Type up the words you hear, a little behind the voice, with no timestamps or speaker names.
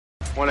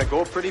Want to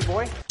go, pretty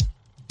boy?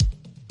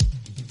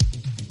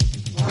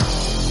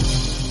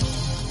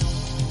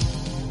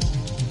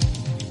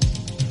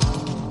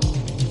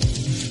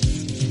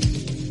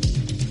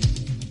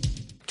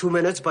 Two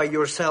minutes by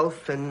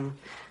yourself and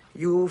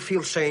you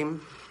feel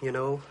shame,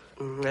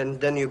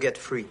 and then you get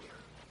free.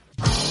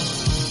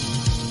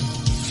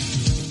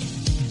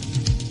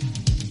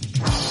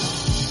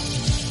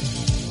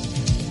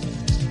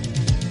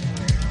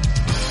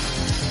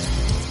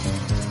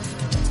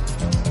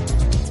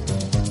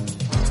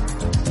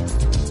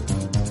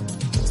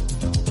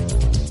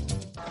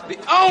 The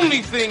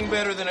only thing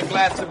better than a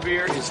glass of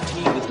beer is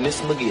tea with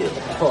Miss McGill.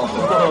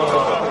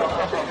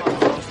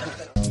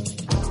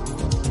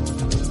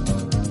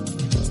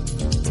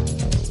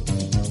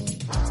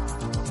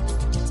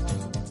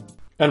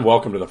 And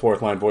welcome to the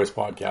Fourth Line Voice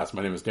Podcast.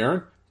 My name is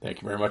Darren.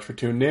 Thank you very much for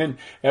tuning in.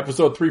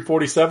 Episode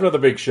 347 of The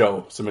Big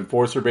Show. Some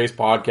enforcer-based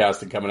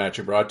podcasting coming at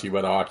you, brought to you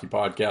by the Hockey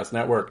Podcast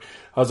Network.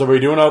 How's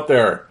everybody doing out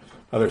there?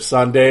 Another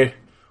Sunday.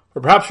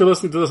 Or perhaps you're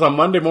listening to this on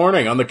Monday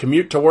morning on the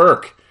commute to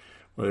work.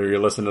 Whether you're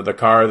listening to the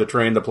car, the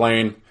train, the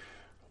plane,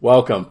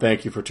 welcome.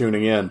 Thank you for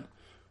tuning in.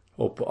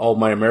 Hope all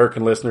my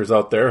American listeners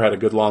out there had a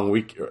good long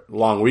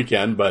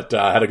weekend, but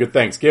had a good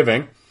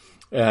Thanksgiving.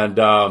 And,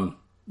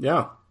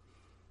 yeah.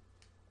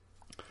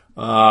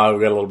 We got a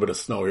little bit of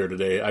snow here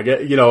today. I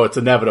get, it's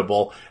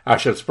inevitable.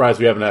 Actually, I'm surprised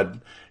we haven't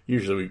had,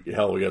 usually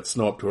we got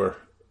snow up to our,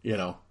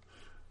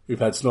 we've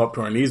had snow up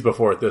to our knees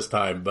before at this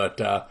time,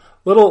 but,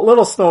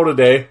 little snow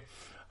today.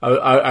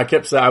 I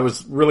kept saying, I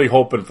was really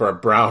hoping for a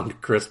brown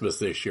Christmas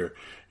this year.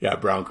 Yeah,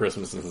 brown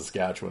Christmas in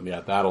Saskatchewan. Yeah,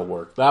 that'll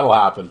work. That'll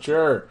happen.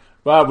 Sure.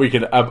 Well, we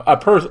can,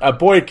 a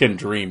boy can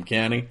dream,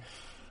 can he?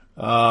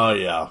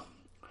 Yeah.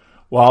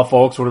 Well,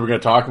 folks, what are we going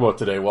to talk about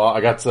today? Well,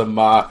 I got some,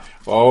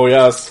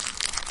 yes.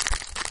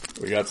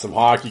 We got some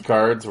hockey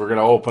cards we're going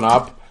to open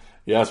up.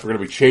 Yes, we're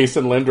going to be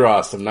chasing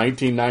Lindros, some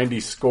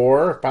 1990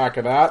 score, pack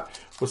of that.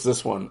 What's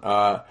this one?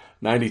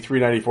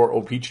 93-94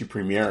 O-Pee-Chee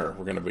Premier.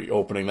 We're going to be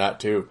opening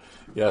that too.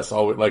 Yes,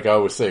 like I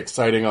always say,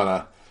 exciting on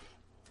a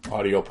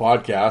audio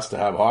podcast to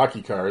have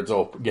hockey cards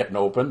getting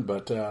open,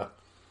 but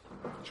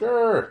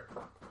sure.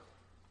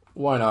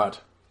 Why not?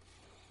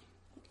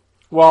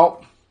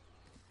 Well,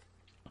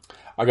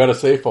 I got to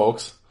say,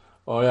 folks,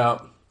 I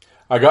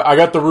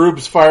got the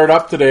Rubes fired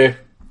up today.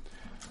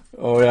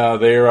 Oh yeah,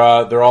 they're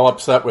all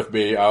upset with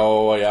me.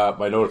 Oh yeah,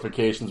 my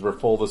notifications were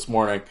full this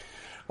morning.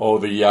 Oh,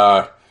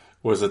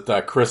 was it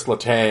Chris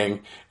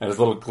Letang and his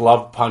little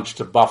glove punch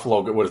to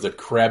Buffalo? What is it,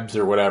 Krebs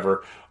or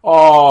whatever?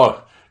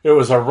 Oh, it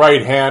was a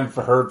right hand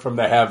heard from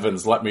the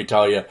heavens. Let me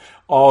tell you.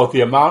 Oh,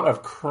 the amount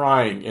of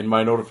crying in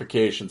my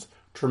notifications,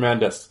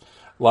 tremendous.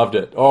 Loved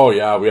it. Oh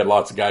yeah, we had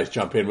lots of guys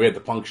jump in. We had the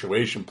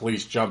punctuation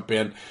police jump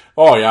in.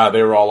 Oh yeah,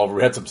 they were all over.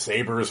 We had some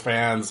Sabres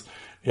fans.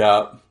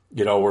 Yeah.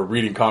 Where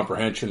reading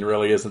comprehension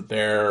really isn't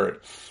there.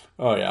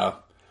 Oh, yeah.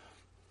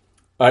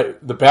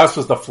 The best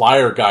was the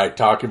Flyer guy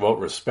talking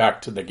about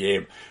respect to the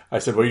game. I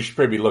said, well, you should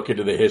probably look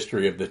into the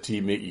history of the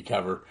team that you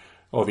cover.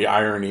 Oh, the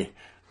irony.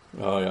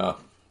 Oh, yeah.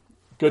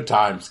 Good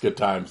times, good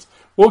times.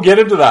 We'll get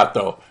into that,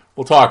 though.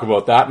 We'll talk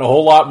about that and a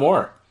whole lot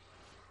more.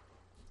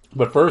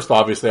 But first,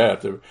 obviously, I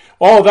have to...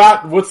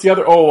 what's the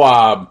other...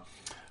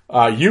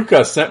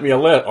 Yuka sent me a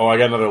list. Oh, I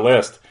got another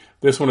list.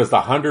 This one is the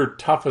 100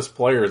 toughest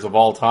players of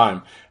all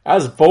time,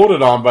 as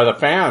voted on by the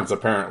fans,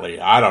 apparently.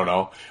 I don't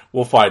know.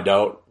 We'll find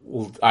out.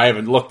 I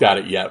haven't looked at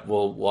it yet. I'm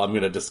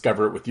going to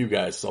discover it with you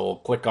guys, so we'll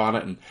click on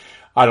it, and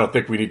I don't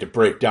think we need to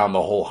break down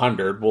the whole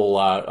 100.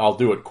 I'll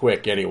do it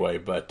quick anyway,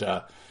 but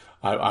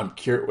I'm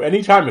curious.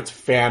 Anytime it's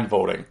fan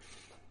voting,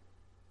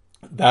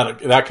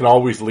 that can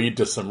always lead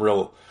to some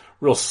real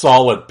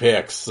solid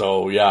picks.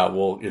 So, yeah,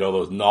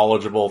 those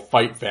knowledgeable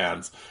fight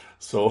fans.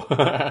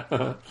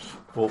 So...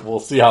 We'll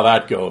see how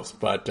that goes,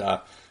 but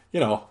but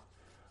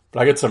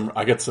I get some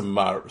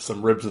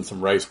ribs and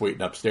some rice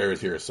waiting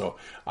upstairs here, so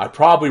I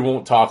probably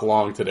won't talk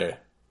long today.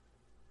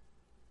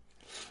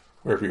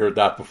 Where have you heard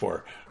that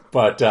before?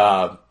 But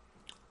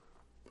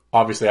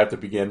obviously, I have to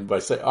begin by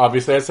saying,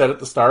 obviously, I said at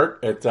the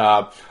start,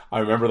 I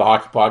remember the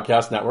Hockey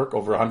Podcast Network,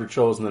 over 100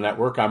 shows in the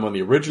network. I'm on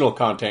the original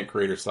content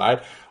creator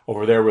side,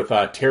 over there with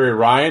Terry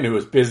Ryan, who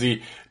is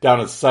busy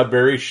down in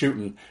Sudbury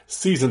shooting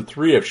season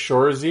 3 of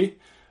Shoresy.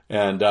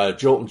 And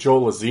Joe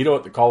Lazito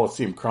at the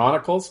Coliseum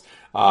Chronicles.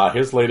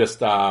 His latest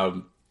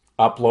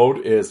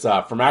upload is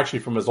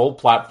from his old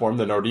platform,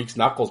 the Nordiques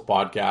Knuckles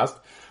podcast.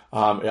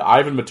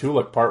 Ivan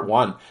Matulik Part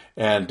 1.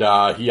 And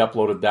he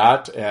uploaded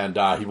that, and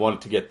he wanted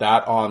to get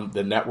that on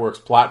the network's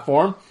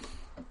platform.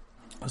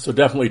 So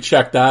definitely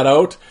check that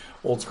out.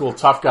 Old school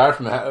tough guy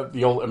from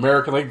the old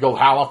American League, the old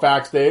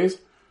Halifax days.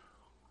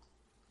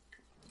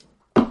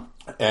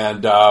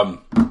 And,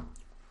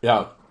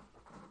 yeah.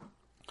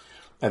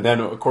 And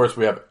then, of course,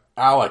 we have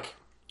Alec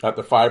at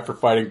the Five for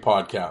Fighting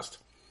podcast.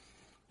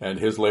 And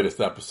his latest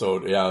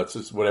episode, it's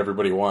just what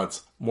everybody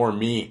wants. More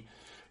me.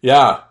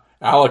 Yeah,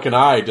 Alec and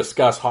I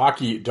discuss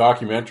hockey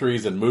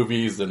documentaries and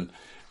movies, and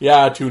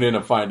tune in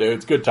and find out.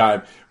 It's a good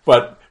time.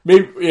 But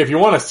maybe if you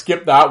want to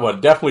skip that one,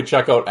 definitely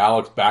check out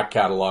Alec's back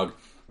catalog.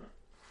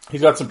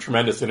 he's got some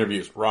tremendous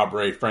interviews. Rob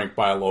Ray, Frank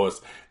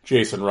Bialowas,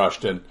 Jason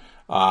Rushton,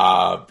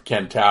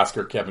 Ken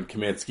Tasker, Kevin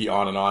Kaminsky,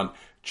 on and on.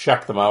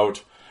 Check them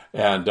out.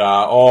 And,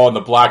 on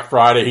the Black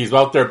Friday, he's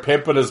out there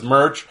pimping his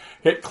merch.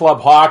 Hit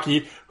Club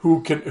Hockey,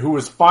 who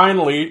is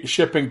finally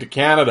shipping to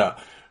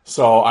Canada.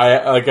 So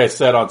like I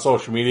said on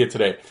social media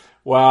today,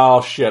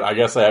 well, shit, I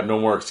guess I have no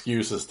more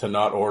excuses to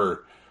not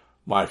order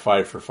my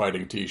Five for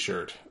Fighting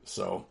t-shirt.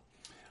 So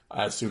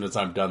as soon as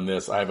I'm done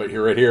this, I have it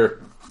here, right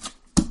here.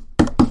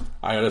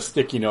 I got a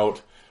sticky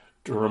note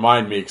to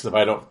remind me, because if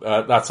I don't,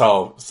 that's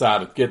how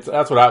sad it gets.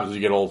 That's what happens when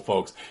you get old,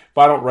 folks. If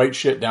I don't write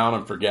shit down,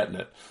 I'm forgetting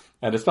it.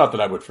 And it's not that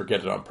I would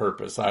forget it on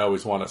purpose. I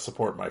always want to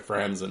support my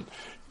friends and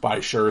buy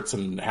shirts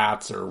and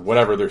hats or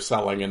whatever they're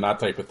selling and that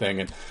type of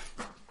thing. And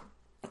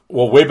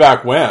well, way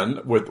back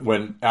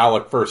when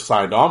Alec first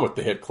signed on with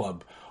the Hit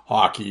Club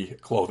Hockey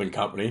Clothing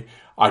Company,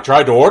 I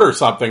tried to order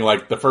something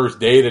like the first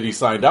day that he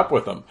signed up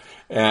with them.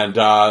 And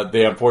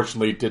they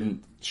unfortunately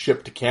didn't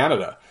ship to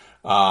Canada,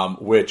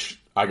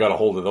 which I got a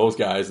hold of those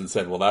guys and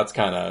said, well, that's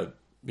kind of,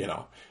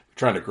 you're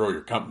trying to grow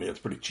your company. It's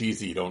pretty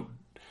cheesy.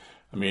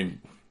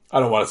 I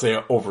don't want to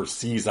say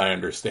overseas, I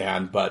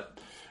understand, but,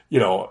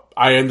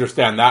 I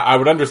understand that. I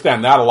would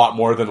understand that a lot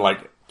more than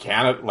like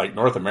Canada, like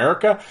North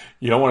America.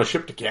 You don't want to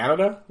ship to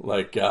Canada?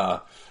 Like, I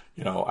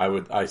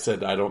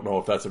said, I don't know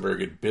if that's a very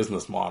good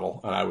business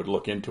model, and I would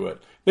look into it.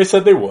 They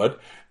said they would,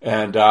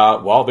 and,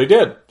 well, they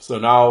did. So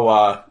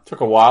now, it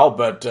took a while,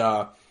 but,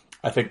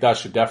 I think that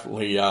should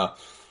definitely,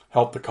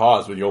 help the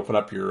cause when you open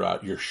up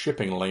your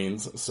shipping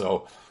lanes.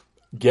 So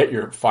get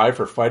your Five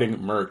for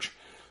Fighting merch.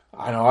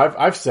 I know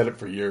I've said it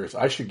for years.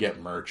 I should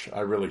get merch.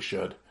 I really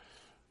should,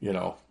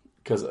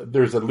 because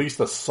there's at least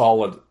a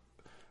solid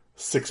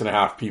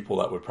 6.5 people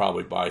that would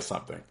probably buy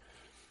something.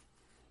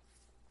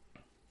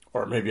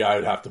 Or maybe I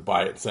would have to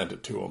buy it and send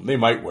it to them. They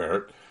might wear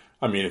it.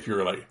 If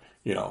you're like,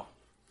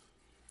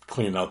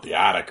 cleaning out the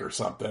attic or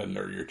something,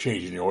 or you're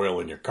changing the oil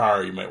in your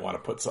car, you might want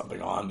to put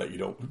something on that you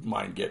don't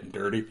mind getting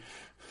dirty.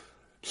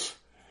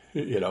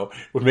 It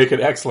would make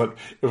it excellent.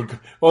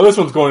 This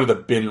one's going to the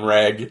bin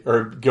rag,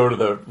 or go to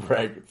the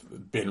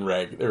bin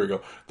rag. There we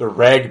go. The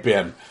rag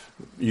bin.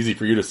 Easy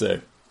for you to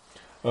say.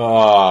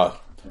 But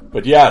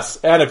yes,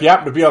 and if you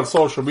happen to be on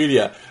social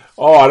media,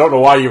 I don't know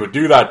why you would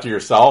do that to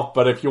yourself,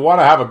 but if you want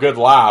to have a good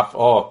laugh,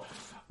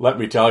 let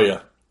me tell you.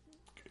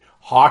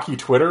 Hockey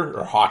Twitter,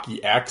 or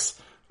Hockey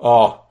X,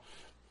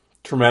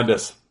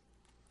 tremendous.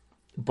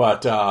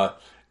 But,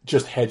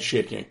 just head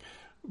shaking.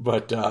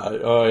 But,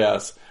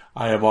 yes.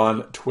 I am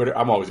on Twitter.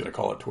 I'm always going to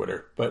call it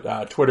Twitter.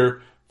 But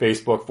Twitter,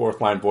 Facebook, Fourth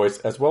Line Voice,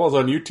 as well as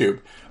on YouTube.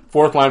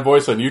 Fourth Line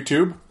Voice on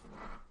YouTube.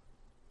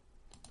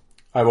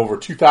 I have over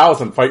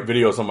 2,000 fight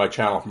videos on my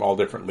channel from all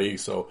different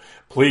leagues. So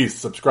please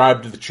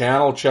subscribe to the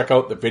channel. Check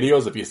out the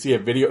videos.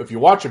 If you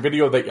watch a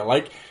video that you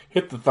like,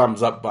 hit the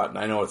thumbs up button.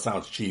 I know it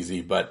sounds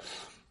cheesy, but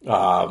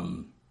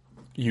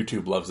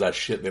YouTube loves that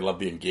shit. They love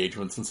the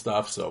engagements and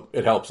stuff, so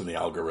it helps in the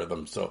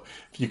algorithm. So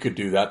if you could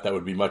do that, that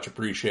would be much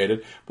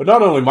appreciated. But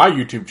not only my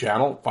YouTube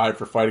channel, Five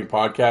for Fighting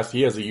Podcast,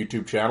 he has a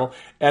YouTube channel,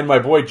 and my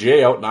boy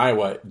Jay out in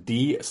Iowa,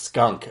 D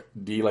Skunk,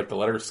 D like the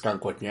letter,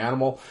 skunk like the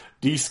animal,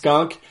 D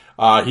Skunk.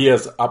 He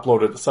has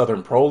uploaded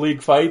Southern Pro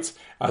League fights,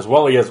 as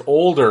well he has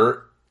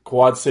older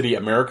Quad City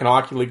American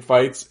Hockey League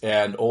fights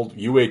and old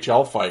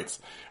UHL fights,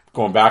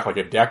 going back like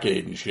a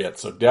decade and shit.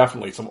 So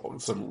definitely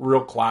some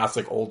real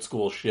classic old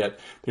school shit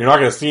that you're not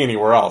going to see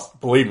anywhere else.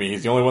 Believe me,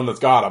 he's the only one that's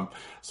got them.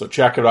 So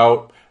check it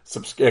out.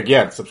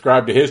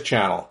 Subscribe to his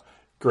channel.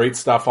 Great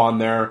stuff on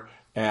there.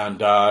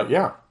 And, I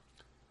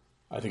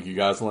think you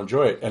guys will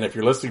enjoy it. And if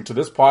you're listening to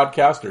this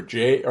podcast, or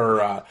Jay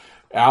or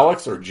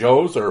Alex or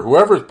Joe's or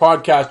whoever's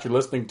podcast you're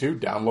listening to,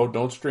 download,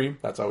 don't stream.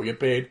 That's how we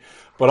get paid.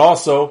 But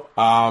also,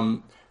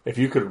 if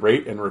you could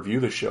rate and review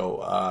the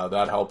show,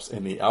 that helps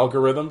in the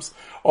algorithms.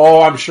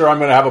 I'm sure I'm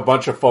going to have a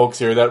bunch of folks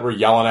here that were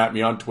yelling at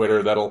me on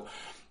Twitter that'll,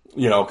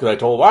 because I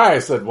told I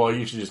said, well,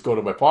 you should just go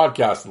to my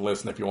podcast and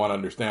listen if you want to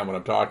understand what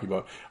I'm talking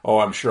about.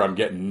 I'm sure I'm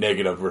getting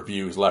negative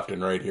reviews left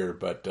and right here,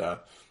 but,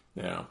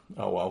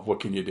 what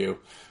can you do?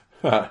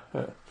 But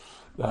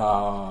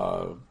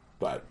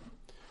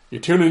you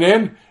tuning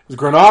in? Is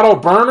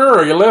Granado Burner?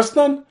 Are you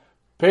listening?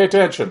 Pay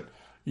attention.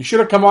 You should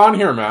have come on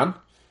here, man.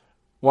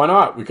 Why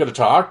not? We could have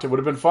talked. It would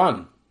have been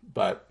fun.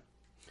 But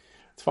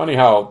it's funny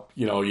how,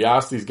 you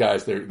ask these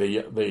guys,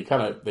 they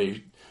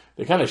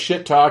kind of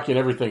shit talk you and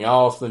everything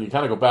else. Then you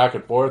kind of go back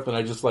and forth. And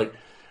I just like,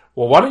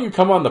 well, why don't you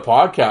come on the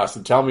podcast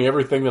and tell me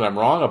everything that I'm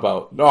wrong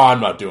about? No, I'm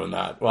not doing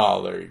that.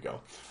 Well, there you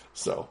go.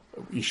 So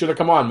you should have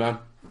come on, man.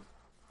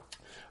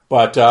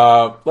 But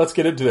let's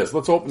get into this.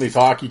 Let's open these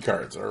hockey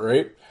cards. All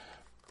right.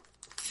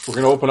 We're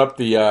going to open up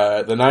the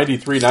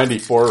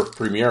 93-94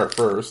 Premier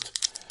first.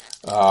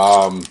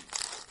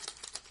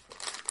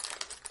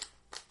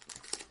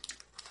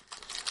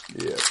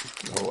 Yeah.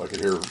 I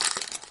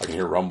can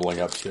hear rumbling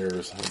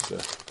upstairs.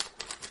 The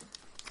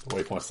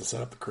wife wants to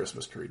set up the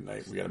Christmas tree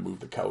tonight. We got to move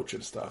the couch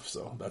and stuff.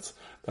 So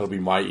that'll be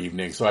my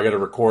evening. So I got to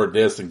record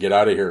this and get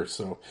out of here.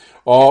 So,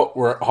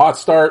 we're at hot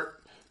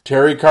start.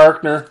 Terry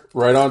Karkner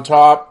right on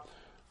top.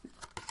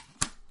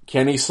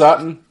 Kenny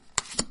Sutton.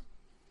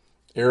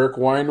 Eric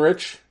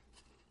Weinrich.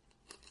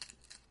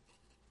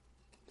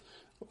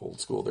 Old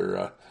school.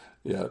 They're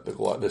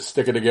they're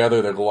sticking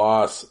together. The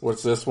gloss.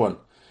 What's this one?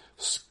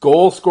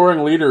 Goal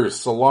scoring leaders: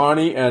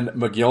 Solani and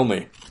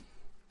McGillney.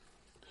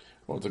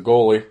 Well, it's a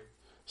goalie.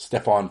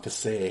 Stefan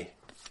Fiset.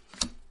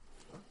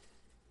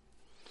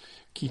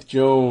 Keith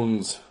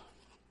Jones.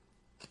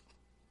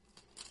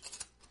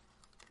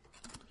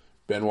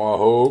 Benoit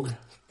Hogue.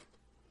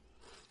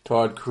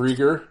 Todd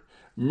Krieger.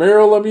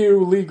 Merrill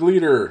Lemieux, league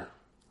leader.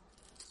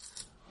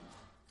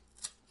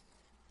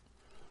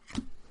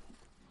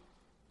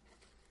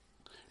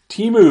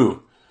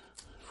 Timu,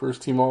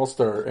 first team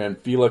All-Star. And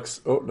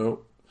Felix, oh no,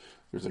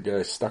 there's a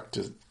guy stuck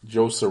to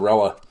Joe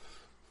Sorella.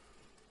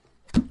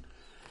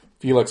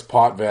 Felix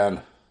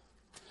Potvin.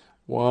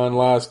 One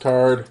last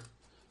card.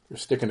 They're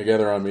sticking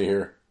together on me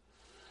here.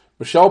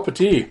 Michel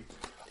Petit.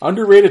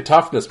 Underrated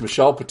toughness,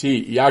 Michel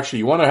Petit.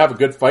 You want to have a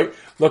good fight?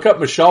 Look up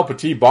Michel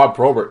Petit, Bob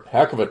Probert.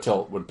 Heck of a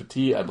tilt when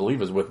Petit, I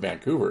believe, is with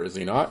Vancouver, is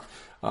he not?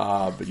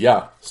 But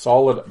yeah,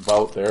 solid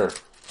bout there.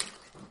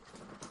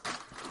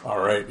 All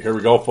right, here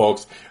we go,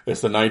 folks.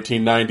 It's the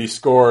 1990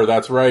 score.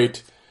 That's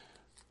right.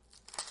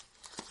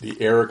 The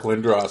Eric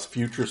Lindros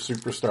Future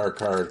Superstar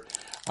card.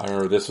 I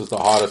remember this was the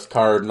hottest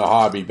card in the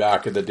hobby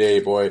back in the day,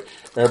 boy.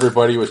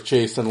 Everybody was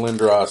chasing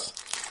Lindros.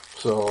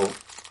 So,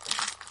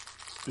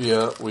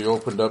 yeah, we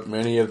opened up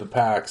many of the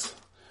packs.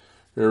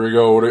 Here we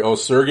go. Oh,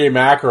 Sergei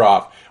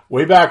Makarov.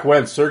 Way back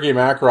when, Sergei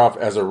Makarov,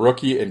 as a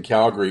rookie in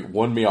Calgary,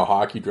 won me a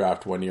hockey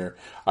draft one year.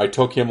 I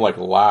took him like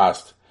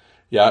last.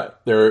 It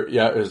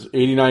was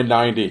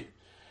 89-90.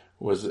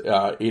 Was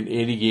in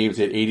 80 games,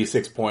 he had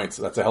 86 points.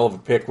 That's a hell of a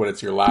pick when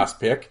it's your last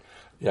pick.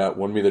 Yeah,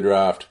 won me the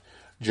draft.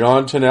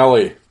 John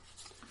Tonelli.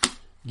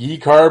 Guy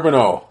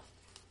Carbonneau.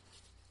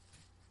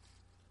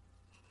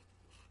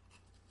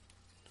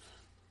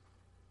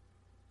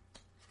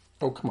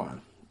 Oh, come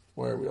on.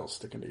 Why are we all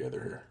sticking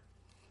together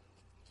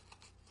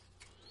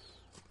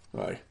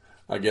here?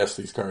 I guess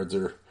these cards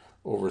are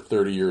over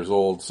 30 years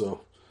old,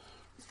 so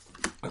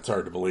that's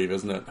hard to believe,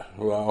 isn't it?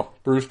 Well,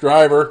 Bruce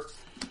Driver.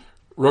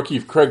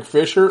 Rookie Craig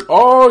Fisher.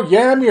 Oh,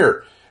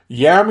 Yamir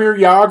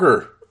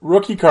Yager.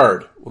 Rookie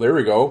card. Well, there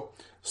we go.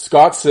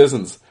 Scott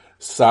Sissons.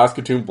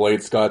 Saskatoon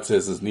Blade Scott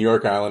Sissons. New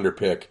York Islander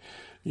pick.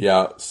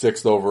 Yeah,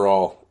 6th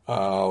overall.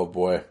 Oh,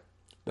 boy.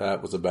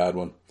 That was a bad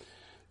one.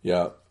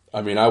 Yeah.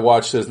 I mean, I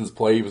watched Sissons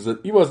play. He was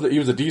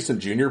a decent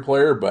junior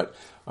player, but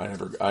I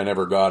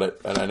never got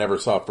it, and I never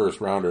saw first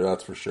rounder.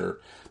 That's for sure.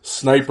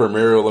 Sniper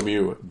Mario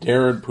Lemieux,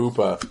 Darren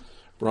Pupa,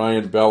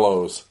 Brian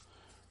Bellows,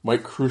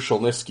 Mike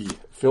Krushelniski,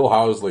 Phil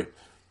Housley,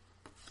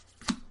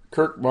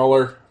 Kirk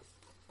Muller,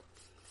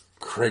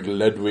 Craig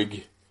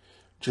Ledwig,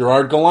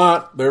 Gerard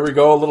Gallant. There we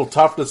go. A little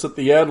toughness at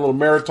the end, a little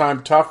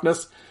maritime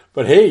toughness.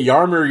 But hey,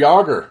 Jaromir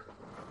Jagr.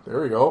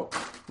 There we go.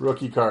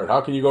 Rookie card.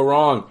 How can you go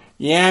wrong?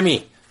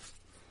 Yammy.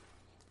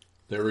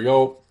 There we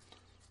go.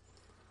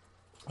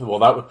 Well,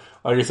 that,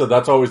 like I said,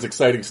 that's always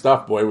exciting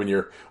stuff, boy, when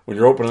you're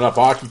opening up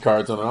hockey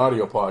cards on an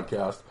audio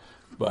podcast.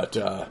 But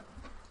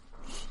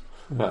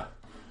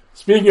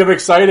speaking of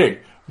exciting,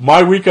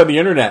 my week on the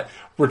internet,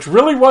 which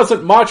really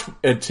wasn't much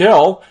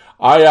until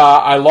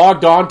I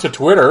logged on to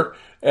Twitter,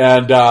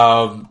 and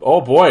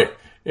oh boy,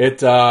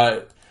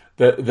 the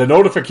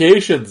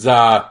notifications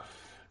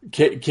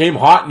came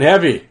hot and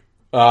heavy.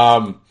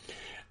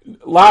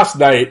 Last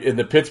night in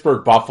the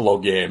Pittsburgh Buffalo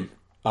game.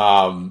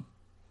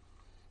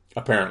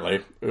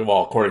 Apparently,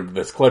 well, according to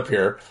this clip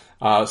here,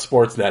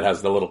 Sportsnet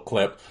has the little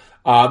clip.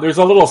 There's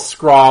a little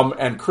scrum,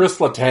 and Chris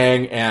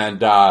Letang and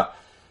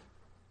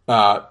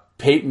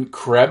Peyton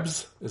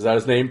Krebs, is that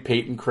his name?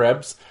 Peyton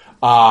Krebs,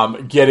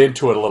 get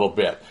into it a little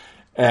bit,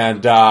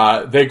 and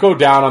they go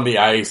down on the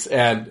ice,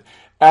 and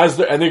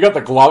they got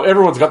the glove.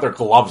 Everyone's got their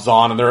gloves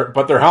on,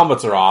 but their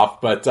helmets are off,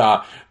 but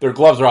their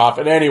gloves are off.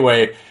 And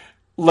anyway,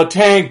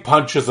 Letang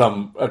punches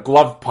him, a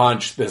glove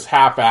punch, this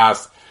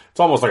half-ass. It's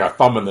almost like a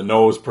thumb in the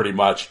nose, pretty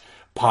much,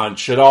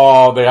 punch. And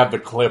they have the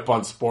clip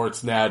on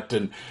Sportsnet,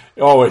 and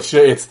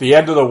it's the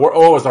end of the world.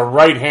 Oh, it was a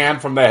right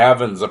hand from the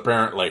heavens,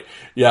 apparently.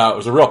 Yeah, it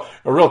was a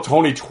real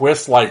Tony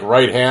Twist-like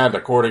right hand,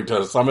 according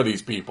to some of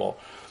these people.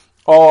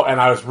 Oh,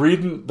 and I was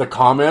reading the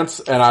comments,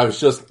 and I was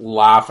just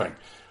laughing.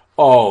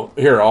 Oh,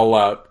 here,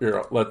 we'll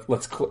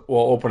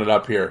open it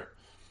up here.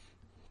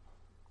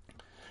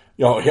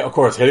 Of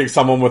course, hitting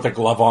someone with a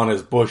glove on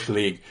is Bush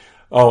League.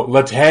 Oh,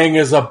 Letang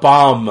is a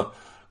bum.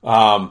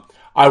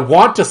 I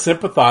want to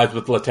sympathize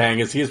with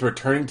Letang as he is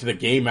returning to the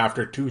game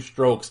after 2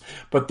 strokes,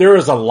 but there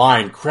is a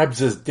line.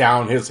 Krebs is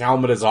down, his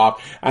helmet is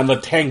off, and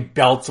Letang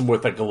belts him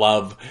with a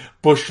glove.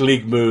 Bush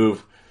League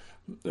move.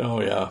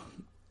 Oh, yeah.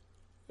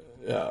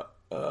 Yeah.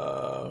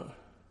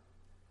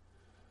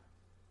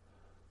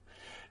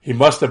 He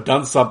must have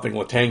done something.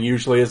 Letang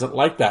usually isn't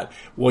like that.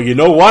 Well, you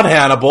know what,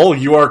 Hannibal?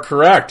 You are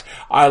correct.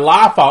 I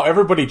laugh how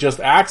everybody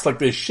just acts like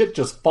this shit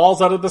just falls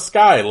out of the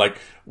sky. Like,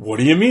 what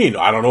do you mean?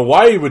 I don't know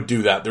why he would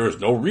do that. There is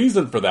no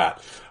reason for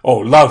that. Oh,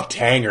 love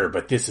Tanger,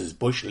 but this is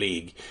Bush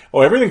League.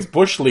 Oh, everything's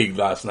Bush League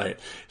last night.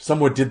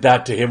 Someone did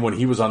that to him when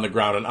he was on the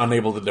ground and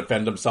unable to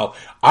defend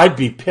himself. I'd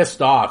be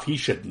pissed off. He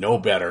should know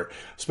better,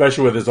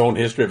 especially with his own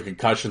history of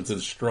concussions and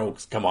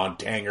strokes. Come on,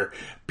 Tanger,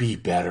 be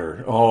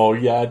better. Oh,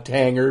 yeah,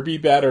 Tanger, be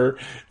better.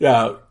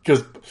 Yeah,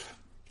 because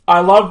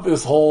I love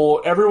this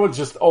whole, everyone's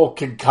just,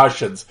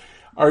 concussions.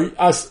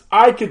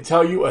 I could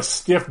tell you a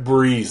stiff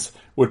breeze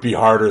would be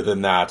harder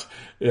than that.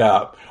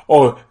 Yeah.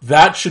 Oh,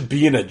 that should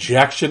be an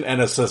ejection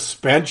and a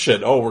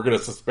suspension. Oh, we're going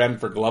to suspend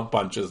for glove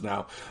punches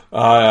now.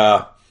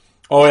 Oh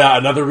yeah,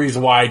 another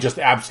reason why I just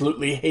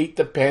absolutely hate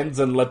the Pens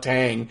and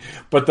Letang.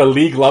 But the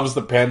league loves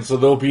the Pens, so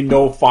there'll be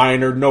no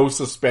fine or no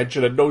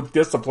suspension and no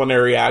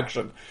disciplinary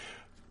action.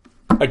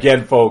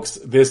 Again, folks,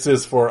 this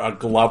is for a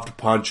gloved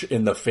punch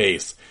in the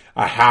face.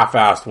 A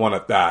half-assed one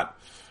at that.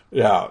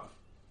 Yeah.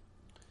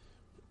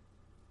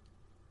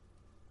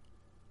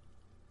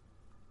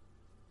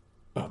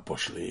 Oh,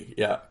 Bush League,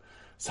 yeah.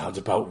 Sounds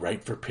about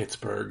right for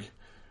Pittsburgh.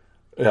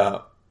 Yeah.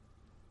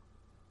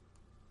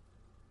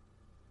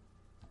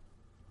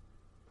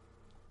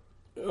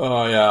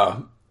 Oh, yeah.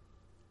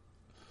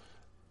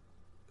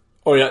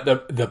 Oh, yeah,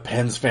 the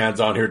Pens fans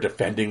on here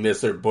defending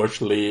this, or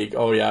Bush League.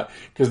 Oh, yeah.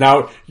 Because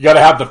now you got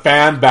to have the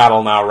fan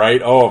battle now,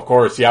 right? Oh, of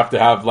course. You have to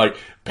have, like,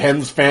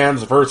 Pens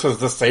fans versus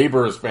the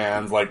Sabres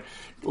fans.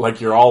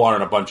 Like you're all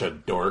aren't a bunch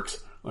of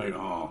dorks. Like,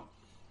 oh.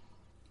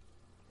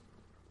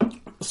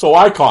 So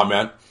I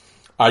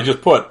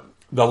just put,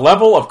 the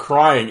level of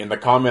crying in the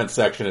comment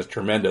section is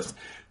tremendous.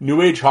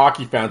 New age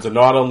hockey fans are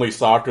not only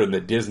softer than the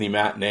Disney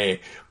matinee,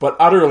 but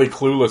utterly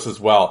clueless as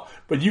well.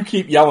 But you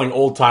keep yelling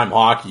old time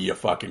hockey, you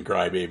fucking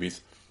crybabies.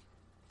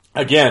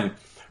 Again,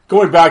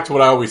 going back to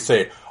what I always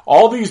say,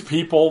 all these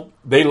people,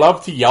 they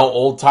love to yell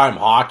old time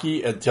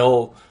hockey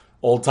until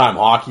old time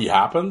hockey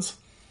happens.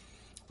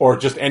 Or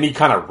just any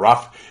kind of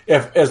rough,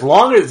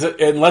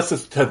 unless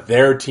it's to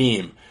their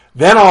team.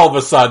 Then all of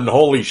a sudden,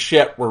 holy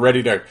shit, we're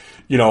ready to,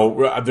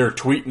 they're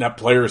tweeting at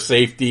player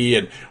safety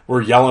and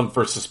we're yelling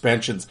for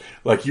suspensions.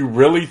 Like, you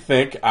really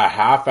think a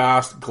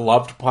half-assed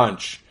gloved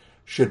punch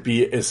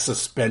is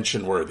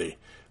suspension worthy?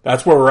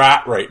 That's where we're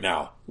at right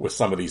now with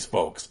some of these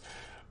folks.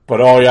 But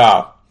oh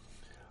yeah.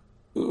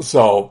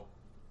 So,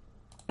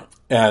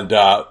 and,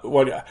 I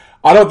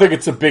don't think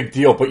it's a big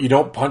deal, but you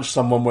don't punch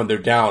someone when they're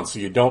down, so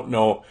you don't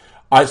know.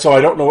 I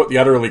don't know what the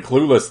utterly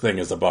clueless thing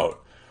is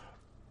about.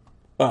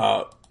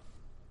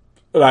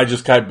 And I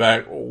just kind of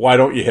back, why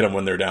don't you hit them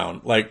when they're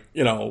down? Like,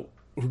 who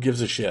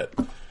gives a shit?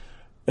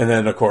 And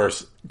then, of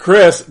course,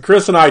 Chris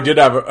and I did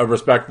have a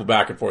respectful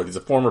back and forth. He's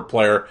a former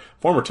player,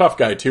 former tough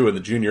guy too in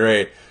the junior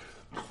A.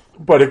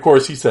 But of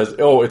course he says,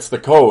 oh, it's the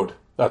code.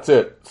 That's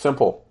it.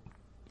 Simple.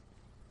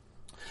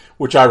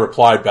 Which I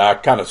replied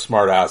back, kind of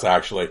smart ass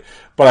actually.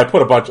 But I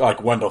put a bunch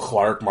like Wendell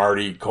Clark,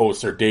 Marty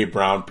Koster, Dave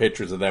Brown,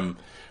 pictures of them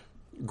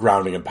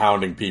grounding and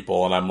pounding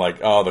people. And I'm like,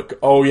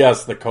 oh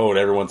yes, the code,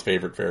 everyone's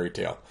favorite fairy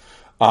tale.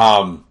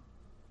 And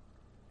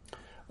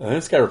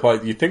this guy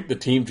replied, you think the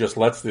team just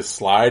lets this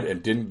slide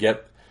and didn't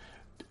get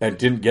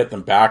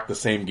them back the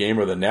same game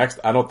or the next?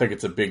 I don't think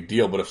it's a big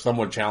deal, but if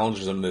someone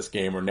challenges him this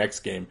game or next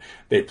game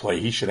they play,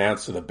 he should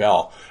answer the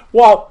bell.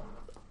 Well,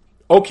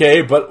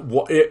 okay, but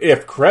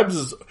if Krebs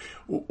is,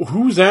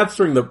 who's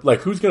answering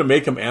who's going to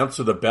make him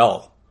answer the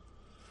bell?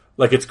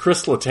 Like, it's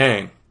Chris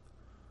Letang.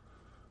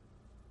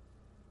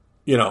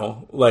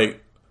 I'm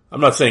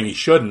not saying he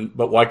shouldn't,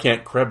 but why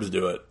can't Krebs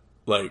do it?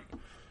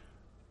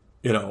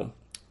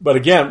 But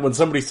again, when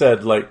somebody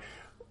said,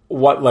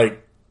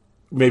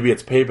 maybe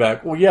it's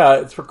payback, well, yeah,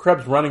 it's for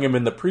Krebs running him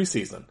in the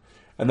preseason.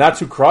 And that's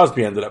who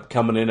Crosby ended up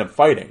coming in and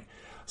fighting.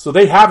 So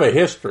they have a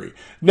history.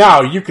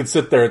 Now, you could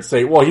sit there and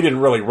say, well, he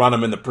didn't really run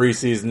him in the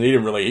preseason.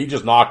 He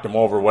just knocked him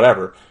over,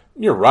 whatever.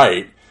 You're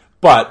right.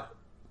 But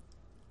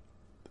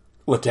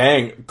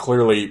Letang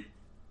clearly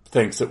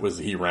thinks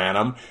he ran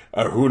him.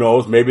 Who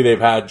knows? Maybe they've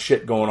had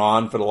shit going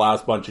on for the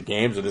last bunch of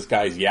games, or this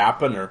guy's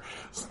yapping, or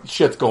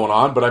shit's going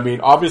on. But I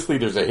mean, obviously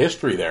there's a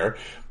history there.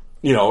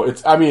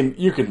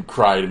 You can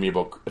cry to me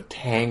about a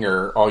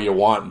Tanger all you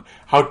want,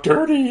 how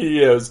dirty he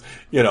is,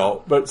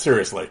 but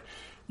seriously,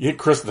 you think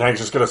Chris Letang's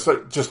just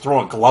gonna just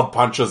throwing glove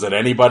punches at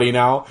anybody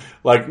now?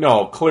 Like,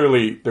 no,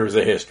 clearly there's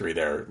a history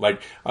there.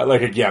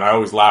 Again, I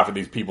always laugh at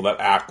these people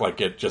that act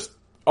like it just,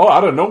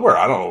 out of nowhere,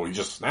 I don't know, he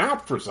just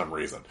snapped for some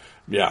reason.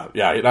 Yeah,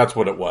 that's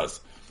what it was.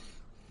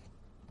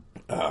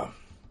 But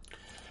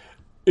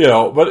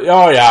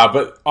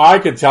I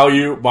could tell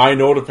you my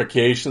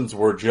notifications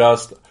were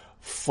just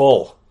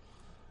full.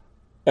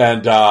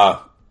 And, yeah.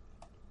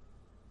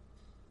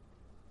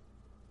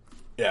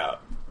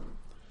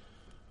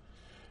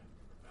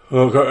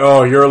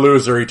 Oh, you're a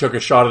loser. He took a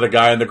shot at a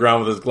guy on the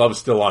ground with his gloves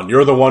still on.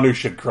 You're the one who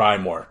should cry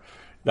more.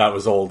 That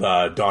was old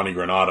Donnie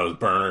Granado's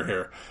burner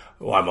here.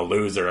 Well, I'm a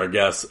loser, I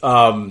guess.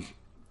 And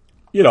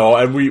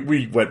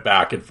we went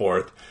back and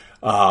forth.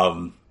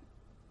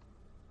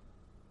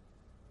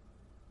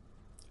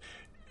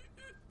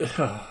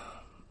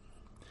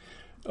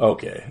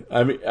 Okay.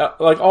 I mean,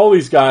 all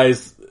these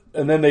guys,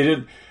 and then they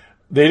did,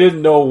 they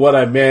didn't know what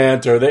I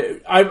meant, or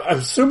I'm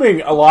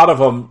assuming a lot of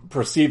them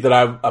perceive that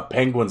I'm a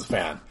Penguins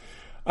fan.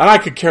 And I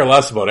could care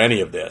less about any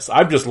of this.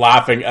 I'm just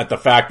laughing at the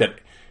fact that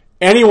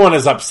anyone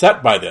is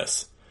upset by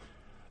this.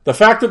 The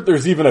fact that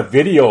there's even a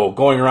video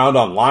going around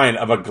online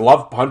of a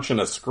glove punch in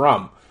a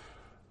scrum,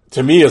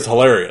 to me, is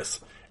hilarious.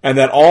 And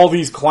that all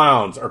these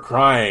clowns are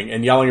crying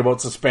and yelling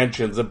about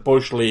suspensions and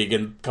Bush League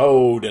and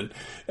code and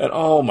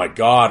oh my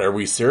God, are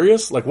we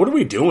serious? Like, what are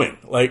we doing?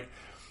 Like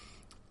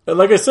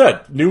I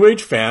said, New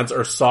Age fans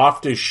are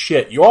soft as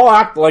shit. You all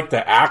act like,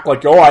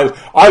 oh,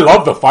 I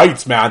love the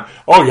fights, man.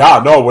 Oh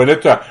yeah, no,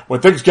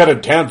 when things get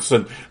intense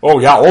and, oh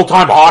yeah, old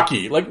time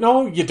hockey. Like,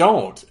 no, you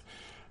don't.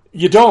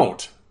 You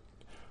don't.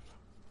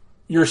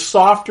 You're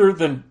softer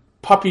than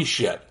puppy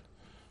shit.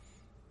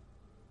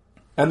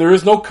 And there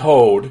is no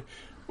code.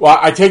 Well,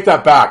 I take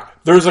that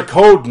back. There's a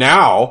code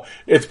now.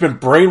 It's been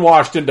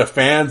brainwashed into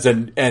fans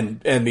and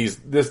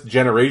this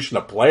generation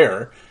of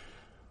player.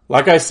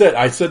 Like I said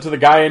to the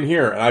guy in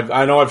here, and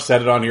I know I've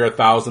said it on here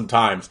 1,000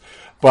 times,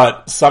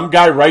 but some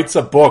guy writes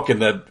a book in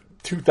the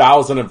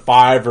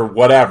 2005 or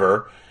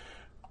whatever,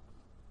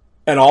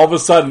 and all of a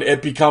sudden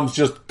it becomes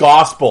just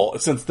gospel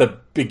since the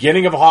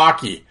beginning of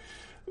hockey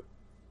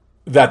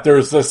that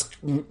there's this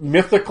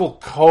mythical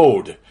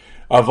code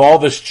of all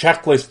this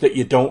checklist that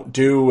you don't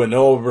do and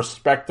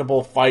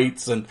respectable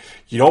fights and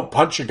you don't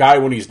punch a guy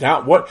when he's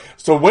down. What?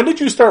 So when did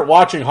you start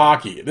watching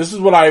hockey? This is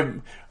what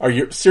are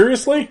you,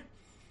 seriously?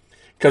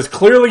 Because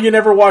clearly you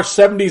never watched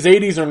 70s,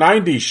 80s, or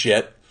 90s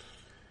shit.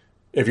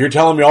 If you're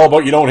telling me all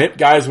about you don't hit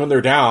guys when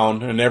they're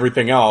down and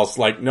everything else,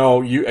 like,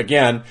 no, you've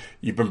been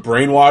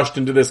brainwashed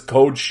into this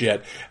code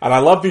shit. And I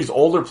love these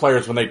older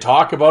players when they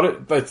talk about it.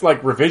 It's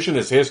like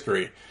revisionist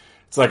history.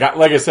 It's like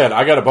I said,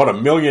 I got about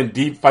 1 million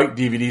deep fight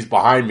DVDs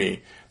behind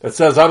me that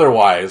says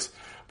otherwise,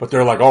 but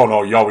they're like, oh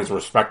no, you always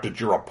respected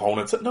your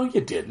opponents. No,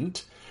 you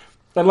didn't.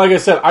 And like I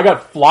said, I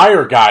got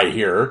Flyer guy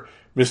here,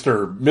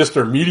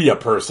 Mr. Media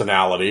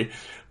Personality,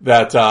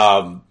 that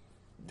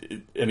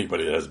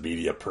anybody that has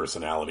media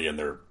personality in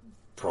their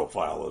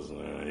profile is,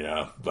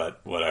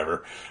 but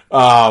whatever.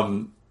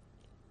 Oh,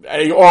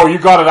 you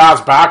got it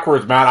ass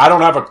backwards, man. I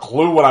don't have a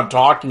clue what I'm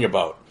talking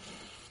about.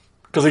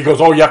 Because he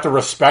goes, oh, you have to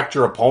respect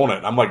your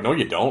opponent. I'm like, no,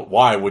 you don't.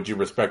 Why would you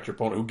respect your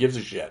opponent? Who gives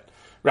a shit?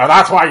 Now,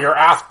 that's why you're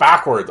ass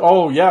backwards.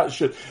 Oh, yeah.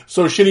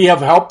 So should he have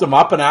helped him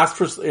up and asked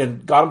for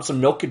and got him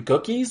some milk and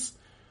cookies?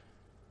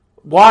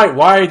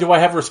 Why do I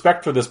have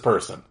respect for this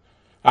person?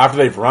 After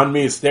they've run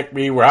me, stick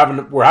me, we're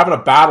having a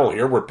battle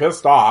here. We're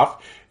pissed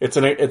off. It's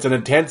an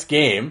intense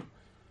game,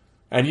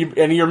 and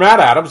you're mad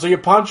at him, so you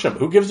punch him.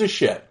 Who gives a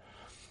shit?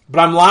 But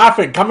I'm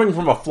laughing. Coming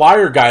from a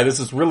Flyer guy, this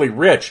is really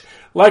rich.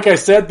 Like I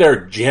said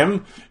there,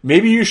 Jim,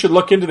 maybe you should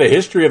look into the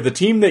history of the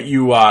team that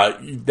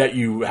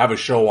you have a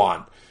show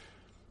on.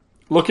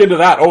 Look into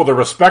that. Oh, the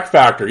respect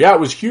factor. Yeah, it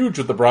was huge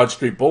with the Broad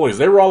Street Bullies.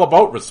 They were all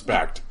about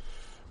respect.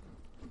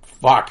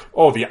 Fuck.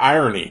 Oh, the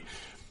irony.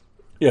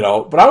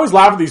 But I always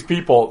laugh at these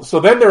people. So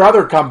then their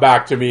other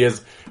comeback to me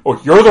is,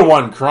 oh, you're the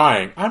one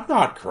crying. I'm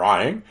not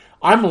crying.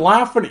 I'm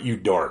laughing at you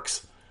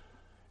dorks.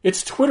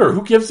 It's Twitter.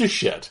 Who gives a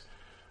shit?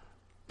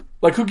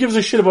 Like, who gives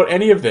a shit about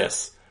any of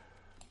this?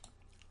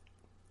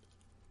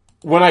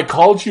 When I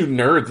called you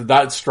nerds, did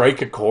that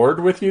strike a chord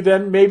with you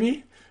then,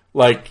 maybe?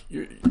 Like,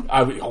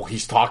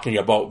 he's talking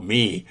about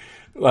me.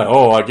 Like,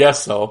 oh, I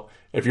guess so.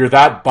 If you're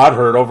that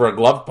butthurt over a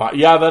glove pot,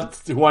 yeah,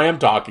 that's who I am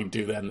talking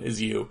to then,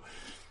 is you.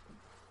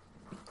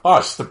 Oh,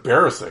 it's just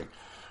embarrassing.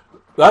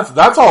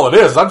 That's all it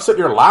is. I'm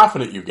sitting here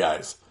laughing at you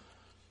guys.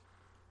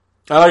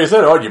 And like I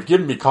said, oh, you've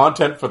given me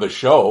content for the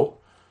show.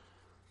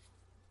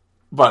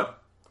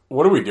 But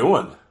what are we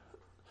doing?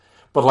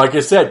 But like I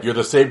said, you're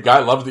the same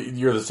guy.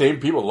 You're the same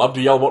people. Love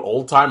to yell about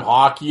old time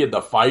hockey and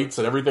the fights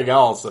and everything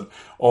else. And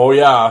oh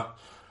yeah,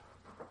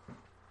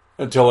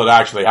 until it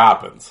actually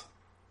happens.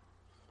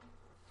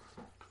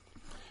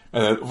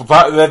 And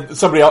then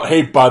somebody else,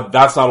 hey bud,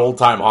 that's not old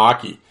time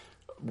hockey.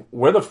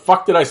 Where the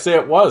fuck did I say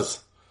it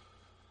was?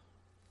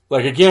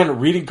 Like again,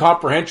 reading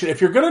comprehension. If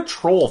you're gonna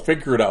troll,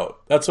 figure it out.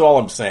 That's all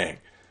I'm saying.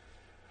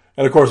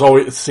 And of course,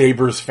 always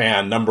Sabres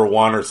fan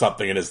 #1 or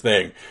something in his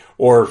thing.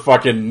 Or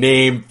fucking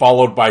name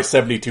followed by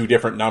 72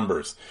 different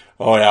numbers.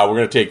 Oh yeah, we're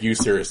going to take you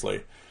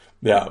seriously.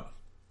 Yeah.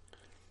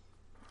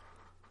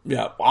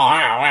 Yeah.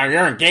 Oh,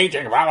 you're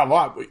engaging, blah,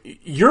 blah, blah.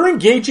 You're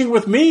engaging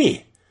with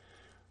me.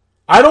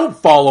 I don't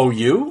follow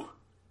you.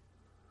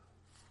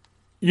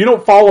 You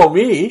don't follow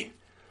me.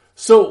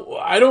 So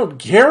I don't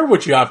care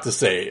what you have to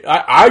say.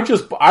 I'm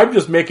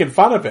just making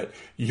fun of it.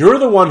 You're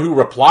the one who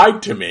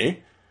replied to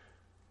me.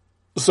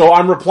 So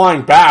I'm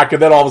replying back, and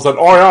then all of a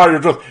sudden, oh yeah, you're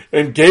just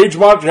engaged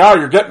much? Yeah,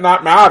 you're getting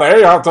that mad, eh?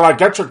 Did I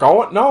get you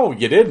going? No,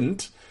 you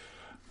didn't.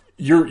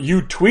 You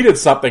tweeted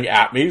something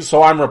at me,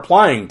 so I'm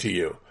replying to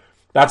you.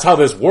 That's how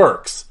this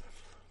works.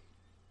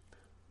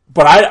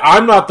 But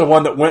I'm not the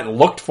one that went and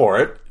looked for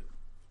it.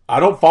 I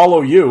don't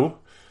follow you.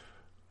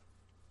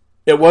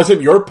 It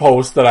wasn't your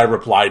post that I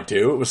replied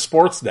to. It was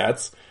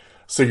Sportsnet's.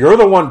 So you're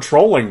the one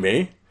trolling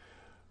me.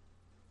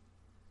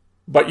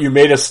 But you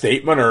made a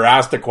statement or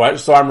asked a question,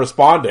 so I'm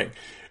responding.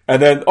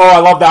 And then, I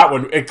love that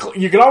one.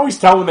 You can always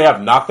tell when they have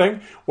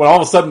nothing, when all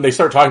of a sudden they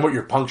start talking about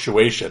your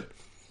punctuation.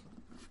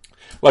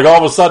 Like all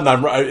of a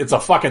sudden it's a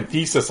fucking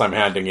thesis I'm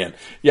handing in.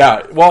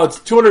 Yeah, well, it's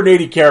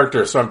 280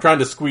 characters, so I'm trying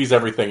to squeeze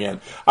everything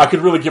in. I could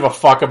really give a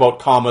fuck about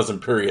commas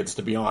and periods,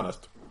 to be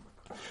honest.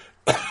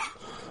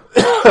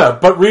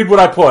 But read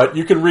what I put.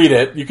 You can read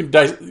it.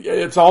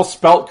 It's all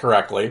spelt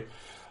correctly.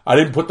 I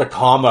didn't put the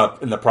comma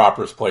in the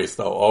proper place,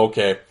 though.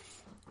 Okay.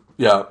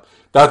 Yeah.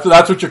 That's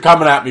what you're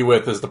coming at me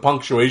with, is the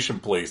punctuation,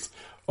 please.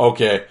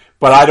 Okay.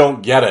 But I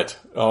don't get it.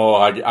 Oh,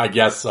 I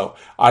guess so.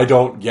 I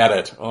don't get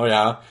it. Oh,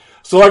 yeah.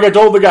 So like I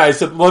told the guy, I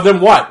said, well,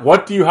 then what?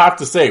 What do you have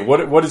to say?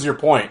 What is your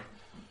point?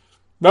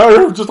 No,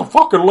 you're just a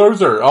fucking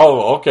loser.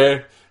 Oh,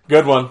 okay.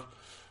 Good one.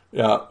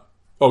 Yeah.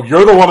 Oh,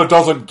 you're the one that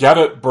doesn't get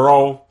it,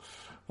 bro.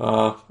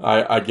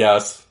 I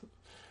guess.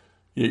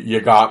 You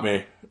got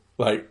me.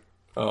 Like,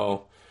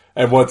 oh.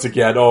 And once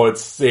again,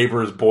 it's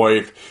Sabres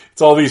boy.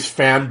 It's all these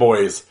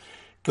fanboys.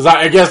 Because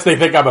I guess they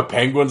think I'm a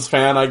Penguins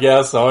fan, I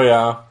guess. Oh,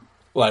 yeah.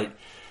 Like,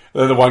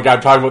 then the one guy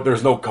talking about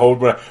there's no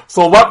code.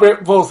 So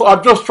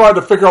I'm just trying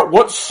to figure out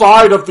what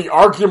side of the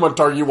argument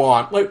are you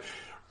on. Like,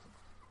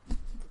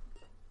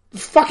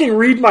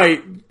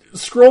 fucking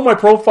scroll my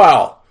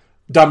profile,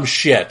 dumb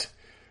shit.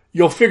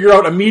 You'll figure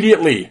out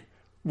immediately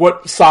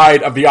what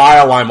side of the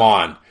aisle I'm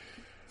on.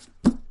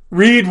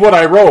 Read what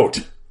I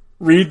wrote.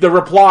 Read the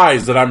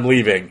replies that I'm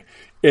leaving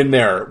in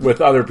there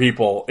with other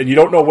people. And you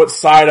don't know what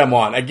side I'm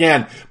on.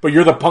 Again, but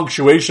you're the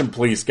punctuation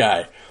police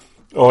guy.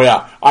 Oh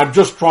yeah, I'm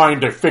just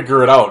trying to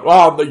figure it out.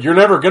 Well, you're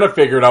never going to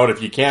figure it out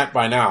if you can't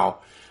by now.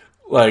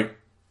 Like,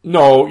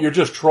 no, you're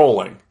just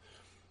trolling.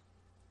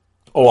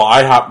 Oh,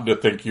 I happen to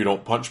think you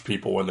don't punch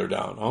people when they're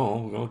down.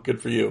 Oh, well,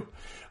 good for you.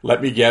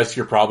 Let me guess,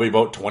 you're probably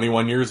about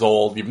 21 years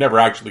old. You've never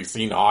actually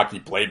seen hockey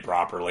played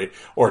properly.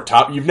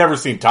 You've never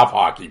seen tough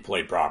hockey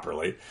played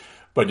properly.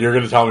 But you're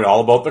going to tell me all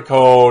about the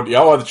code.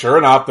 Yeah, well, sure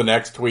enough, the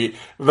next tweet,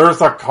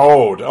 there's a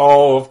code.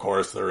 Oh, of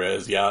course there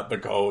is. Yeah, the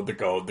code.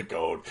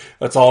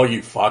 That's all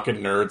you fucking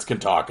nerds can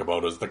talk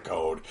about is the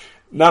code.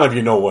 None of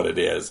you know what it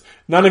is.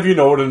 None of you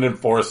know what an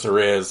enforcer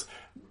is.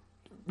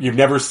 You've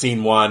never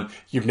seen one.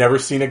 You've never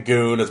seen a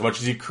goon, as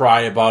much as you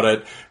cry about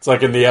it. It's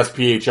like in the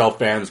SPHL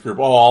fans group.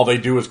 Oh, all they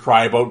do is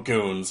cry about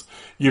goons.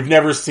 You've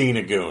never seen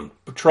a goon.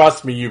 But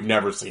trust me, you've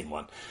never seen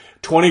one.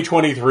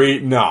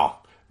 2023, no.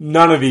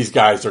 None of these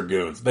guys are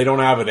goons. They don't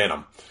have it in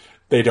them.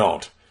 They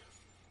don't.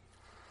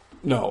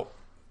 No.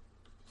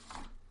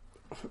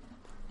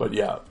 But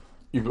yeah,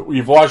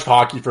 you've watched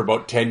hockey for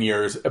about 10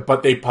 years,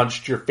 but they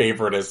punched your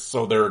favoritists,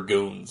 so they're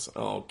goons.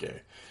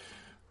 Okay.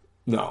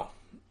 No.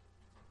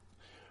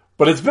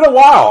 But it's been a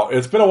while.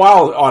 It's been a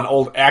while on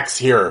old X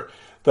here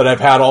that I've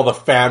had all the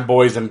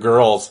fanboys and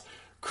girls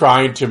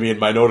crying to me in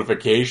my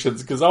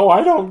notifications because,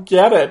 I don't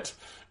get it.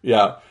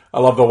 Yeah.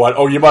 I love the one.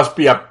 Oh, you must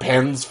be a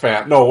Pens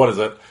fan. No, what is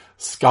it?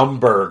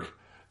 Scumberg.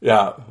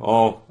 Yeah.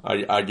 Oh,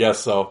 I guess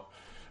so.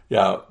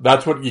 Yeah.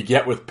 That's what you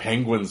get with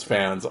Penguins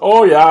fans.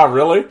 Oh, yeah,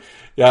 really?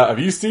 Yeah. Have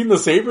you seen the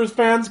Sabres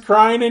fans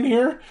crying in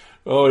here?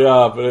 Oh,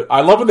 yeah. But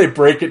I love when they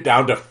break it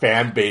down to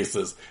fan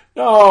bases.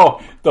 No,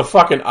 the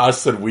fucking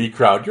us and we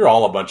crowd. You're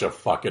all a bunch of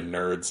fucking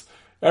nerds.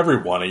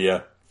 Every one of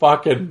you.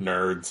 Fucking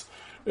nerds.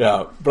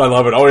 Yeah. But I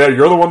love it. Oh, yeah.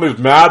 You're the one who's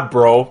mad,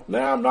 bro.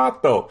 Nah, I'm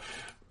not, though.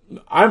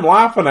 I'm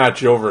laughing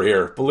at you over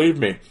here. Believe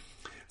me.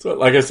 So,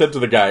 like I said to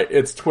the guy,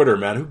 it's Twitter,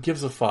 man. Who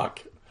gives a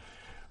fuck?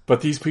 But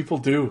these people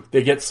do.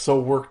 They get so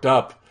worked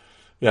up.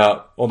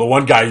 Yeah. Well, the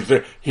one guy,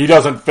 he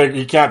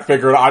can't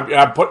figure it out.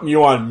 I'm putting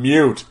you on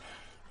mute.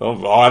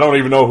 Oh, I don't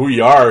even know who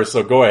you are,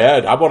 so go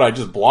ahead. How about I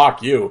just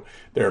block you?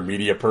 They're a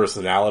media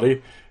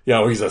personality.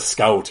 He's a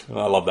scout.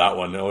 I love that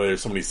one. Oh,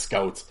 there's so many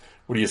scouts.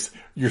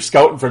 You're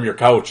scouting from your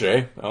couch,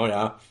 eh? Oh,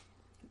 yeah.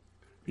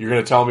 You're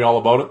going to tell me all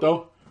about it,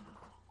 though?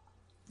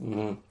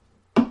 Mm-hmm.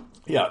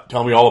 Yeah,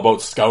 tell me all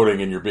about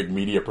scouting and your big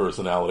media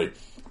personality.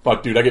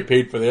 Fuck, dude, I get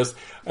paid for this.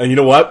 And you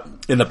know what?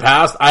 In the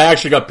past, I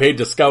actually got paid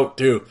to scout,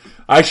 too.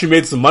 I actually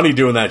made some money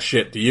doing that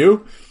shit. Do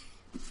you?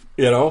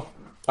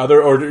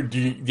 Or do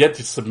you get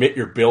to submit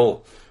your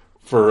bill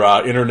for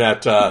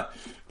internet, AHL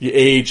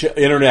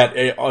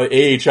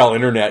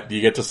internet? Do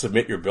you get to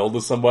submit your bill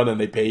to someone and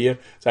they pay you?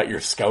 Is that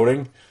your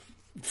scouting?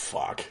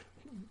 Fuck.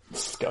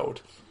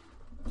 Scout.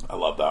 I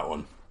love that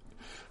one.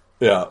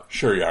 Yeah,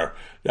 sure you are.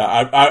 Yeah,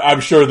 I'm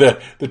sure the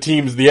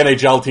teams, the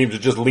NHL teams, are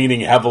just leaning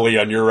heavily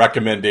on your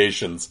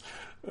recommendations.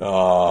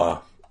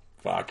 Fuck.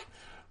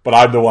 But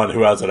I'm the one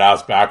who has it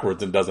asked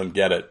backwards and doesn't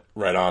get it.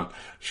 Right on.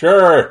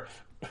 Sure.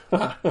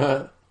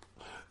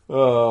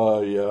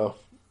 Oh, yeah.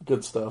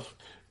 Good stuff.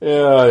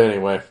 Yeah,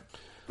 anyway.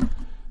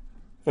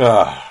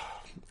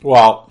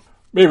 Well,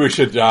 maybe we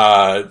should,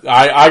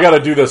 I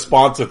gotta do the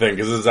sponsor thing,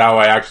 because this is how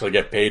I actually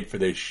get paid for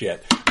this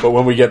shit. But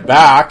when we get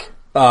back,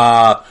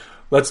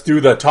 let's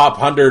do the top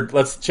 100.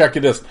 Let's check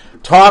this.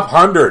 Top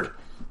 100.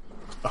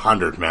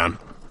 100, man.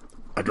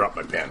 I dropped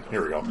my pen.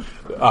 Here we go.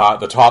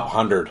 The top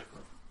 100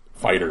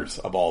 fighters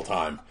of all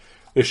time.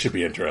 This should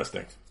be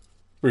interesting.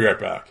 Be right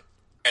back.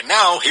 And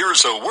now,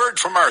 here's a word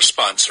from our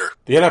sponsor.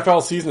 The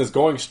NFL season is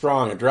going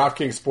strong, and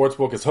DraftKings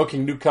Sportsbook is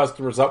hooking new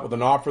customers up with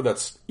an offer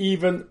that's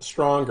even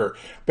stronger.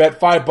 Bet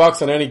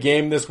 $5 on any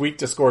game this week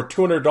to score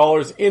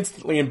 $200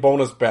 instantly in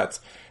bonus bets.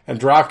 And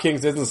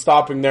DraftKings isn't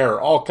stopping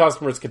there. All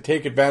customers can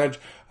take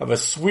advantage of a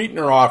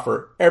sweetener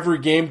offer every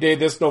game day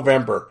this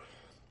November.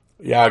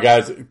 Yeah,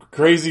 guys,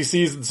 crazy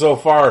season so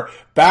far.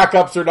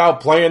 Backups are now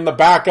playing the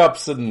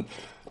backups, and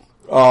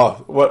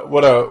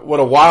what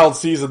a wild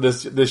season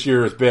this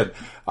year has been.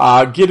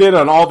 Get in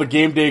on all the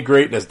game day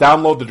greatness.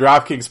 Download the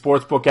DraftKings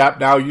Sportsbook app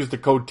now. Use the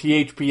code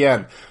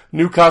THPN.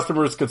 New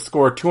customers can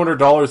score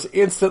 $200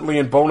 instantly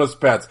in bonus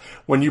bets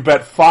when you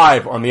bet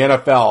 $5 on the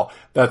NFL.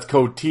 That's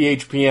code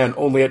THPN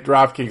only at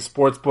DraftKings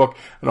Sportsbook,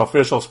 an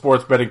official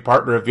sports betting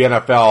partner of the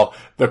NFL.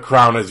 The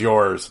crown is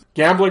yours.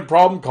 Gambling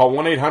problem? Call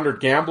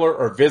 1-800-GAMBLER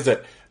or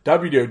visit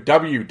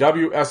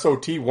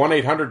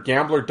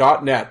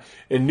www.sot1800gambler.net.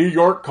 In New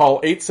York, call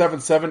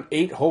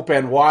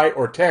 877-8-HOPE-NY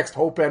or text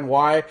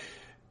HOPE-NY.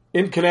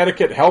 In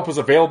Connecticut, help is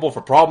available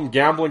for problem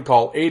gambling.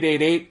 Call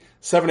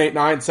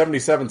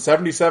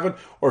 888-789-7777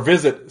 or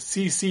visit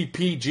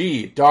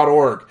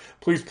ccpg.org.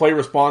 Please play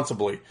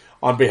responsibly.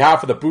 On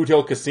behalf of the Boot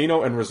Hill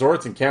Casino and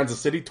Resorts in Kansas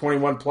City,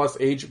 21 plus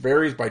age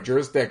varies by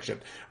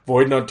jurisdiction.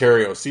 Void in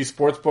Ontario. See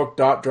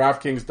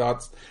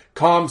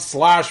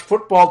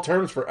sportsbook.draftkings.com/football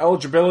terms for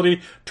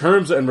eligibility,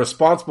 terms, and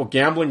responsible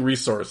gambling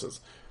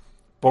resources.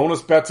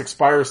 Bonus bets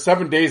expire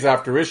 7 days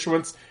after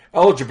issuance.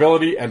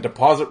 Eligibility and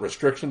deposit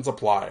restrictions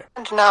apply.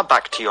 And now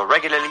back to your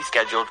regularly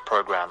scheduled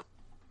program.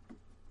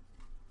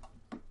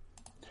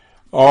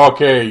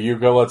 Okay,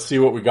 Hugo, let's see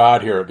what we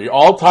got here. The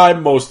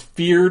all-time most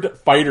feared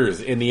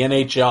fighters in the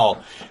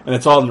NHL, and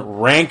it's on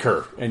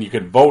Ranker, and you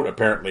can vote,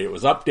 apparently. It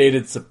was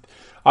updated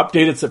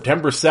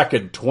September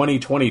 2nd,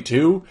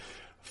 2022.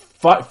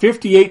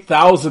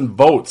 58,000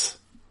 votes.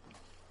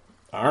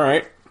 All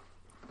right,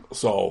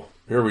 so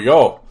here we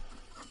go.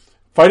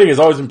 Fighting has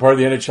always been part of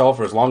the NHL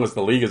for as long as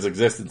the league has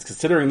existed.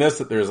 Considering this,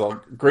 that there's a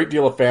great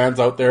deal of fans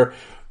out there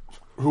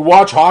who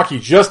watch hockey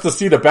just to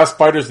see the best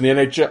fighters in the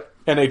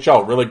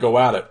NHL really go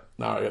at it.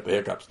 Now I got the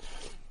hiccups.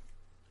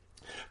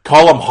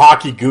 Call them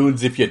hockey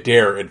goons if you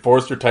dare.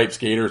 Enforcer-type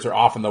skaters are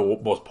often the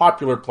most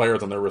popular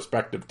players on their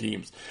respective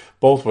teams,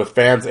 both with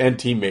fans and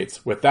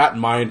teammates. With that in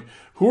mind,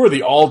 who are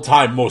the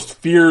all-time most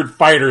feared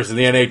fighters in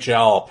the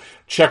NHL?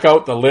 Check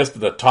out the list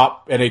of the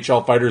top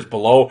NHL fighters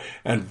below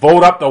and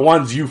vote up the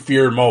ones you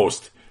fear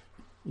most.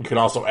 You can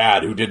also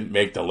add who didn't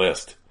make the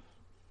list.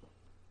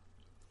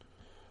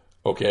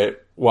 Okay,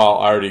 well,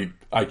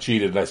 I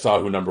cheated and I saw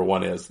who number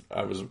one is.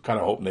 I was kind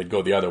of hoping they'd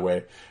go the other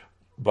way,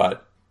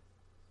 but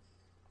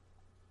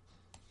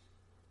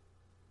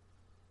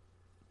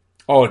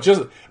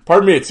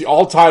pardon me, it's the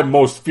all-time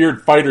most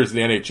feared fighters in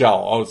the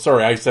NHL. Oh,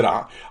 sorry, I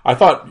thought,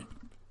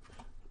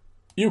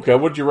 Yuka,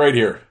 what'd you write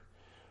here?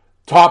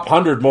 Top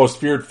 100 most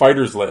feared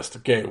fighters list.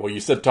 Okay, well, you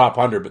said top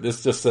 100, but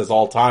this just says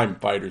all-time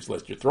fighters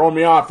list. You're throwing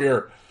me off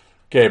here.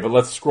 Okay, but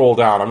let's scroll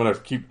down. I'm going to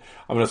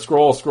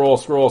scroll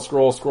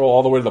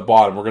all the way to the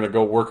bottom. We're going to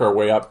go work our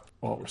way up.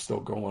 Oh, we're still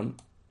going.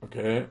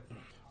 Okay.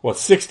 Well,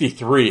 it's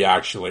 63,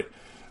 actually.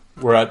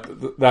 We're at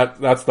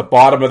that's the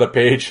bottom of the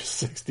page,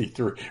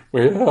 63.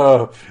 We're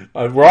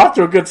off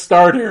to a good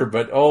start here,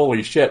 but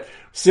holy shit.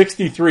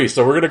 63.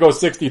 So we're going to go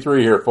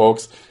 63 here,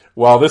 folks.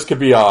 Well, this could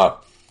be a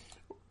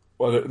hell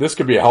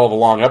of a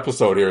long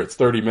episode here. It's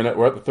 30 minutes.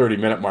 We're at the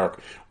 30-minute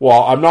mark.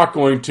 Well, I'm not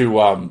going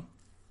to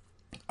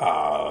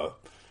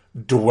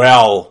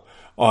dwell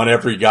on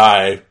every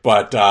guy,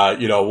 but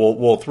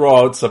we'll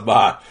throw out some.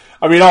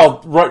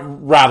 I'll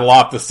rattle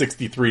off the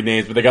 63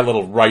 names, but they got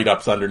little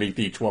write-ups underneath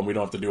each one. We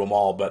don't have to do them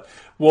all, but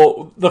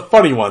the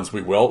funny ones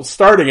we will.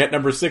 Starting at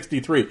number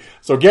 63.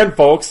 So again,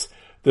 folks,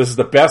 this is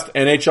the best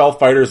NHL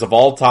fighters of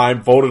all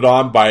time, voted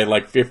on by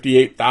like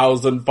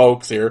 58,000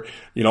 folks here.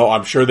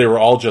 I'm sure they were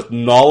all just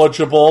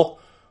knowledgeable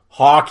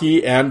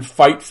hockey and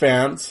fight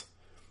fans.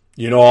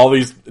 All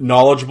these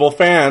knowledgeable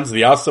fans,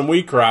 the us and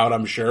we crowd,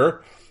 I'm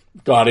sure,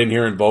 got in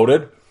here and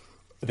voted.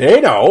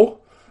 They know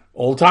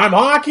old-time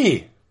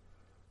hockey.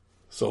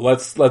 So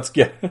let's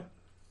get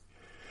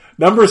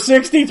number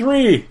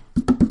 63.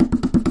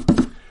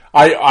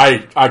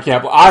 I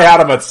can't. I had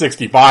him at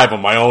 65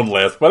 on my own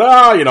list,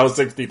 but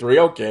 63.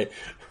 Okay.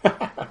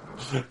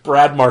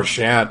 Brad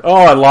Marchand. Oh,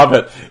 I love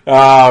it.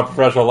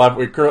 Professional level.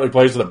 He currently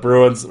plays for the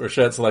Bruins.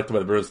 Marchand selected by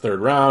the Bruins third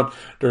round.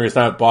 During his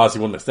time at Boston,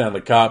 he won the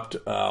Stanley Cup,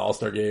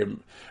 All-Star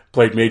game.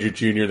 Played Major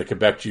Junior in the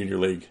Quebec Junior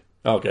League.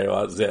 Okay,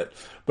 well, that's it.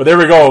 But there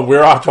we go.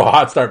 We're off to a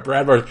hot start.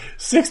 Brad Marchand,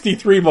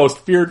 63 most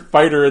feared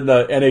fighter in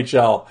the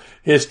NHL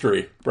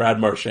history. Brad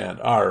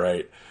Marchand. All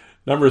right.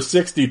 Number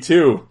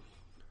 62.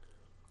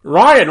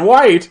 Ryan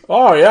White.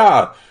 Oh,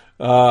 yeah.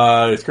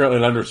 He's currently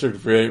an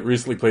unrestricted free agent.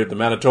 Recently played the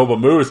Manitoba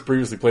Moose.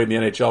 Previously played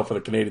in the NHL for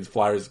the Canadiens,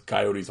 Flyers,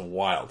 Coyotes, and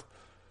Wild.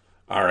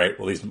 All right.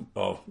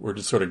 Well, we're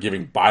just sort of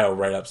giving bio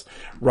write-ups.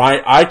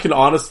 Ryan, I can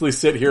honestly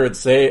sit here and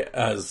say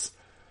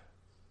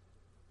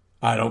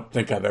I don't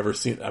think I've ever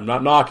seen. I'm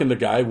not knocking the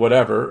guy,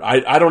 whatever.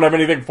 I don't have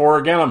anything for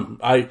again.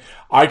 I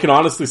can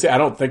honestly say I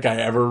don't think I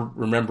ever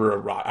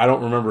remember I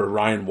don't remember a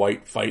Ryan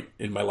White fight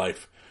in my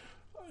life.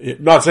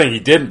 Not saying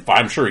he didn't fight.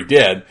 I'm sure he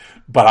did,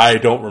 but I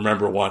don't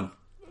remember one.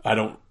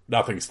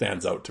 Nothing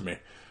stands out to me.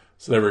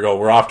 So there we go.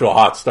 We're off to a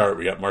hot start.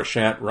 We got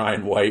Marchant,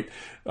 Ryan White,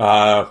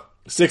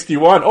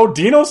 61. Oh,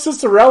 Dino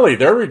Ciccarelli.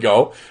 There we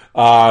go.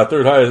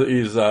 Third highest.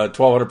 He's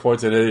 1,200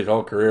 points in his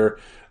whole career.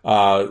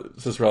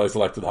 Ciccarelli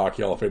selected the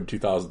Hockey Hall of Fame in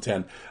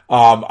 2010.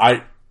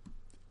 I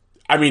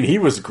mean, he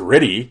was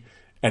gritty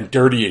and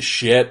dirty as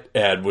shit,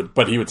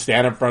 but he would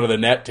stand in front of the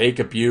net, take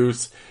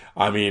abuse.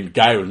 I mean,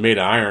 guy was made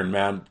of iron,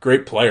 man.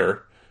 Great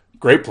player,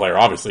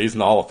 obviously. He's in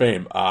the Hall of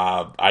Fame.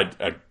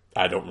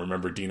 I don't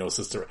remember Dino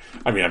Ciccarelli.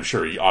 I mean, I'm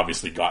sure he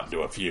obviously got into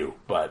a few,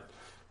 but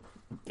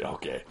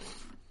okay.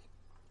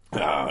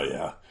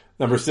 Yeah.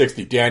 Number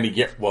 60, Danny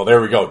Gary. Well,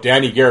 there we go.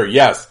 Danny Gary,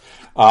 yes.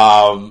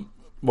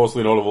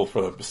 Mostly notable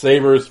for the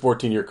Sabres,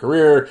 14-year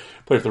career,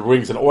 played for the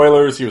Wings and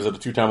Oilers. He was a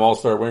two-time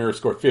All-Star winger,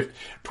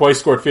 twice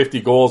scored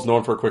 50 goals,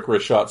 known for a quick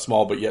wrist shot,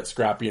 small but yet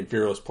scrappy and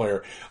fearless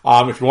player.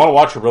 If you want to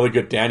watch a really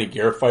good Danny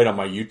Gare fight on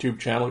my YouTube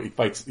channel,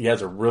 he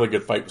has a really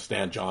good fight with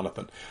Stan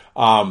Jonathan.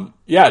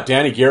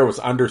 Danny Gare was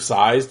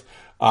undersized,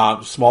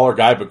 smaller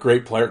guy, but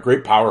great player,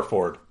 great power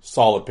forward,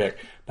 solid pick.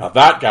 Now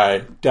that guy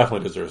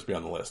definitely deserves to be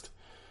on the list.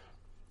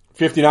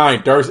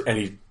 59, Darcy, and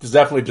he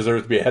definitely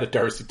deserves to be ahead of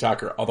Darcy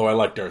Tucker, although I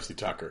like Darcy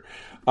Tucker.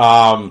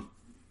 Former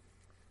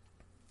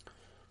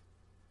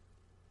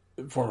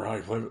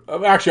hockey player.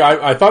 Actually,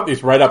 I thought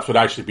these write-ups would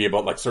actually be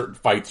about like certain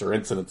fights or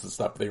incidents and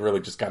stuff. They really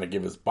just kind of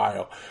give his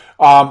bio.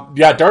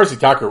 Darcy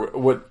Tucker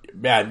go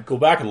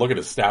back and look at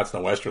his stats in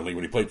the Western League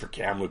when he played for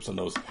Kamloops and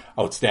those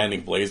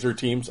outstanding Blazer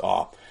teams.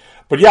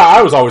 But yeah,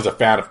 I was always a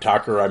fan of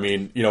Tucker. I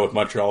mean, with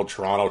Montreal,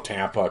 Toronto,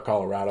 Tampa,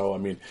 Colorado. I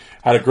mean,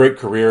 had a great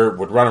career,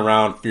 would run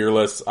around,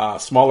 fearless,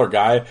 smaller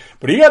guy,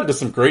 but he got into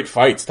some great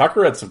fights.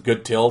 Tucker had some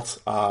good tilts.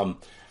 I'm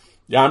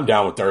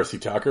down with Darcy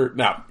Tucker.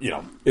 Now,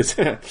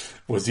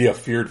 was he a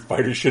feared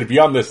fighter? Should he be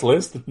on this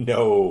list?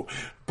 No,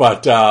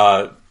 but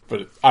I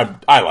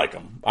like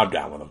him. I'm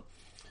down with him.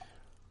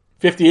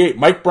 58,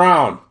 Mike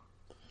Brown.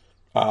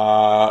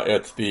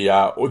 It's the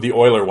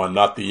Oiler one,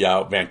 not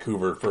the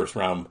Vancouver first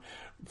round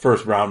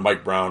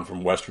Mike Brown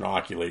from Western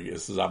Hockey League.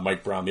 This is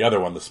Mike Brown, the other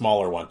one, the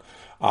smaller one.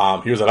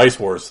 He was at Ice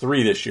Wars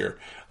 3 this year.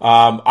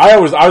 I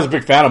was a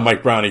big fan of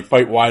Mike Brown. He'd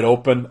fight wide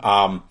open.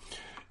 No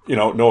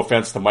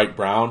offense to Mike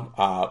Brown.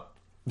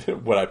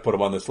 Would I put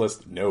him on this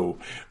list? No.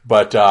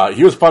 But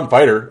he was a fun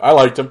fighter. I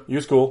liked him. He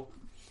was cool.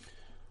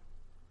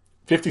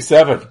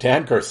 57,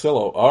 Dan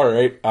Carcillo. All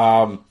right.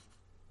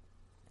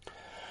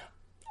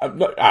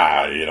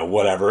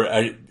 Whatever.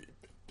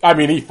 I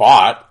mean, he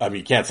fought. I mean,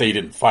 you can't say he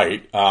didn't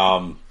fight.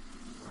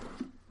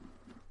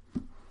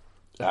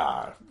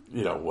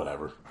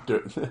 Whatever.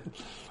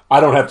 I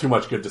don't have too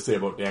much good to say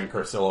about Dan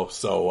Carcillo,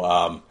 so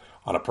on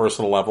a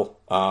personal level,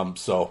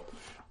 so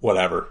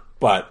whatever.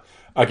 But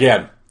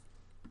again,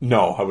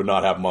 no, I would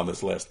not have him on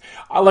this list.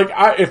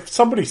 If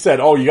somebody said,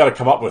 "Oh, you got to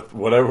come up with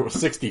whatever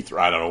 63,"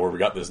 I don't know where we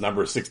got this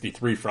number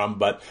 63 from,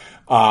 but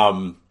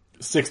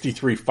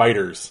 63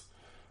 fighters.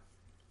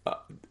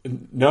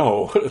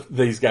 No,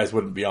 these guys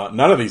wouldn't be on.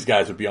 None of these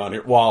guys would be on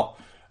here. Well,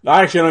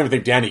 I don't even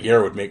think Danny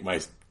Gare would make my.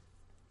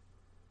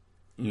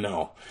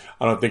 No,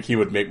 I don't think he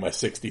would make my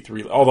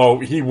 63. Although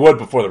he would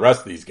before the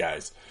rest of these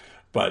guys.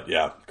 But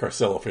yeah,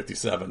 Carcillo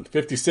 57.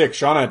 56,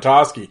 Sean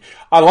Antoski.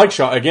 I like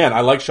Sean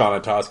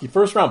Antoski.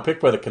 First round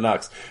pick by the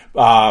Canucks.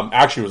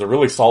 Actually was a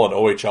really solid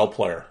OHL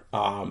player.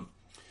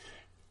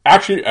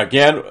 Actually,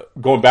 again,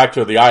 going back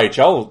to the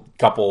IHL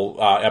couple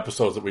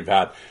episodes that we've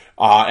had,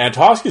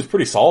 Antoski is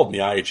pretty solid in the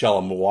IHL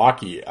in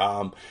Milwaukee.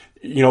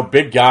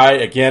 Big guy.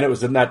 Again, it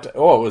was in that.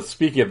 Oh, it was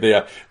speaking of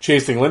the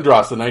Chasing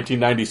Lindros, the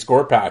 1990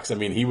 score packs. I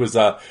mean, he was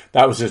that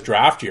was his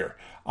draft year.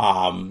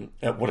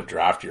 What a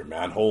draft year,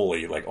 man!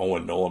 Holy, like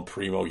Owen Nolan,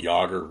 Primo,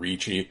 Yager,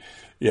 Ricci,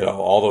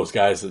 all those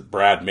guys.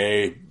 Brad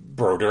May,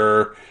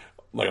 Brodeur,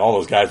 like all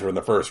those guys were in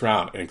the first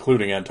round,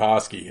 including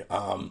Antoski.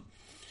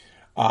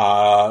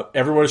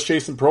 Everyone was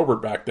chasing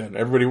Probert back then.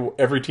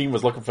 Every team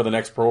was looking for the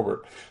next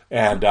Probert,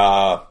 and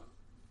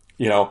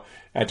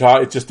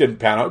it just didn't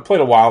pan out. He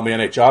played a while in the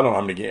NHL. I don't know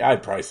how many games.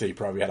 I'd probably say he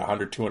probably had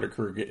 100, 200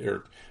 career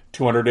or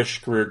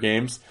 200-ish career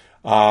games.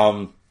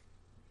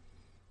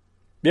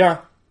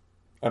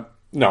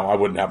 No, I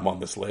wouldn't have him on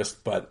this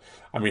list, but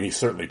I mean, he's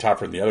certainly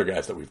tougher than the other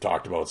guys that we've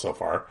talked about so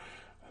far.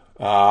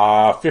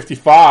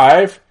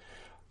 55,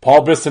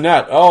 Paul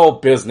Bissonnette. Oh,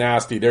 Biz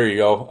Nasty. There you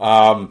go.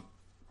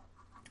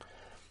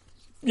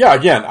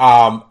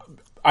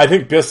 I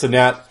think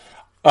Bissonnette,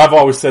 I've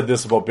always said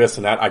this about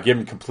Bissonnette. I give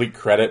him complete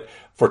credit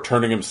for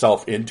turning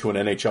himself into an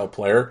NHL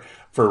player,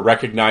 for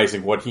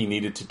recognizing what he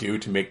needed to do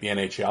to make the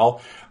NHL.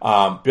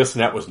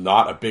 Bissonnette was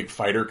not a big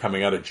fighter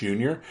coming out of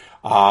junior.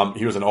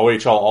 He was an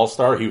OHL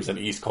All-Star. He was an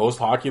East Coast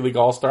Hockey League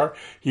All-Star.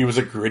 He was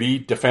a gritty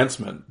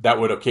defenseman that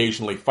would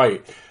occasionally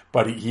fight.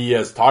 But he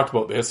has talked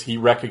about this. He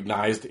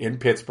recognized in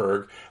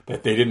Pittsburgh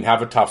that they didn't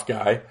have a tough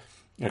guy.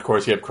 And of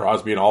course, you had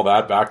Crosby and all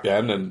that back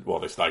then, and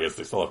well, I guess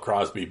they still have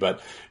Crosby,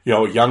 but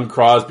young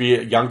Crosby,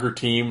 a younger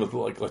team with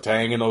like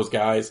Letang and those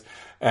guys,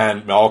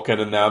 and Malkin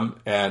and them,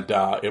 and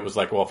it was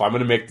like, well, if I'm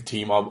going to make the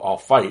team, I'll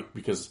fight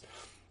because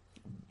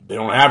they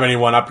don't have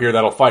anyone up here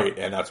that'll fight,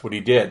 and that's what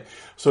he did.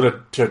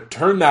 So to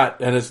turn that,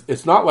 and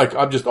it's not like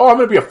I'm going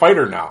to be a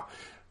fighter now.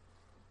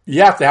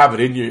 You have to have it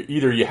in you.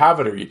 Either you have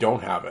it or you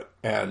don't have it.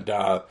 And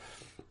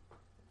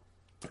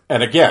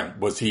again,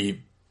 was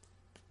he,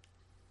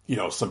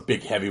 some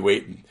big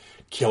heavyweight and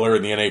killer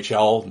in the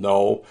NHL?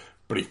 No,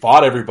 but he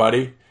fought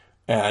everybody,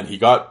 and he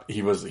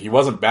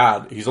wasn't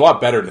bad. He's a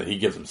lot better than he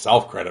gives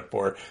himself credit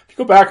for. If you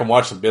go back and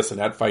watch some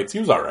Bissonnette fights, he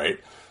was all right.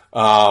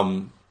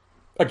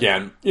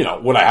 Again,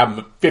 would I have him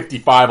at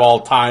 55 all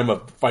time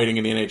of fighting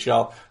in the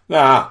NHL?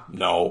 Nah,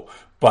 no,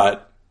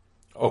 but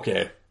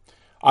okay,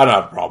 I don't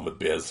have a problem with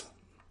Biz.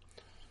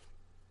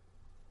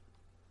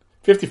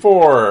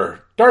 54,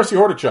 Darcy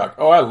Hordichuk.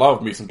 Oh, I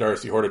love me some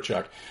Darcy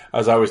Hordichuk.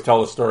 As I always tell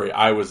the story,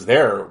 I was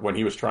there when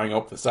he was trying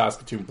out the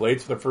Saskatoon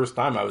Blades for the first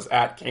time. I was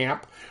at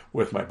camp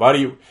with my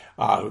buddy,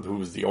 who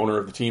was the owner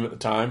of the team at the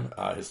time,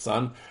 his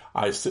son.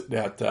 I was sitting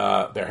at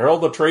the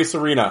Herald of Trace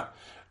Arena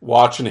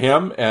watching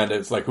him, and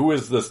it's like, who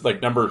is this,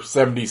 like, number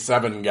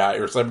 77 guy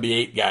or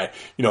 78 guy?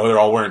 They're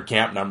all wearing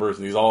camp numbers,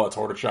 and it's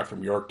Hordichuk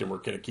from Yorkton. We're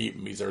going to keep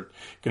him. He's going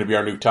to be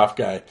our new tough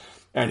guy.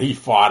 And he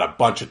fought a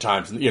bunch of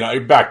times.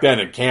 Back then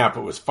in camp,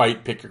 it was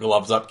fight, pick your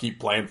gloves up, keep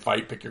playing,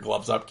 fight, pick your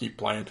gloves up, keep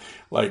playing.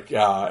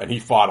 And he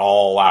fought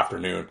all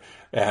afternoon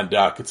and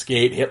could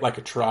skate, hit like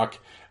a truck,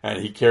 and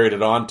he carried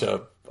it on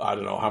to, I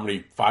don't know how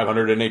many,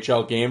 500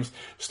 NHL games.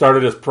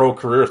 Started his pro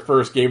career, his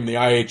first game in the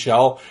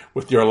IHL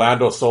with the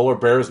Orlando Solar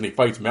Bears, and he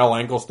fights Mel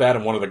Engelstad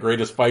in one of the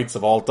greatest fights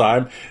of all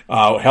time.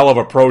 Hell of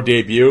a pro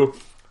debut.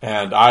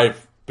 And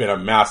I've been a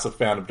massive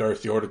fan of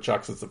Darcy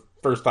Hordichuk since the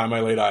first time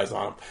I laid eyes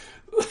on him.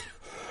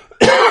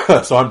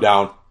 So I'm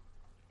down.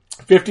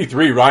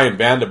 53, Ryan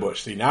Vandenbush.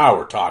 See, now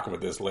we're talking with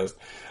this list.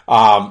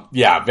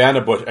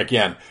 Vandenbush,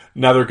 again,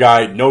 another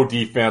guy, no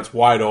defense,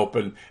 wide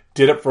open,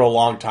 did it for a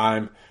long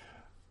time.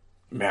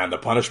 Man, the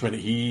punishment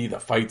the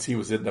fights he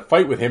was in, the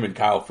fight with him and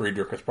Kyle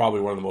Friedrich was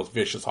probably one of the most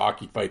vicious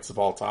hockey fights of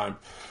all time.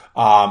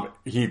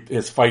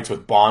 His fights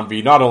with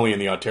Bonvie, not only in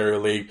the Ontario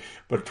League,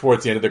 but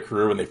towards the end of their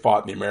career when they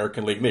fought in the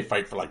American League, and they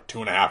fight for like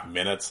 2.5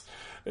 minutes.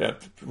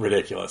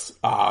 Ridiculous.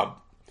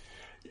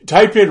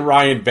 Type in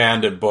Ryan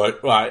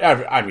Vandenbush.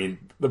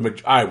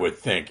 I would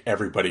think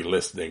everybody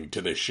listening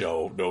to this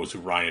show knows who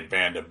Ryan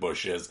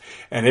Vandenbush is.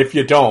 And if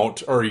you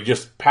don't, or you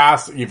just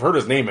you've heard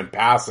his name in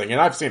passing,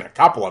 and I've seen a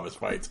couple of his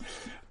fights.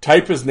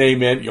 Type his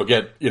name in, you'll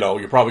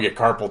probably get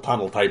carpal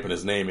tunnel typing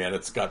his name in.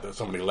 It's got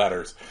so many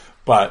letters.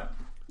 But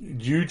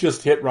you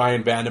just hit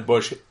Ryan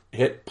Vandenbush,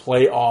 hit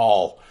play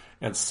all,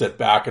 and sit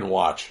back and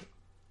watch.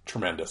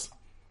 Tremendous.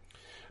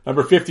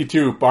 Number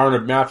 52,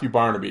 Matthew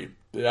Barnaby.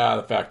 Yeah,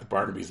 the fact that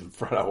Barnaby's in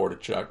front of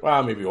Hordichuk.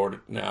 Well, maybe I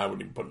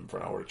wouldn't even put him in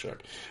front of Hordichuk.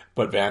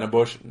 But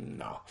Vandenbush,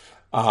 no.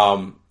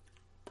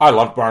 I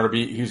love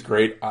Barnaby. He's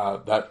great.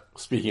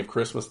 Speaking of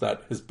Christmas,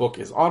 his book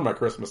is on my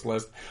Christmas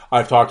list.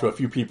 I've talked to a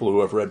few people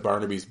who have read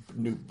Barnaby's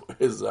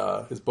his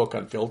book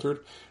Unfiltered.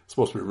 It's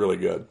supposed to be really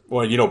good.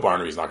 Well,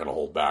 Barnaby's not going to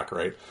hold back,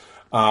 right?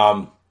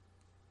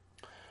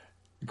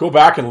 Go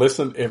back and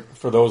listen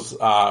for those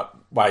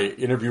my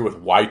interview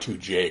with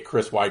Y2J,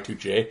 Chris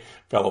Y2J,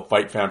 fellow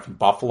fight fan from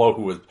Buffalo,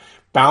 who was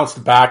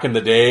bounced back in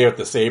the day with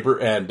the Sabre,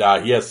 and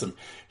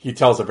he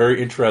tells a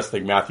very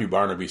interesting Matthew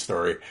Barnaby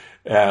story,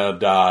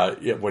 and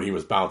when he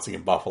was bouncing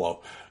in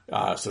Buffalo.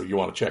 So you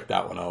want to check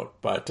that one out.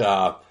 But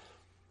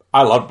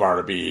I love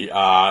Barnaby.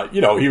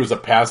 He was a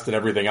pest and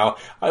everything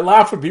else. I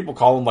laugh when people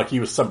call him like he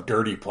was some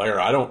dirty player.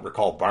 I don't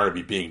recall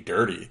Barnaby being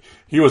dirty.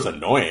 He was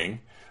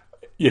annoying,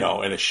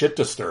 and a shit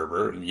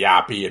disturber and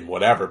yappy and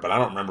whatever, but I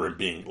don't remember him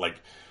being like,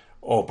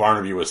 oh,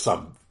 Barnaby was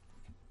some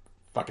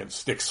fucking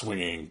stick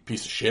swinging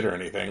piece of shit or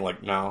anything.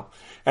 Like, no.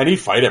 And he'd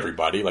fight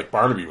everybody. Like,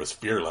 Barnaby was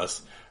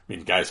fearless. I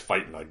mean, guys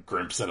fighting like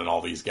Grimson and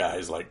all these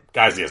guys, like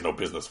guys he has no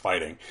business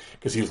fighting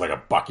because he was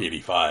like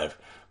 $185.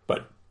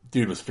 But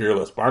dude was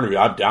fearless. Barnaby,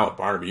 I'm down with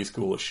Barnaby. He's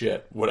cool as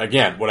shit. Would I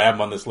have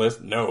him on this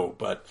list? No,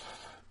 but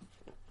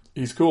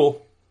he's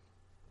cool.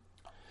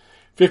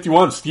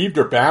 51, Steve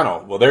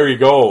Durbano. Well, there you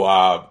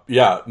go.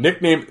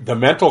 Nicknamed the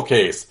Mental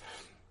Case.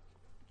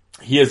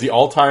 He is the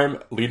all-time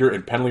leader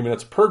in penalty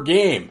minutes per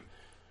game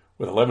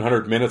with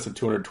 1,100 minutes and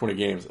 220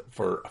 games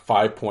for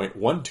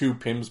 5.12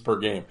 PIMs per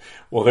game.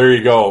 Well, there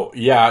you go.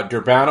 Yeah,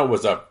 Durbano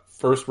was a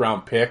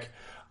first-round pick,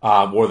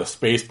 wore the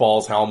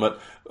Spaceballs helmet.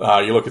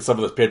 You look at some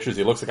of those pictures,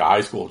 he looks like a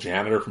high school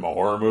janitor from a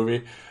horror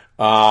movie.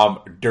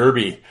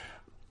 Derby.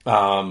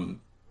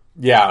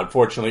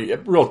 Unfortunately,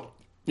 real,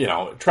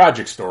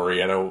 tragic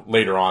story. I know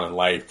later on in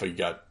life he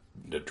got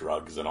into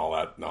drugs and all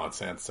that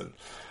nonsense. And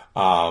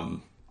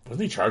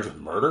wasn't he charged with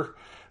murder?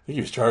 I think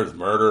he was charged with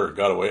murder or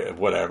got away,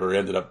 whatever.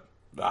 Ended up,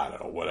 I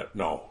don't know what.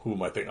 No, who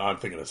am I thinking? I'm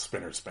thinking of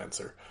Spinner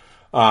Spencer.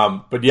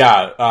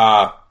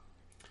 Durbano.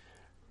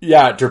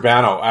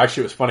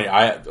 Actually, it was funny.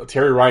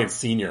 Terry Ryan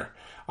Sr.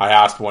 I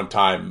asked one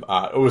time,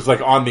 it was like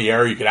on the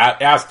air, you could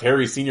ask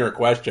Terry Sr. a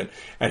question,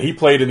 and he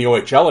played in the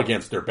OHL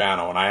against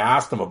Durbano, and I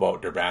asked him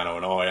about Durbano,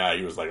 and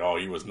he was like,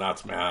 he was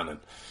nuts, man, and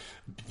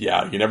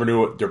yeah, you never knew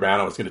what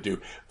Durbano was going to do.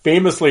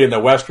 Famously in the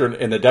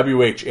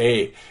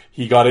WHA,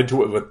 he got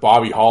into it with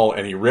Bobby Hall,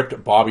 and he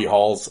ripped Bobby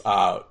Hall's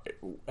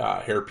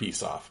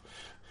hairpiece off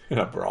in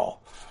a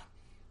brawl.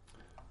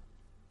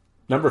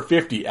 Number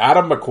 50,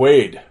 Adam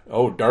McQuaid.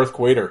 Oh, Darth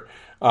Quader.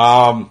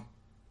 One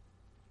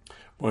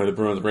of the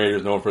Bruins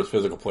Raiders, known for his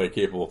physical play,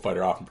 capable of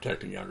fighter, often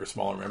protecting younger,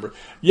 smaller member.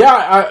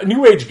 Yeah,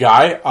 new age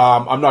guy.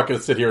 I'm not going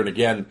to sit here and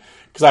again,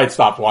 because I had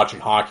stopped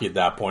watching hockey at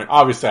that point.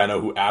 Obviously, I know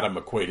who Adam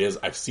McQuaid is.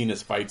 I've seen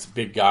his fights.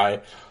 Big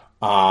guy.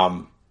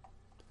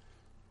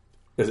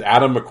 Is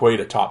Adam McQuaid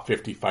a top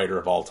 50 fighter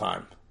of all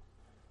time?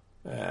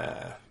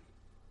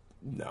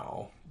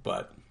 No,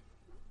 but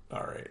all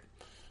right.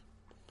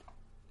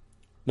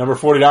 Number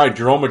 49,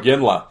 Jerome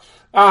McGinley.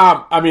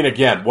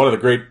 Again, what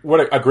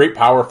a great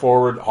power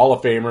forward, Hall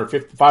of Famer,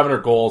 500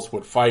 goals,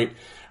 would fight.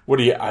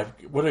 I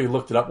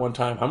looked it up one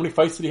time. How many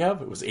fights did he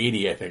have? It was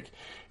 80, I think.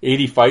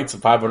 80 fights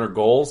and 500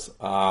 goals.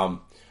 I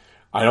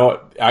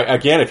know,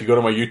 again, if you go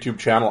to my YouTube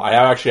channel, I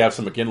actually have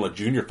some McGinley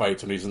Jr.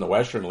 fights when he's in the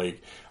Western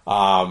League.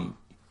 And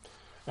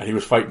he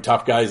was fighting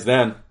tough guys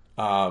then.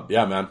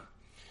 Yeah, man.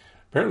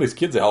 Apparently this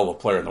kid's a hell of a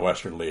player in the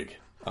Western League.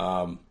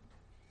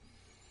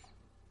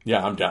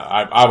 Yeah, I'm down.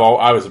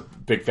 I was a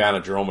big fan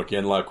of Jerome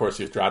McGinley. Of course,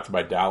 he was drafted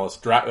by Dallas,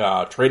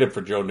 traded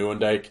for Joe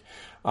Nieuwendyk.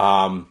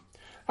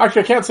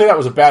 Actually, I can't say that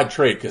was a bad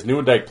trade because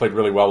Nieuwendyk played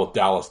really well with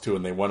Dallas too,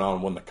 and they went on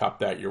and won the Cup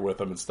that year with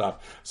him and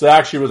stuff. So it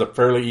actually was a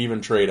fairly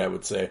even trade, I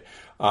would say.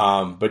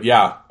 But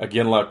yeah,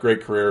 McGinley,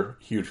 great career.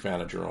 Huge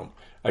fan of Jerome.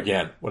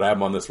 Again, would I have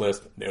him on this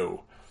list?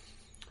 No.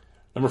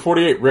 Number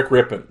 48, Rick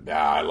Rippon.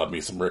 I love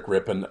me some Rick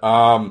Rippon.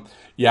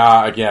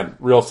 Yeah, again,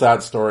 real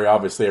sad story.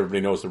 Obviously,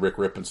 everybody knows the Rick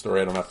Rippon story.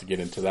 I don't have to get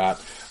into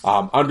that.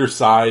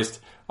 Undersized.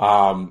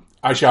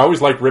 Actually, I always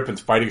liked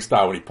Rippon's fighting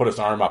style when he put his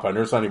arm up. I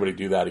never saw anybody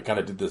do that. He kind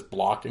of did this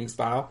blocking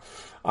style.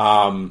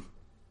 Yeah,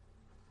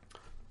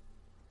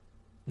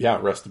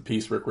 rest in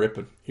peace, Rick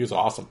Rippon. He was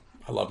awesome.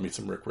 I love me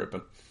some Rick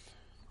Rippon.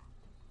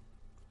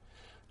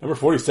 Number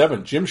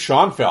 47, Jim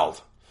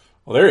Schoenfeld.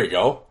 Well, there you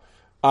go.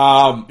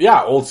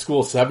 Yeah, old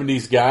school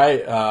 70s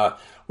guy.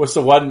 What's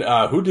the one,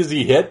 who does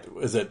he hit?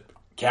 Is it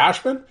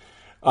Cashman?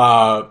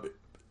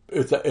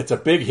 It's a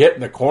big hit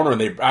in the corner, and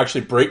they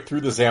actually break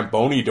through the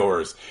Zamboni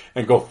doors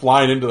and go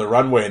flying into the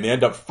runway, and they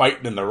end up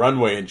fighting in the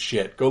runway and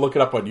shit. Go look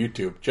it up on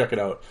YouTube. Check it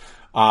out.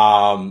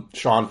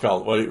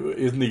 Schoenfeld. Well,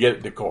 isn't he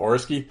getting to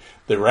Koharski?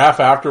 The ref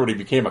after when he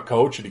became a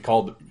coach, and he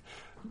called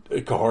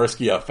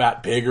Koharski a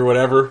fat pig or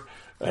whatever.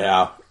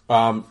 Yeah.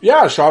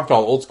 Yeah,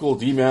 Schoenfeld, old school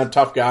D-man,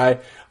 tough guy.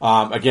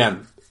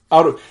 Again,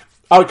 kind of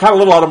a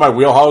little out of my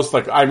wheelhouse.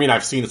 Like, I mean,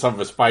 I've seen some of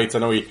his fights. I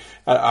know he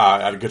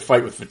had a good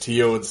fight with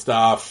Fatillo and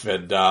stuff,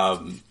 and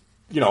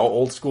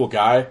old school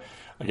guy.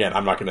 Again,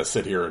 I'm not going to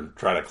sit here and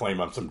try to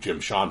claim I'm some Jim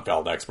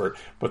Schoenfeld expert,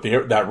 but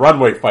that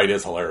runway fight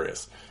is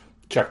hilarious.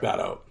 Check that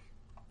out.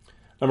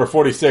 Number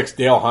 46,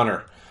 Dale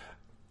Hunter.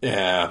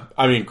 Yeah,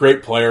 I mean,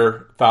 great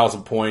player,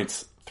 1,000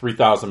 points,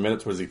 3,000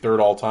 minutes. Was he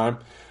third all time?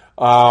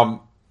 I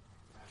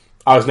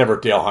was never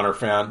a Dale Hunter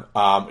fan.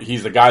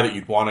 He's the guy that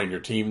you'd want on your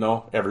team,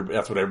 though.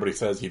 That's what everybody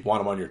says. You'd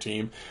want him on your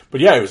team.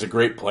 But yeah, he was a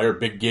great player.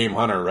 Big game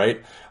hunter,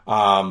 right?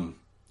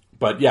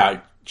 But yeah,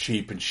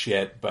 cheap and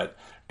shit, but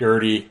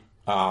dirty.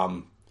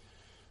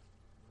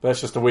 That's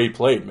just the way he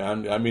played,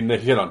 man. I mean, the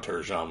hit on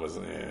Turgeon was,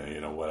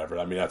 whatever.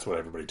 I mean, that's what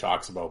everybody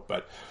talks about.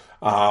 But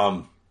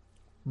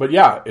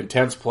yeah,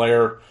 intense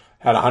player.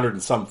 Had 100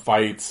 and some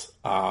fights.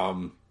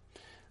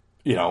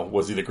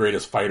 Was he the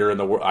greatest fighter in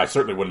the world? I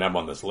certainly wouldn't have him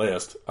on this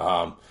list.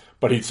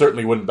 But he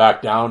certainly wouldn't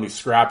back down. He's a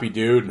scrappy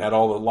dude and had a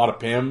lot of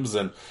PIMs.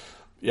 And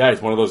yeah,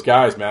 he's one of those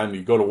guys, man.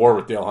 You go to war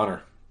with Dale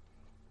Hunter.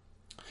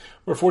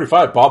 Number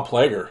 45, Bob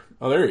Plager.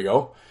 Oh, there you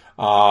go.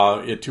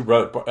 He had two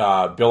brothers,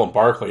 Bill and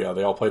Barkley.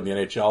 They all played in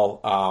the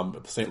NHL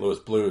at the St. Louis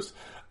Blues.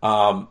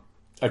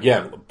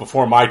 Again,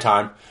 before my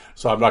time,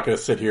 so I'm not going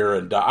to sit here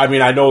and...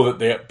 I know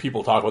that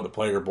people talk about the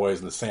Plager boys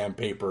and the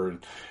Sandpaper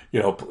and,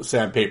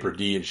 Sandpaper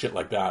D and shit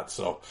like that.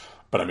 So,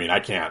 but I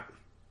can't.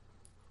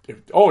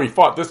 He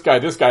fought this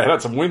guy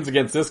had some wins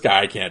against this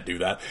guy. I can't do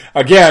that.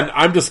 Again,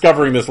 I'm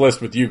discovering this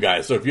list with you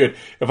guys. So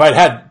if I'd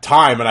had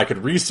time and I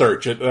could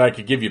research it, then I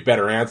could give you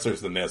better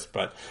answers than this,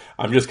 but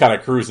I'm just kind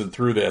of cruising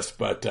through this.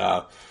 But,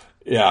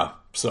 yeah,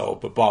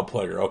 but Bob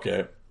Plager,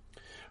 okay.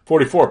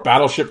 44,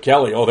 Battleship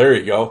Kelly. Oh, there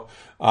you go.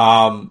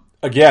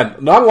 Again,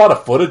 not a lot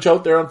of footage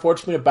out there,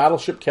 unfortunately, of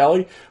Battleship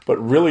Kelly, but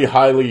really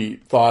highly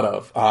thought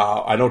of.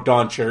 I know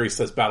Don Cherry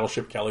says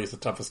Battleship Kelly is the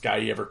toughest guy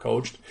he ever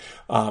coached.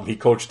 He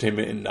coached him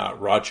in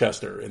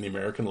Rochester in the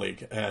American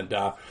League. And,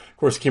 of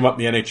course, he came up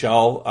in the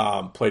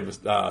NHL, played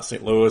with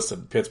St. Louis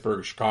and Pittsburgh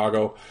and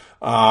Chicago.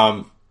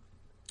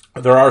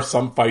 There are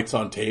some fights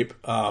on tape.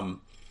 Yeah,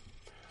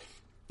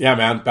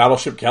 man,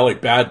 Battleship Kelly,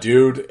 bad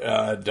dude.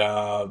 And,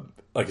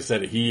 like I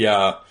said,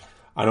 I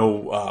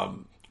know...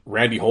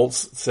 Randy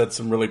Holtz said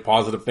some really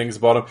positive things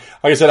about him.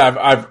 Like I said,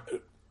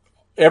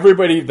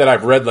 everybody that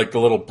I've read, like the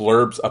little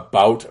blurbs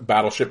about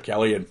Battleship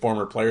Kelly and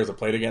former players that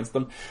played against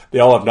them, they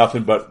all have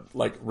nothing but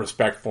like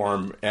respect for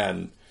him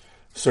and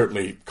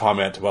certainly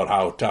comment about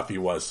how tough he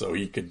was. So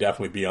he could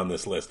definitely be on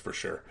this list for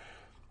sure.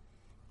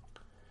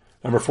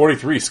 Number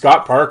 43,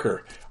 Scott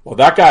Parker. Well,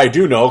 that guy I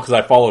do know because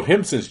I followed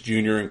him since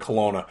junior in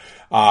Kelowna,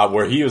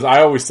 where he was.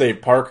 I always say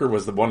Parker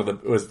was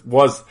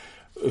was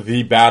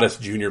the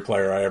baddest junior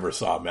player I ever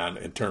saw, man.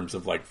 In terms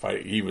of like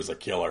fight, he was a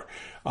killer.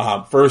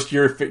 First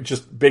year,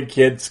 just big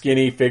kid,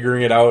 skinny,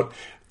 figuring it out.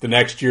 The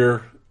next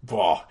year,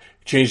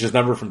 changed his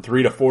number from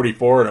 3 to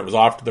 44, and it was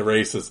off to the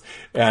races.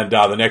 And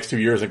the next 2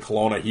 years in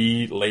Kelowna,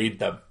 he laid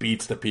the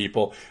beats to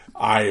people.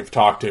 I've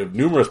talked to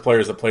numerous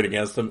players that played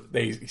against him.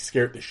 He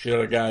scared the shit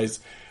out of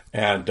guys.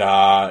 And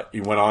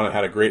he went on and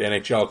had a great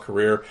NHL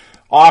career.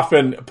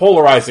 Often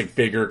polarizing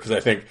figure, because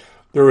I think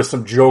there was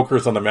some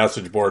jokers on the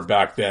message board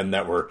back then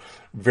that were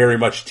very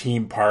much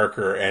Team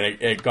Parker, and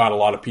it got a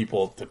lot of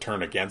people to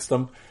turn against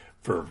them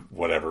for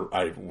whatever,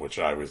 which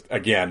I was,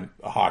 again,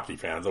 a hockey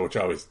fan, which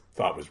I always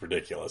thought was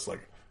ridiculous. Like,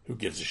 who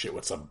gives a shit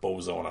what some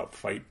bozo on a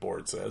fight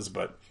board says,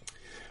 but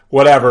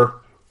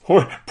whatever.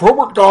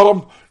 Probert got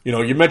him. You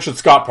know, you mentioned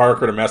Scott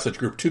Parker in a message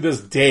group to this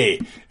day,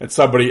 and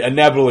somebody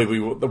inevitably,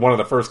 one of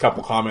the first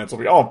couple comments will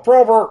be, "Oh,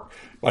 Probert,"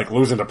 like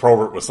losing to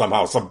Probert was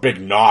somehow some big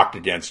knock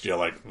against you.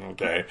 Like,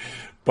 okay,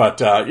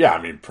 but yeah,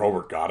 I mean,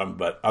 Probert got him,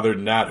 but other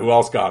than that, who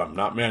else got him?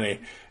 Not many.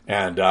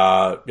 And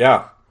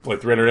yeah,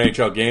 played 300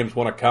 NHL games,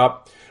 won a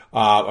cup.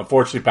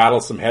 Unfortunately,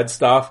 battled some head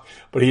stuff,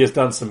 but he has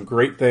done some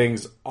great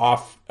things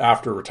off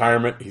after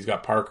retirement. He's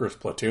got Parker's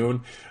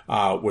Platoon,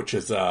 which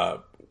is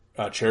a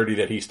charity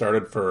that he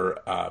started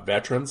for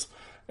veterans,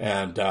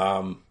 and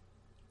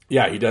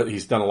yeah,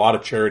 he's done a lot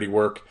of charity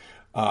work.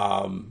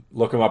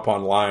 Look him up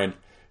online.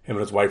 Him and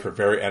his wife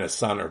and his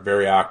son are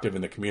very active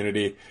in the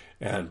community,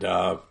 and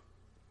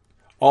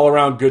all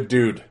around good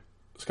dude,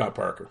 Scott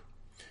Parker.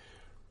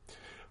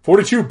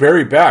 42,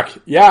 Barry Beck.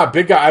 Yeah,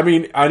 big guy. I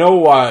mean, I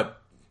know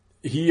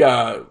he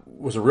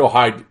was a real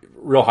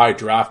high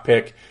draft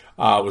pick.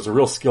 Was a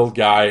real skilled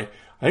guy.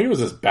 I think it was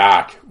his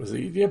back.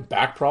 Did he have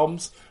back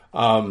problems?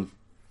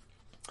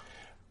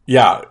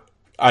 Yeah,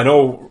 I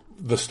know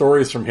the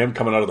stories from him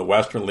coming out of the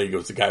Western League. It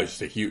was the guy who was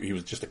he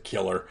was just a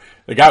killer.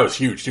 The guy was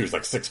huge. He was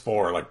like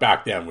 6'4", like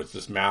back then was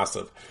just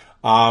massive.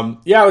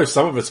 Yeah, there's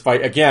some of his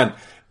fight. Again,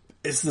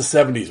 it's the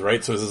 70s,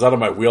 right? So this is out of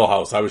my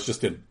wheelhouse. I was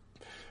just in,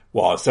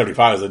 75,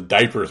 I was in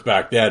diapers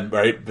back then,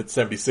 right? But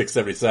 76,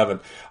 77.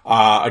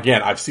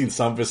 Again, I've seen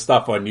some of his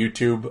stuff on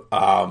YouTube.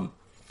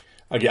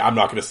 Again, I'm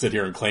not going to sit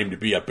here and claim to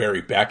be a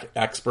Barry Beck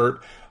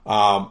expert.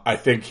 I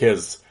think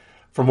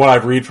from what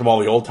I've read from all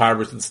the old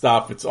timers and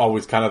stuff, it's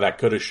always kind of that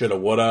coulda, shoulda,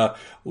 woulda,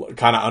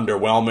 kind of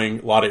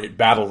underwhelming.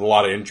 Battled a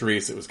lot of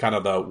injuries. It was kind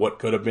of the what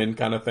could have been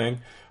kind of thing.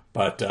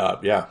 But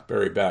yeah,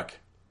 Barry Beck.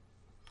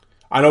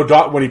 I know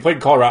when he played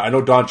in Colorado, I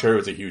know Don Cherry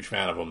was a huge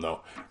fan of him, though.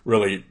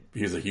 Really,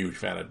 he's a huge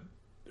fan of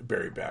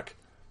Barry Beck.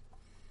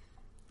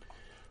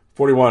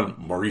 41,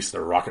 Maurice the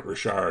Rocket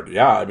Richard.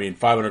 Yeah, I mean,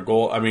 500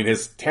 goal. I mean,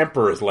 his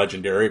temper is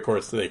legendary. Of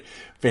course, the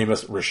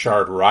famous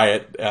Richard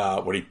riot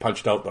when he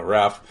punched out the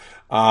ref.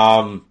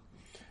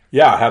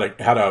 Yeah,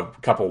 had a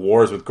couple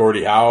wars with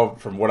Gordie Howe,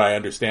 from what I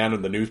understand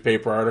in the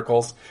newspaper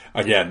articles.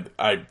 Again,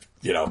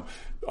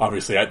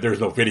 obviously there's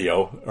no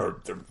video,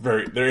 or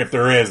if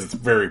there is, it's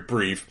very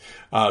brief.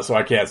 So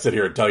I can't sit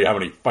here and tell you how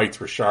many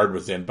fights Richard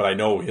was in, but I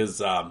know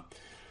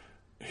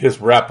his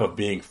rep of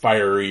being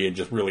fiery and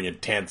just really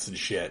intense and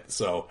shit.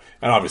 So,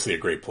 and obviously a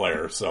great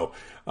player. So,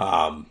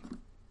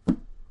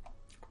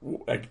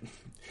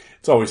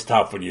 it's always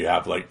tough when you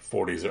have like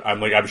 40s.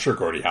 I'm sure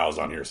Gordie Howe's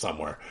on here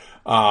somewhere.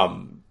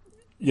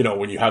 You know,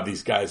 when you have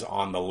these guys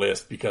on the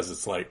list, because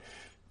it's like,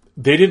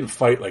 they didn't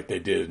fight like they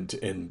did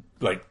in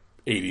like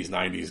 80s,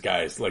 90s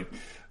guys. Like,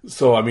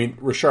 so, I mean,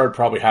 Richard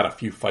probably had a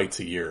few fights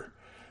a year.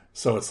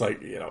 So it's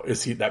like, you know,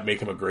 that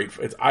make him a great?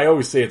 I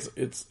always say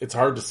it's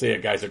hard to say a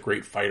guy's a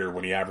great fighter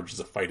when he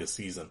averages a fight a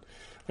season.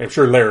 I'm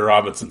sure Larry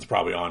Robinson's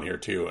probably on here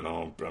too, and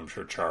I'm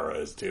sure Chara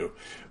is too.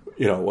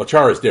 You know, well,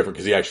 Chara is different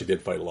because he actually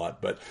did fight a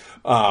lot, but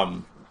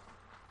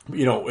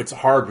you know, it's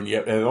hard when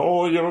you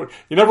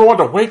never want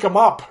to wake him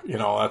up. You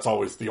know, that's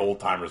always the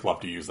old timers love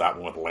to use that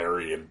one with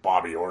Larry and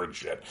Bobby Orr and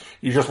shit.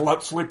 You just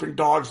let sleeping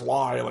dogs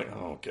lie. Like,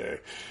 okay,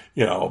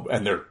 you know,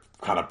 and they're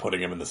kind of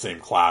putting him in the same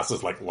class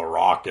as like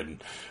LaRock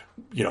and,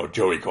 you know,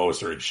 Joey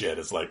Koser and shit.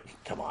 It's like,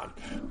 come on,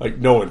 like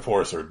no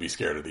enforcer would be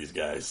scared of these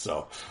guys.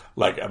 So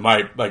like,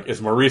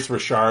 is Maurice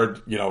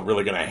Richard, you know,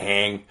 really going to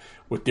hang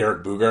with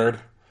Derek Bugard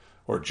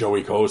or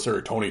Joey Koser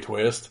or Tony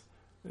Twist?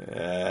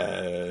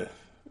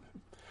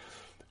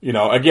 You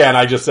know, again,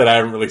 I just said I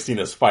haven't really seen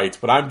his fights,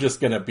 but I'm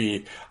going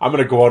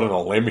to go out on a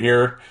limb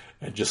here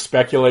and just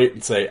speculate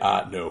and say,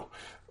 no.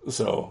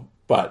 So,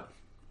 but,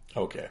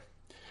 okay.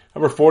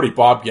 Number 40,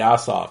 Bob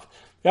Gassoff.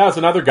 Yeah, it's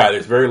another guy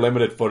there's very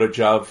limited footage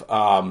of.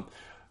 A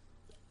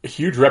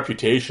huge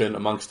reputation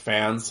amongst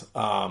fans.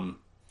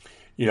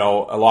 You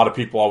know, a lot of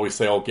people always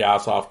say,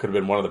 Gassoff could have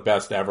been one of the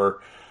best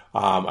ever.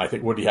 I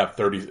think, what did he have,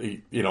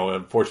 30,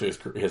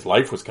 unfortunately his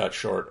life was cut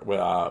short with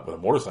a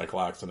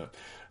motorcycle accident.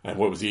 And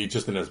what was he,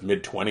 just in his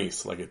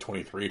mid-20s, like at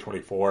 23,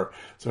 24.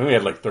 So he only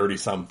had like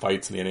 30-some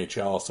fights in the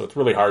NHL. So it's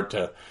really hard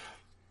to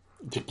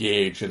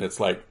gauge. And it's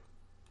like,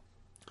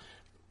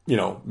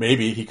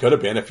 maybe he could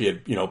have been if he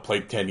had,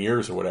 played 10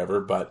 years or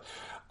whatever. But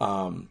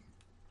and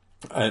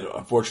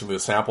unfortunately, the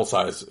sample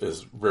size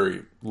is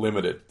very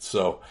limited.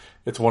 So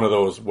it's one of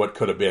those what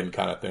could have been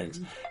kind of things.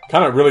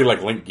 Kind of really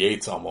like Link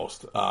Gates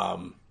almost.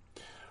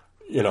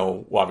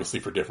 Obviously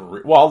for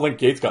different Link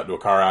Gates got into a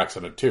car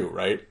accident too,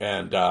 right?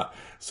 And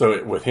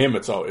so with him,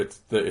 it's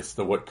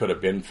the what could have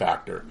been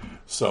factor.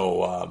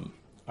 So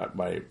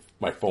my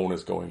phone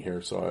is going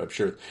here, so I'm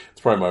sure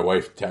it's probably my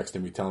wife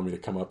texting me, telling me to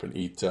come up and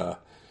eat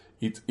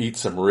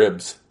some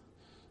ribs.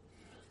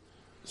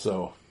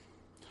 So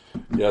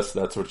yes,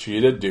 that's what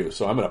she did do.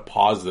 So I'm going to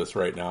pause this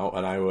right now,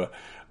 and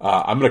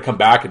I'm going to come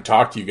back and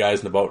talk to you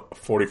guys in about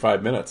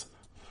 45 minutes.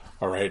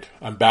 All right,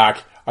 I'm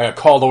back. I got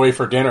called away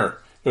for dinner.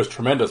 It was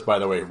tremendous, by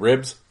the way.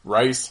 Ribs,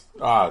 rice,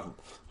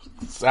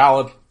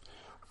 salad.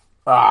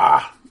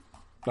 Not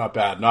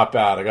bad,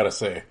 I gotta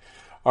say.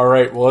 All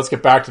right, well, let's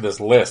get back to this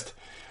list.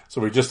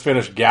 So we just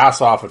finished Gas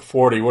off at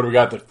 40. What do we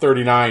got at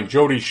 39?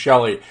 Jody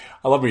Shelley.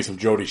 I love me some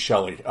Jody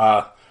Shelley.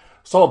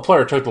 Solid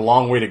player, took the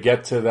long way to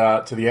get to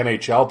the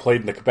NHL,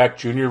 played in the Quebec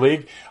Junior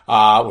League,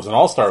 was an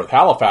all-star with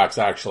Halifax,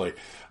 actually.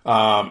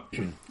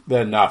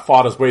 Then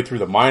fought his way through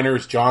the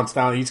minors,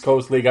 Johnstown, East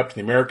Coast League, up to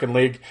the American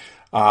League.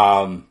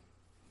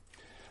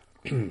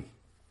 Didn't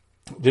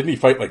he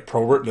fight like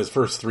Probert in his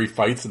first 3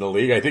 fights in the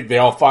league? I think they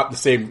all fought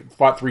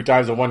 3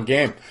 times in one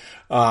game.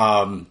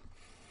 Yeah,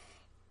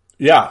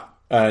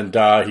 and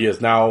he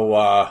is now,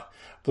 I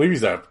believe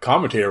he's a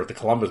commentator with the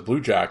Columbus Blue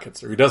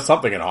Jackets, or he does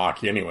something in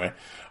hockey anyway.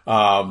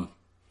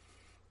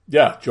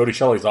 Yeah, Jody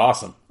Shelley's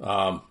awesome.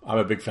 I'm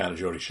a big fan of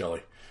Jody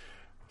Shelley.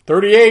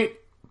 38,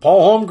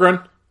 Paul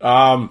Holmgren.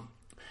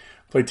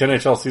 Played 10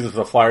 NHL seasons for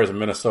the Flyers in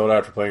Minnesota.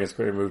 After playing his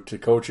career, moved to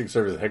coaching,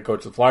 served as head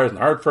coach of the Flyers in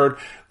Hartford.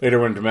 Later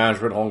went into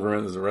management.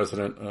 Holmgren is a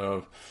resident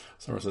of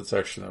Somerset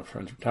section of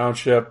Friendship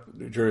Township,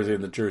 New Jersey,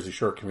 and the Jersey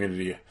Shore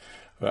community.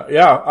 He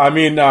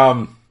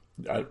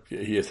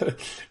is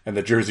in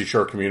the Jersey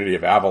Shore community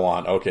of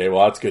Avalon. Okay,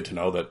 well, that's good to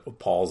know that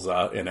Paul's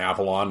in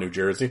Avalon, New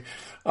Jersey.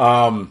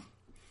 Solid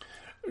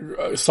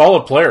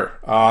player.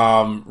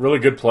 Really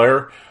good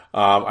player.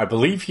 I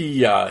believe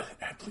he had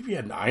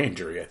an eye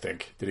injury, I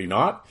think. Did he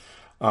not?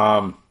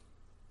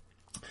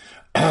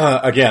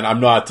 Again, I'm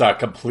not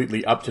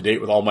completely up to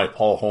date with all my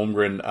Paul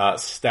Holmgren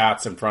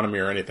stats in front of me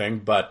or anything,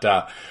 but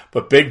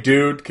big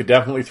dude, could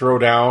definitely throw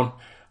down,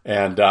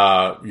 and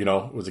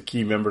was a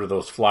key member of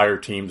those Flyer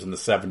teams in the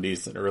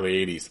 70s and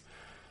early 80s.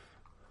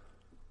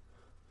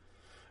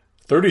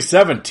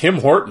 37, Tim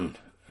Horton.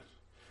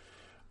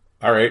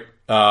 All right.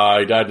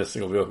 He died in a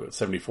single vehicle at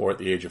 74 at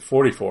the age of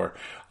 44.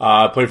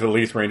 Played for the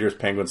Leafs, Rangers,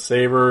 Penguins,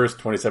 Sabres.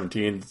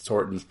 2017,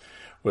 Horton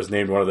was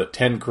named one of the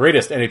 10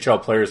 greatest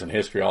NHL players in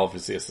history,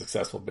 obviously a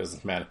successful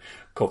businessman,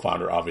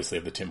 co-founder, obviously,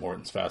 of the Tim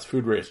Hortons fast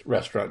food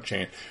restaurant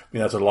chain. I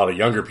mean, that's what a lot of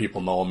younger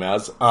people know him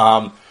as.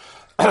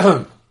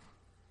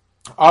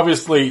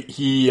 Obviously,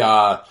 he,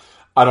 I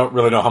don't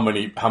really know how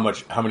many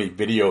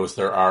videos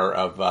there are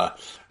of,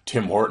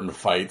 Tim Horton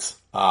fights.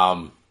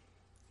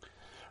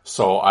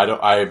 So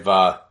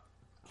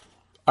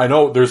I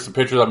know there's some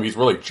pictures of him. He's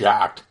really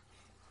jacked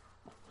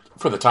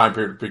for the time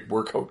period, big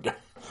workout guy.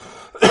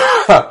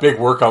 Big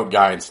workout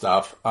guy and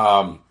stuff.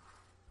 I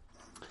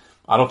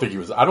don't think he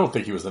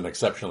was an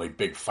exceptionally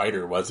big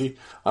fighter, was he?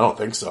 I don't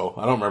think so.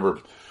 I don't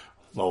remember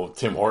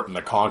Tim Horton,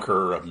 the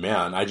conqueror of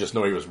men. I just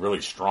know he was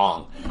really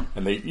strong.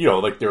 And he's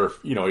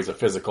a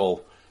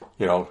physical,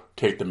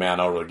 take the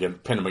man out again,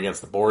 pin him against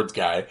the boards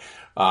guy.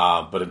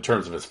 But in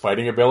terms of his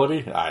fighting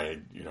ability, who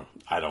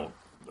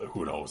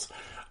knows?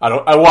 I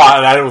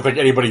don't think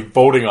anybody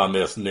voting on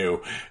this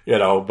knew,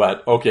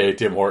 but okay,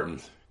 Tim Horton.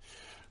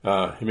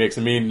 He makes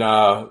a mean,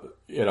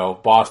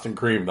 Boston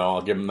cream, though.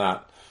 I'll give him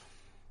that.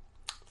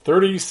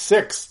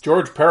 36,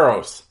 George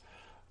Peros.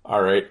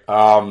 All right.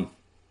 I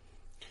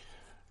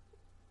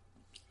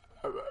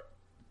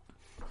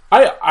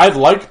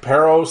liked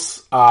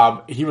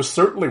Peros. He was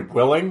certainly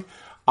willing.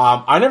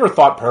 I never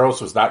thought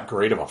Peros was that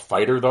great of a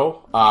fighter,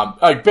 though.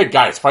 Big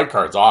guy. His fight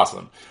card's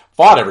awesome.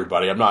 Fought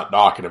everybody. I'm not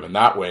knocking him in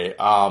that way.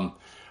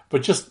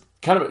 But just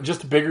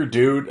a bigger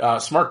dude.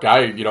 Smart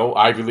guy,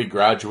 Ivy League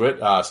graduate.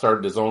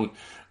 Started his own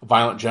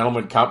Violent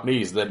Gentleman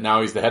company. Now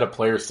he's the head of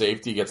player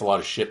safety. He gets a lot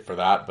of shit for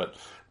that, but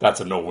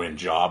that's a no-win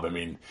job. I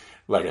mean,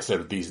 like I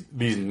said, these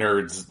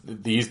nerds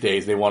these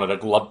days, they wanted a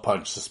glove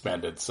punch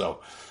suspended.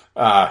 So,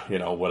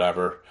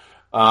 whatever.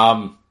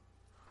 Peros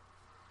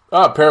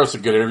is a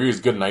good interview. He's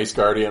good in Ice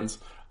Guardians.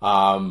 He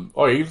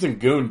was in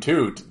Goon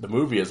too, the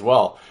movie as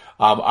well.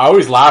 I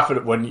always laugh at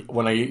it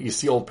when you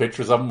see old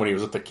pictures of him when he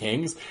was with the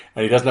Kings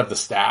and he doesn't have the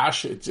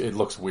stash. It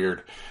looks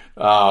weird.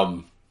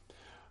 I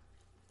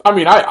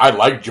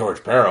like George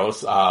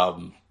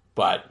Peros,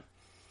 but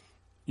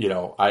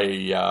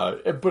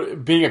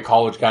but being a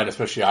college guy, and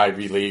especially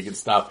Ivy League and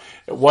stuff,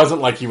 it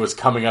wasn't like he was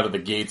coming out of the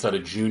gates out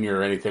of junior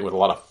or anything with a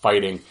lot of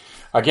fighting.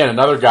 Again,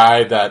 another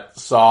guy that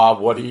saw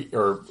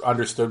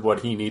understood what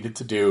he needed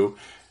to do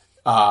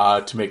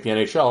to make the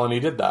NHL, and he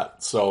did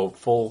that. So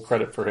full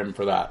credit for him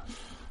for that.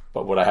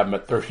 But would I have him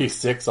at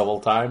 36 of all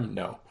time?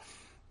 No.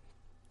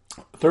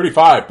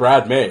 35,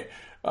 Brad May.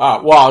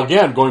 Well,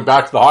 again, going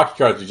back to the hockey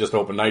cards we just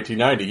opened,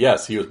 1990.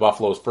 Yes, he was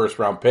Buffalo's first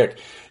round pick.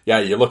 Yeah,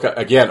 you look at,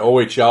 again,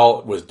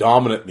 OHL was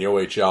dominant in the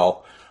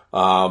OHL.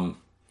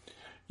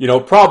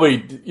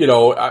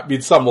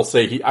 Some will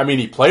say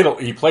he played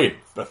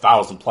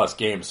 1,000 plus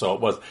games, so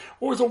it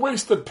was a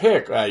wasted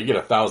pick. You get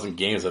 1,000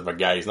 games of a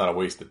guy, he's not a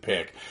wasted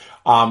pick.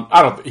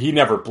 He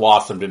never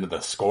blossomed into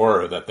the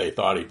scorer that they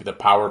thought he'd be, the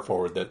power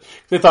forward that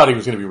they thought he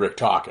was going to be Rick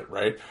Tocchet,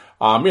 right?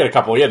 He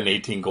had an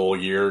 18 goal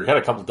year, he had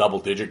a couple double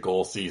digit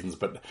goal seasons,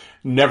 but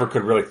never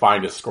could really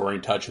find his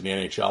scoring touch in the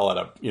NHL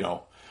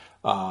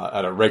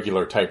at a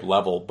regular type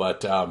level.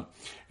 But,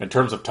 in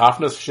terms of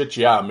toughness,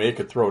 May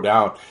could throw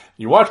down.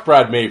 You watch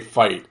Brad May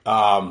fight,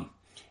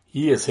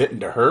 he is hitting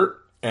to hurt,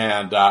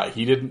 and,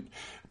 he didn't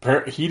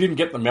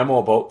get the memo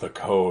about the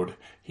code.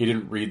 He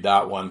didn't read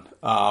that one.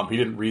 He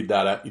didn't read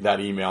that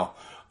email,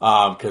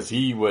 cause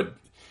he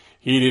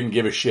didn't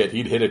give a shit.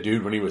 He'd hit a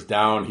dude when he was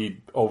down.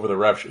 Over the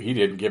ref. He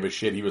didn't give a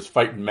shit. He was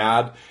fighting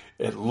mad.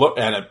 It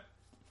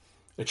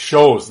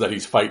shows that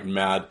he's fighting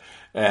mad.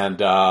 And,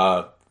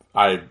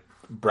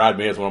 Brad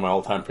May is one of my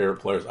all-time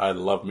favorite players. I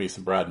love me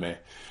some Brad May.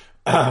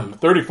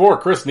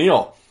 34, Chris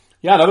Neil.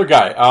 Yeah, another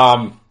guy.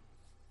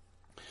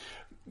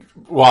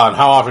 Well, and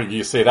how often do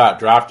you say that?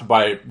 Drafted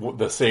by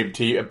the same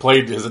team.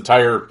 Played his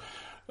entire...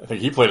 I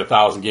think he played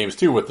 1,000 games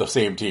too with the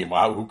same team.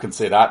 Wow, who can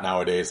say that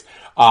nowadays?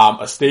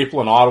 A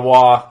staple in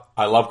Ottawa.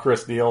 I love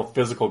Chris Neil.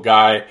 Physical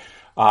guy.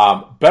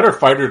 Better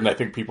fighter than I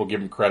think people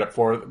give him credit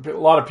for. A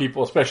lot of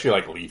people, especially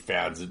like Leaf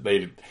fans,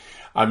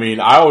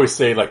 I always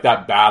say like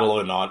that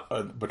battle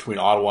between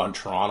Ottawa and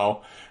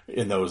Toronto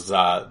in those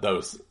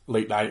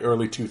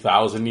early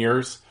 2000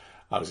 years.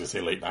 I was going to say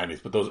late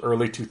 90s, but those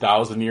early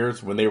 2000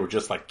 years when they were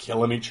just like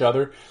killing each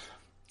other.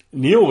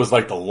 Neil was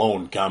like the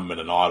lone gunman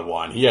in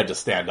Ottawa, and he had to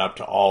stand up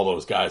to all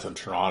those guys in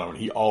Toronto, and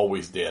he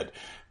always did.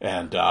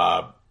 And,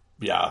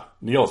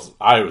 Neil's,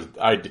 I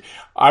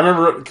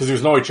remember, because he was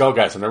an OHL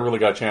guy, so I never really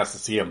got a chance to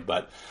see him,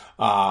 but,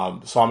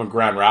 saw him in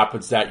Grand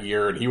Rapids that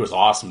year, and he was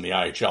awesome in the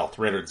IHL,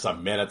 300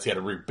 some minutes. He had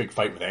a really big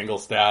fight with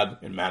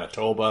Engelstad in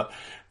Manitoba.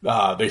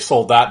 They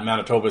sold that in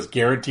Manitoba as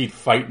Guaranteed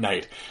Fight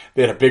Night.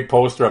 They had a big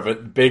poster of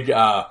it,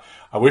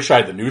 I wish I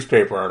had the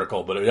newspaper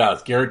article, but yeah,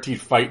 it's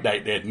Guaranteed Fight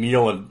Night. They had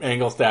Neil and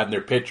Engelstad in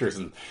their pictures,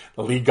 and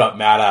the league got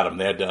mad at them.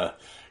 They had to,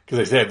 because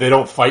they said if they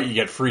don't fight, you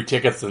get free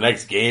tickets to the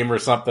next game or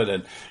something.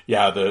 And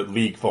yeah, the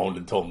league phoned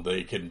and told them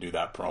they couldn't do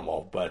that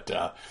promo. But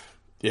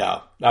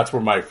that's where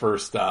my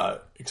first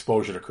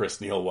exposure to Chris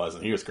Neil was,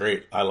 and he was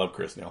great. I love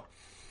Chris Neil.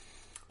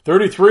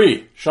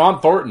 33,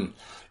 Sean Thornton.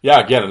 Yeah,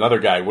 again, another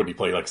guy. What did he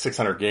play? Like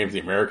 600 games in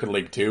the American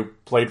League too.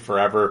 Played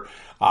forever.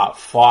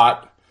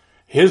 Fought.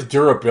 His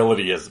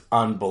durability is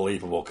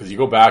unbelievable, because you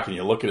go back and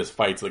you look at his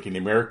fights, like in the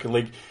American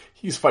League,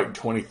 he's fighting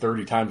 20,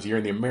 30 times a year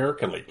in the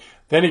American League.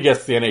 Then he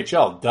gets to the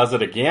NHL, does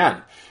it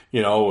again.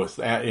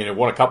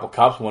 Won a couple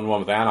cups, won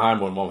one with Anaheim,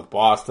 won one with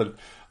Boston.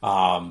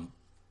 Sean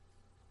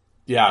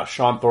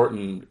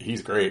Thornton,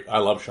 he's great. I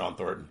love Sean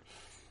Thornton.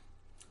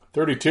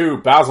 32,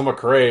 Basil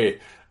McRae.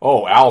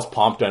 Oh, Al's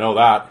pumped, I know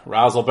that.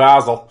 Razzle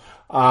Basil.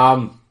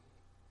 There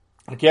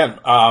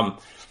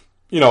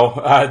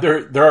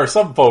are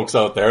some folks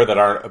out there that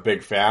aren't a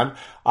big fan.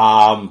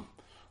 I'm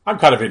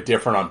kind of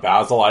indifferent on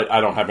Basil.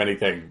 I don't have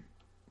anything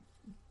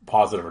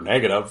positive or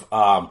negative.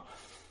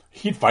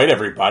 He'd fight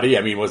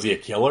everybody. Was he a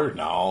killer?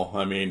 No.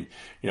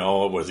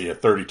 Was he a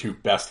 32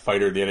 best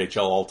fighter in the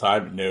NHL all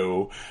time?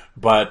 No.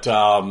 But,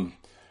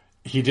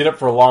 he did it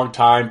for a long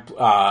time,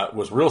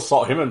 was real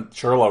solid. Him and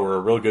Churla were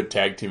a real good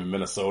tag team in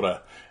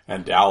Minnesota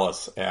and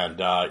Dallas. And,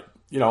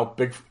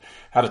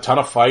 had a ton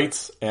of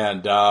fights,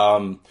 and,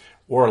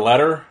 wore a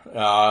letter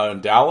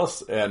in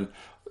Dallas, and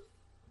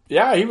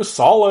yeah, he was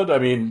solid.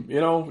 He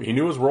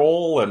knew his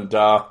role, and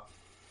there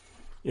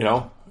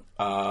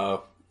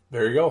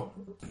you go.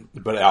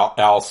 But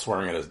Al's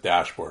swearing at his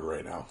dashboard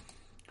right now.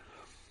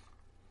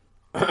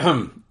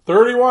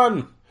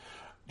 31,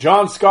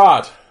 John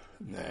Scott.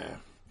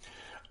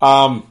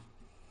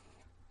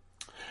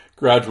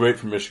 Graduate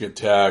from Michigan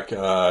Tech.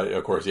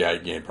 Of course, he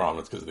gained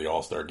prominence because of the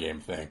All-Star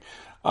Game thing.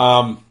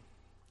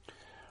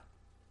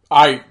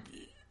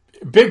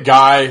 Big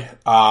guy,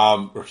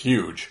 or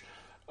huge.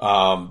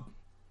 The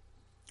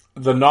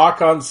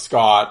knock on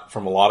Scott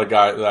from a lot of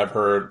guys that I've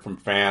heard from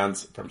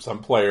fans, from some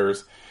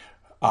players,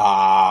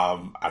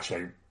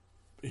 actually,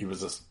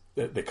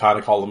 they kind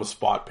of called him a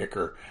spot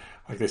picker.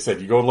 Like they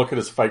said, you go and look at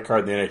his fight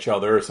card in the NHL,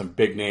 there are some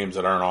big names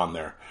that aren't on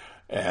there.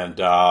 And,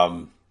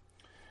 I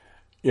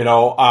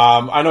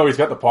know he's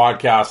got the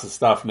podcast and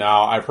stuff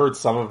now. I've heard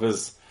some of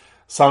his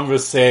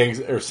sayings,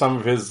 or some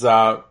of his,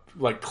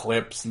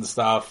 clips and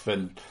stuff,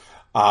 and,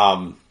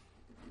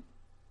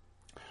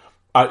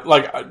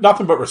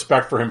 nothing but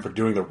respect for him for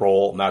doing the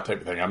role and that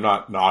type of thing. I'm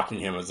not knocking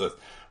him as a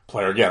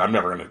player. Again, I'm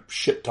never going to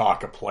shit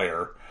talk a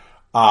player.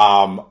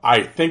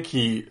 I think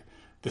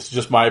this is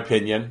just my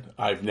opinion.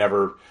 I've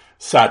never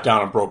sat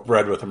down and broke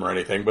bread with him or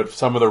anything, but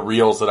some of the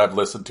reels that I've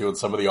listened to and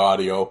some of the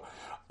audio,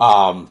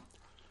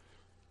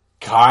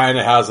 kind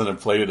of has an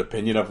inflated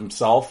opinion of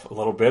himself a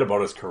little bit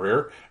about his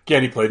career.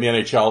 Again, he played in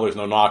the NHL. There's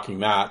no knocking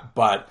that,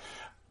 but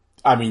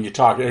I mean,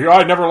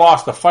 I never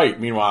lost a fight.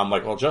 Meanwhile, I'm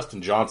like, well,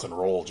 Justin Johnson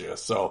rolled you.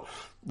 So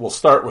we'll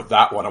start with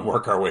that one and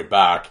work our way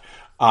back.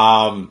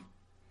 You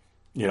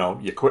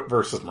quit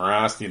versus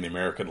Morasti in the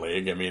American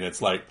League. I mean,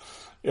 it's like,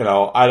 I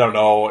don't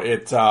know. I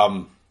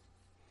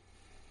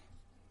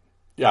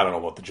don't know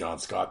about the John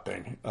Scott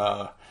thing.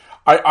 I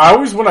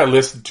always, when I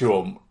listened to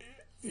him,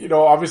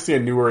 obviously a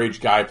newer age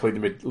guy, played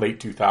in the late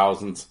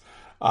 2000s,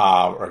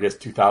 or I guess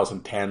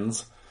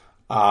 2010s.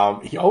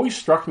 He always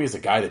struck me as a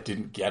guy that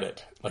didn't get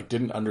it, like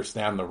didn't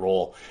understand the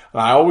role.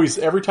 And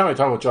every time I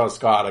talk about John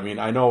Scott, I mean,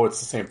 I know it's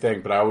the same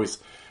thing, but I always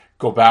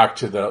go back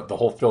to the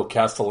whole Phil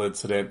Kessel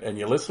incident, and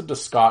you listen to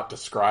Scott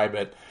describe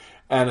it,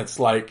 and it's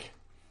like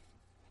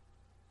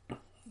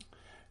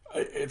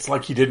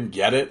he didn't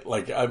get it.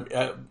 Like,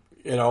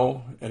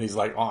 and he's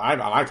like, oh,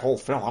 I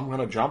told Phil, I'm going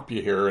to jump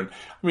you here. And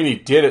I mean, he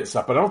did it and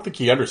stuff, but I don't think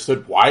he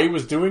understood why he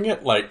was doing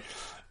it. Like,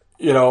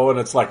 and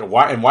it's like,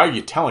 why are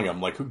you telling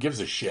him? Like, who gives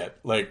a shit?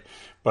 Like,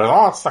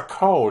 but, it's the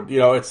code,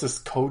 it's this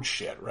code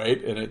shit,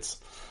 right? And it's,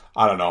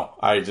 I don't know.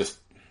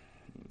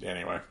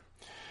 Anyway.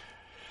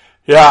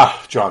 Yeah,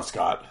 John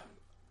Scott.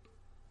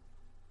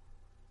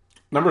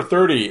 Number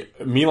 30,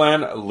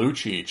 Milan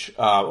Lucic.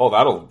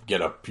 That'll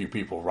get a few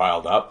people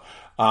riled up.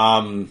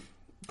 Of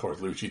course,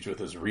 Lucic with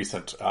his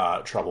recent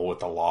trouble with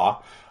the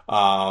law.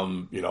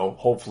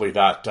 Hopefully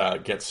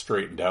that gets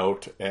straightened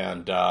out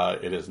and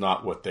it is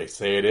not what they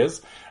say it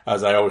is.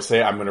 As I always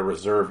say, I'm going to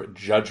reserve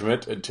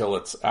judgment until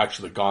it's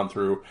actually gone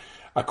through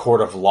a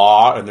court of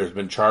law and there's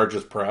been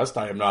charges pressed.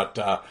 I am not,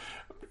 all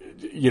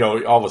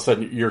of a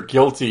sudden you're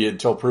guilty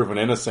until proven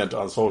innocent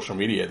on social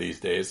media these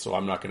days, so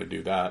I'm not going to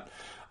do that.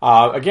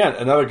 Again,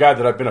 another guy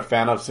that I've been a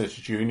fan of since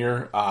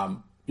junior,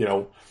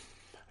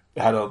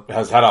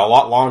 has had a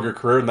lot longer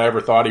career than I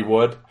ever thought he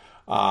would.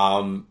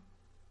 I'm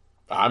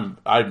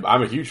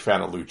a huge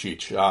fan of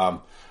Lucic.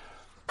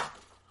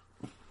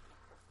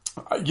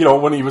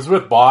 When he was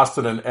with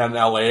Boston and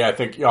LA, I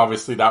think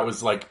obviously that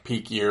was like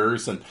peak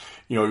years, and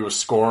he was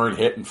scoring,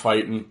 hitting,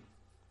 fighting.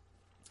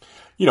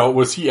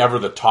 Was he ever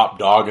the top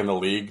dog in the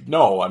league?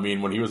 No. I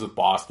mean, when he was with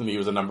Boston, he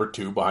was a number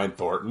 2 behind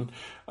Thornton.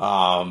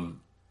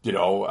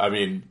 I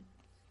mean,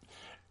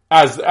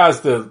 as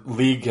the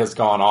league has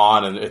gone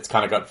on and it's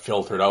kind of got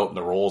filtered out and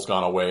the role's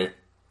gone away,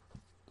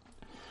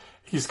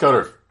 he's kind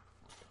of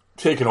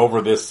taken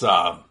over this,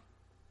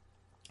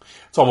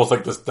 it's almost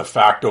like this de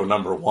facto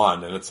number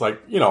 1. And it's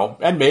like,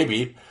 and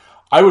maybe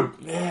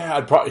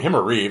I'd probably, him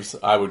or Reeves,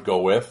 I would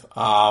go with,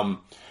 but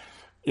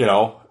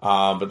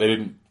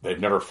they've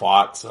never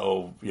fought.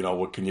 So,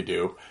 what can you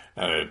do?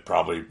 And it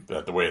probably,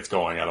 the way it's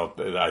going,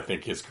 I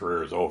think his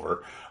career is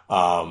over,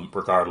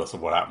 regardless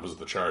of what happens with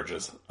the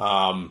charges.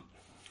 But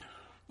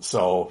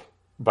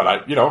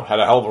I, had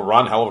a hell of a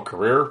run, hell of a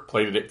career,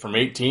 played it from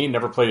 18,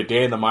 never played a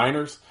day in the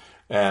minors.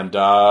 And,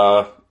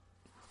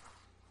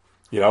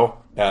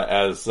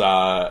 as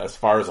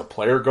far as a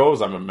player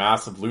goes, I'm a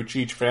massive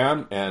Lucic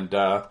fan, and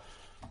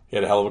he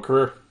had a hell of a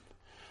career.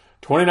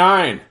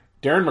 29,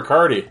 Darren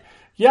McCarty.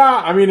 Yeah,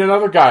 I mean,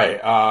 another guy,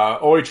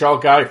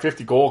 OHL guy,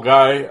 50-goal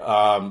guy.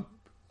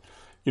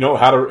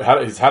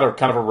 He's had a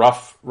kind of a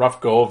rough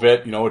go of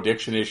it.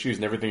 Addiction issues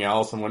and everything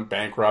else, and went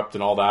bankrupt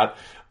and all that.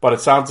 But it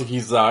sounds like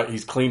he's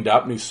cleaned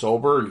up and he's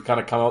sober and kind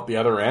of come out the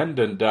other end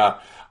and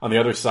on the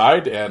other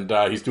side, and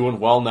he's doing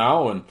well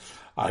now. And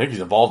I think he's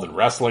involved in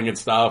wrestling and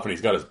stuff, and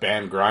he's got his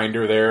band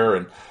Grinder there.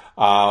 And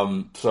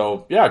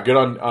so yeah, good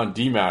on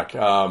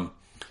DMAC.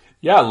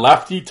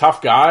 Lefty,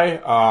 tough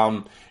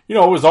guy.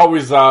 Was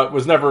always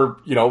was never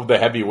the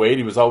heavyweight.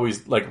 He was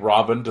always like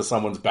Robin to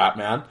someone's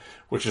Batman,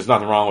 which is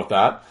nothing wrong with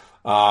that.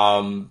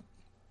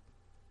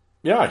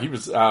 He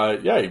was.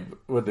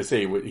 What they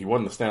say? He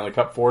won the Stanley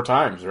Cup 4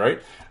 times,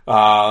 right?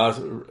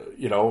 And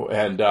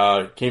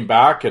came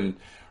back and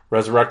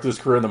resurrected his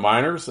career in the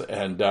minors.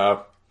 And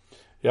I'm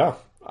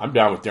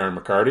down with Darren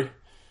McCarty.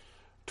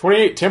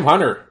 28, Tim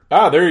Hunter.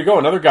 There you go,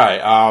 another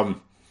guy.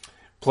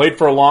 Played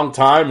for a long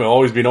time and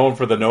always been known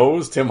for the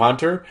nose. Tim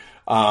Hunter.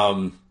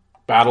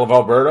 Battle of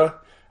Alberta.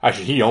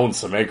 Actually, he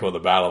owns Semenko in the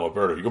Battle of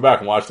Alberta. If you go back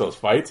and watch those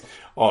fights,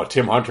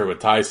 Tim Hunter would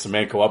tie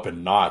Semenko up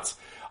in knots.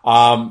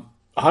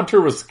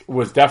 Hunter was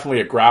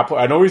definitely a grappler.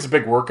 I know he's a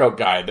big workout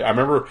guy. I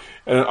remember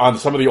on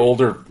some of the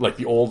older, like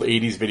the old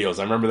 80s videos,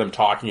 I remember them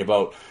talking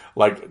about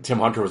like Tim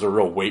Hunter was a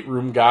real weight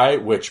room guy,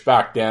 which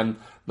back then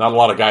not a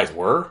lot of guys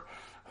were.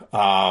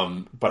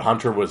 But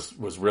Hunter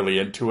was really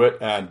into it,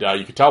 and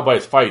you could tell by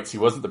his fights he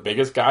wasn't the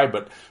biggest guy,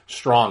 but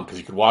strong, because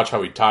you could watch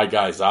how he tied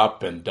guys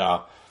up. And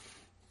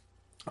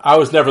I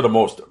was never the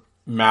most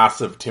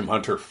massive Tim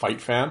Hunter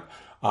fight fan.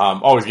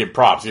 Always give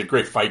props. He had a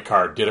great fight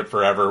card, did it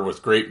forever, was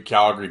great in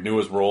Calgary, knew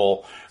his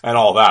role, and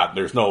all that.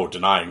 There's no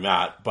denying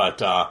that.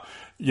 But,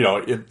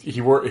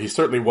 he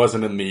certainly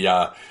wasn't in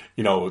the,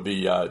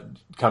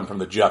 come from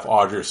the Jeff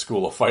Odgers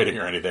school of fighting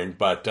or anything,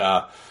 but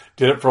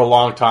did it for a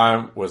long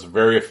time, was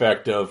very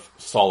effective,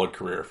 solid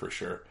career for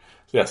sure.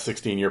 So,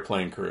 16-year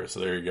playing career, so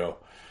there you go.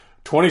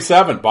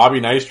 27, Bobby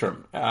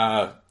Nystrom.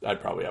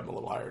 I'd probably have him a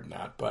little higher than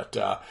that, but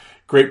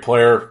great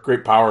player,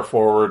 great power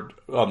forward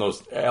on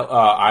those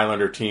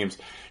Islander teams.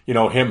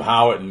 Him,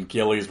 Howitt, and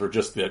Gillies were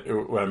just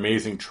an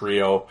amazing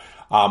trio.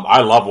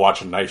 I love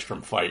watching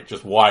Nystrom fight,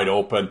 just wide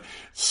open,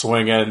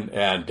 swinging,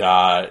 and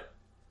I'm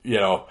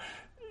no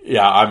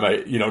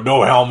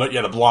helmet,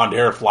 the blonde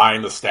hair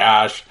flying, the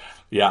stash.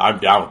 Yeah, I'm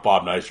down with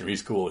Bob Nystrom.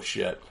 He's cool as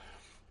shit.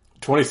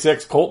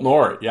 26, Colton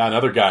Orr. Yeah,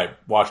 another guy.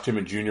 Watched him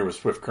in junior with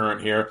Swift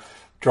Current here.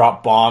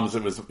 Drop bombs.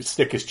 It was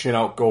stick his chin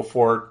out, go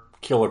for it,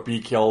 kill or be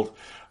killed.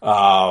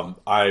 I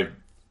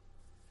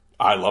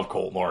love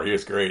Colton Orr. He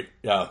was great.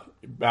 Yeah,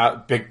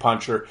 big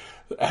puncher.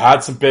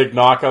 Had some big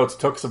knockouts.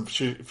 Took some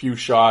few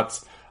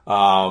shots.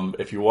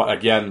 If you want,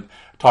 again,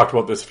 talked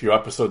about this a few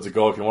episodes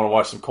ago. If you want to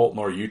watch some Colton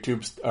Orr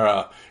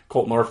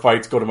Colton Orr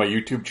fights, go to my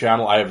YouTube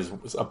channel. I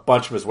have a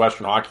bunch of his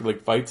Western Hockey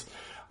League fights.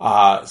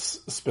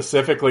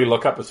 Specifically,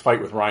 look up his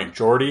fight with Ryan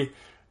Jordy.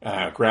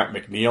 Grant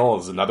McNeil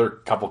is another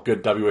couple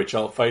good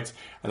WHL fights,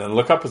 and then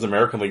look up his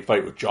American League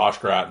fight with Josh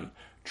Gratton.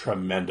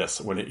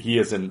 Tremendous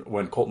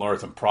when Colton Orr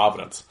is in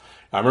Providence.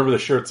 I remember the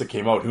shirts that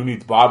came out. Who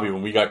needs Bobby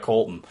when we got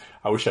Colton?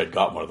 I wish I'd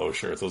got one of those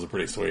shirts. Those are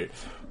pretty sweet.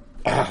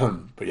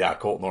 But yeah,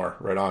 Colton Orr,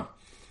 right on.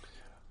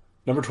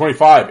 Number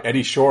 25,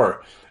 Eddie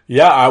Shore.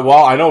 Yeah,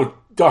 I know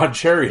Don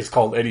Cherry has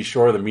called Eddie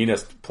Shore the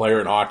meanest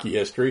player in hockey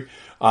history.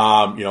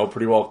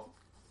 Pretty well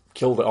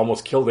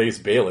almost killed Ace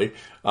Bailey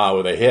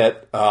with a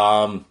hit.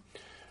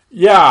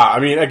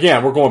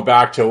 Again, we're going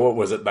back to, what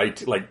was it,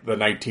 like the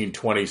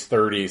 1920s,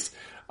 30s.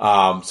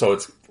 So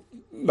it's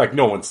like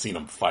no one's seen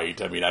him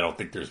fight. I mean, I don't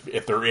think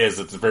if there is,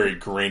 it's a very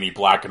grainy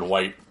black and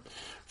white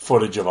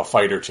footage of a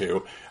fight or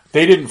two.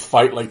 They didn't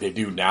fight like they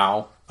do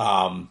now.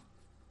 And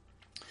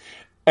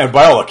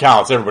by all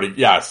accounts, everybody,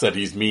 said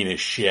he's mean as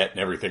shit and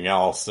everything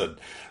else. And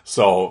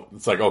so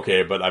it's like,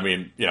 okay, but I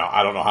mean,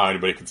 I don't know how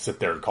anybody can sit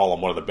there and call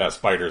him one of the best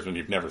fighters when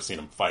you've never seen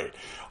him fight.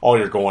 All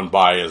you're going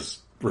by is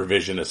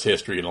revisionist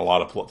history in a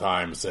lot of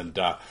times. And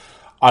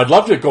I'd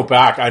love to go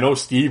back. I know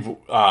Steve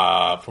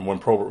from when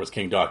Probert was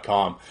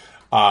king.com,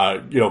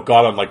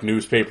 got on like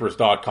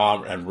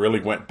newspapers.com and really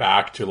went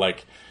back to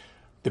like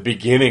the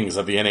beginnings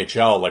of the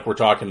NHL. Like we're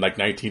talking like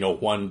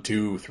 1901,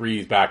 2,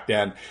 3 back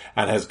then,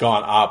 and has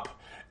gone up.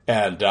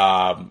 And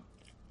I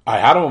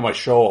had him on my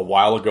show a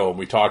while ago, and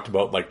we talked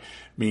about like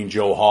Mean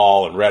Joe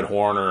Hall and Red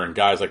Horner and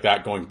guys like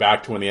that going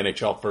back to when the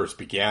NHL first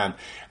began.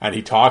 And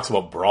he talks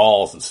about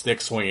brawls and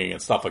stick swinging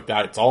and stuff like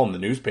that. It's all in the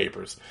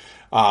newspapers.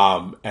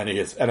 And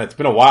it's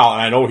been a while,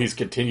 and I know he's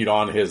continued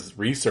on his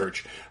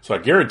research. So I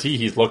guarantee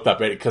he's looked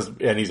up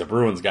and he's a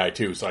Bruins guy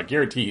too. So I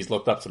guarantee he's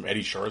looked up some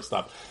Eddie Shore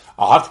stuff.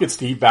 I'll have to get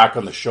Steve back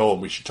on the show,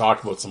 and we should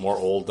talk about some more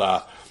old,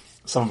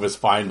 some of his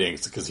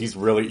findings, because he's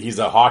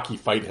a hockey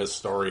fight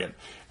historian,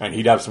 and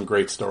he'd have some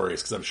great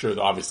stories, because I'm sure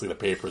that obviously the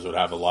papers would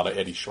have a lot of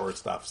Eddie Shore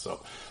stuff.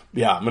 So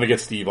yeah, I'm going to get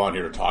Steve on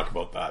here to talk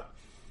about that.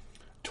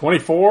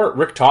 24,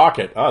 Rick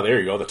Tocchet. Oh, there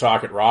you go. The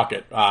Tocchet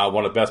Rocket.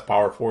 One of the best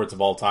power forwards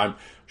of all time.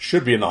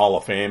 Should be in the Hall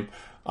of Fame.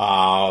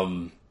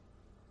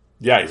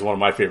 He's one of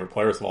my favorite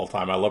players of all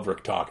time. I love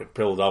Rick Tocchet.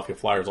 Philadelphia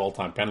Flyers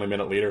all-time penalty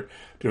minute leader.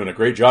 Doing a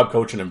great job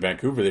coaching in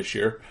Vancouver this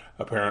year,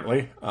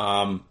 apparently.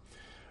 Fought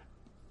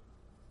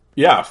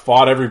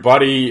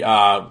everybody.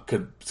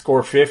 Could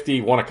score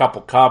 50. Won a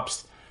couple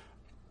cups.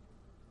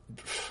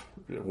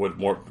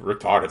 Rick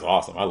Tocchet's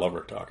awesome. I love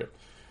Rick Tocchet.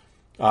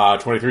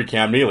 23,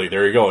 Cam Neely.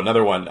 There you go.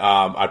 Another one.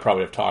 I'd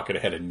probably have Tocchet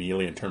ahead of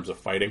Neely in terms of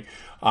fighting.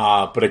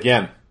 But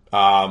again,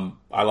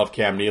 I love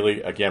Cam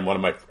Neely. Again, one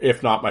of my,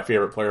 if not my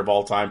favorite player of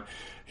all time.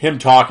 Him,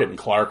 Tocchet, and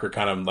Clark are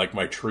kind of like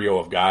my trio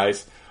of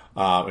guys,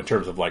 in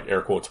terms of like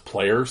air quotes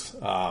players.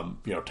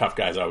 Tough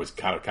guys I always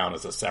kind of count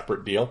as a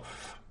separate deal.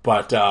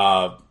 But,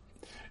 old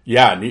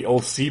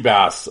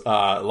Seabass,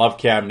 love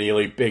Cam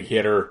Neely, big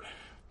hitter.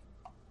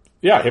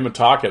 Yeah, him and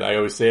Tocchet, I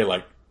always say,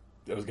 like,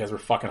 those guys were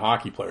fucking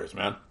hockey players,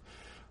 man.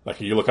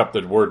 Like, you look up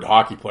the word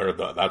hockey player,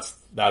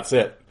 that's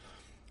it.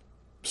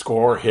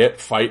 Score, hit,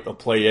 fight, or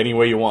play any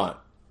way you want.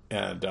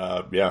 And,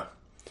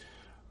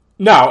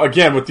 Now,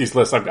 again, with these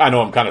lists, I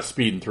know I'm kind of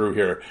speeding through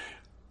here.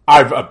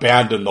 I've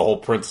abandoned the whole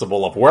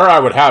principle of where I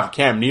would have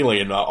Cam Neely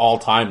in the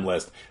all-time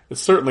list.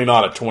 It's certainly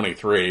not at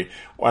 23,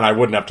 and I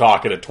wouldn't have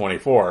Tocchet at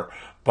 24.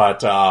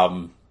 But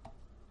I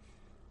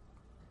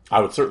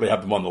would certainly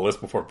have them on the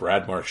list before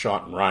Brad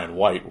Marchand and Ryan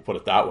White. We'll put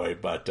it that way.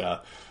 But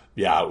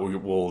we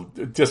will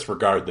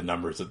disregard the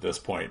numbers at this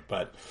point.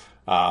 But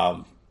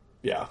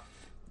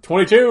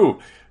 22,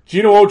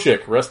 Gino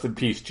Ochick. Rest in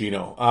peace,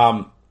 Gino.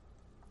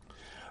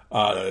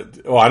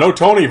 I know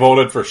Tony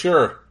voted for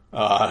sure.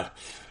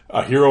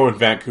 A hero in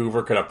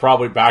Vancouver, could have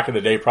probably back in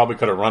the day could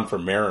have run for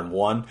mayor and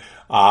won.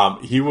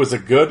 He was a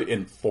good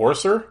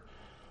enforcer.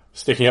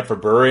 sticking up for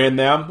Burry and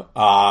them.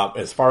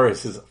 As far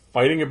as his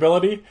fighting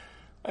ability,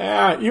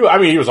 he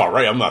was all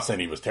right. I'm not saying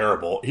he was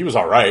terrible. He was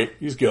all right.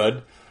 He's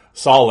good,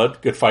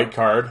 solid, good fight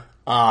card.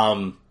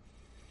 I've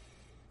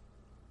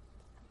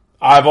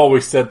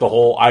always said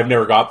I've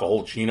never got the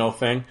whole Gino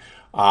thing.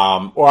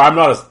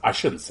 I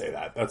shouldn't say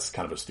that. That's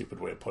kind of a stupid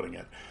way of putting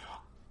it.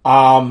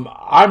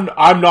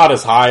 I'm not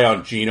as high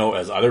on Gino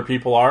as other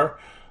people are.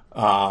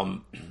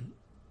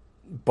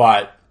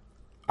 But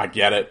I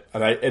get it.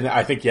 And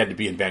I think he had to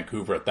be in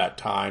Vancouver at that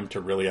time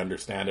to really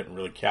understand it and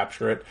really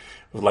capture it.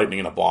 It was lightning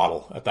in a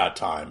bottle at that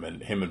time,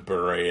 and him and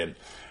Burry, and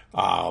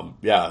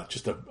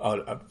just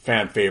a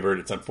fan favorite.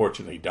 It's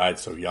unfortunate he died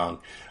so young.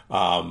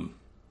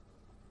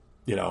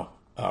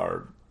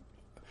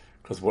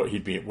 Because what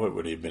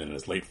would he have been in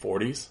his late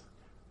 40s,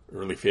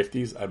 early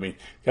 50s? I mean,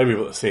 got to be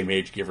about the same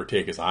age, give or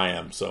take, as I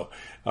am. So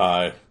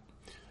I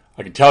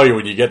can tell you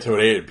when you get to an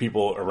age,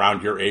 people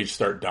around your age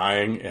start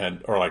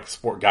dying, or like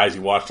sport guys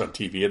you watched on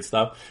TV and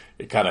stuff,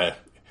 it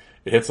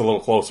hits a little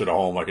closer to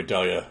home. I can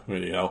tell you,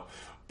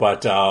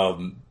 But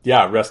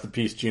rest in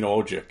peace,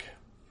 Gino Ojic.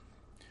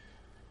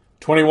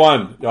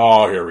 21.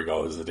 Oh, here we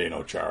go. This is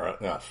Zdeno Chara.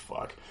 Ah,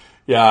 fuck.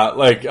 Yeah,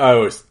 like I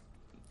always.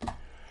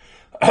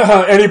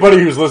 Anybody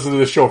who's listened to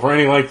this show for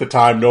any length of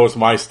time knows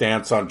my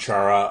stance on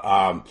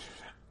Chara.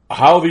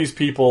 How these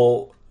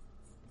people,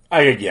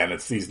 again,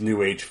 it's these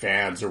new age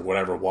fans or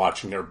whatever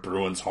watching their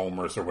Bruins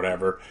homers or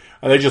whatever,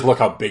 and they just look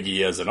how big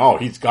he is and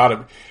he's got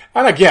him.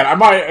 And again,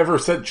 am I ever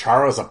said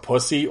Chara's a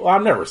pussy? Well,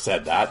 I've never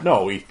said that.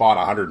 No, he fought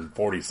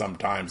 140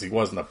 sometimes. He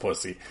wasn't a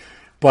pussy.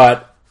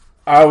 But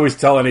I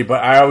always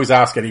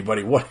ask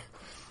anybody what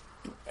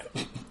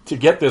to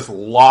get this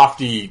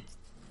lofty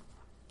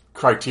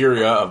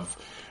criteria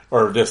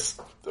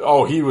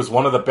he was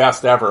one of the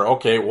best ever.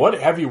 Okay, what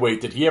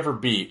heavyweight did he ever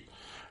beat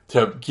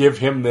to give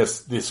him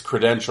these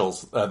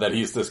credentials that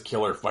he's this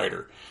killer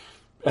fighter?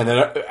 And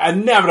then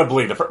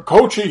inevitably,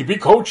 Kochi, he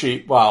beat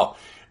Kochi. Well,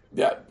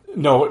 yeah,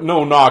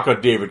 no knock on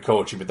David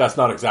Kochi, but that's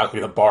not exactly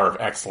the bar of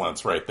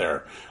excellence right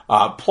there.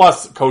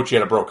 Plus, Kochi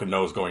had a broken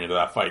nose going into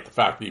that fight. The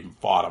fact that he even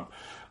fought him.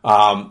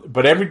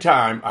 But every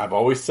time, I've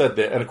always said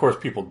that, and of course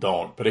people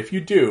don't, but if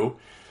you do,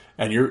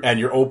 and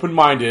you're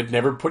open-minded,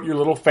 never put your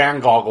little fan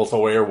goggles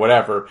away or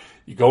whatever,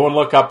 you go and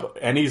look up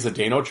any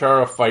Zdeno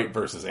Chara fight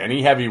versus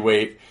any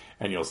heavyweight,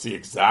 and you'll see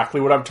exactly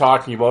what I'm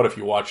talking about if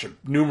you watch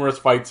numerous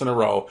fights in a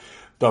row.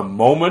 The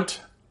moment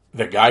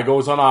the guy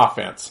goes on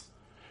offense,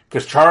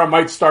 because Chara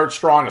might start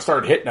strong and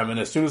start hitting him,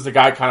 and as soon as the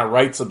guy kind of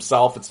rights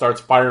himself and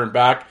starts firing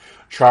back,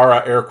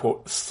 Chara, air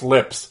quote,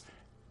 slips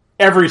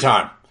every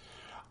time.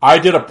 I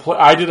did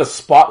a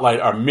spotlight,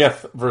 a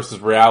myth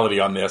versus reality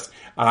on this,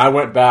 and I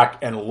went back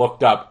and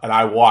looked up, and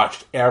I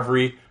watched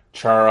every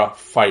Chara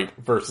fight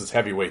versus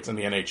heavyweights in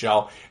the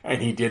NHL, and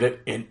he did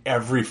it in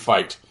every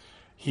fight.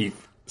 He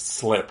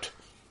slipped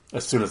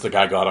as soon as the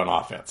guy got on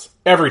offense.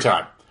 Every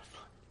time.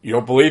 You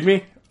don't believe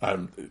me?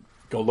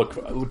 Go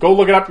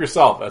look it up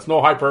yourself. That's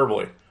no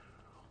hyperbole.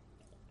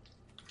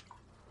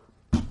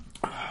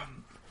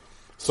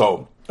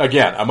 So,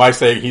 again, am I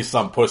saying he's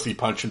some pussy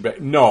punching back?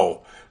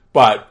 No.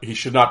 But he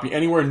should not be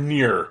anywhere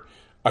near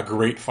a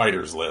great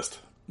fighters list.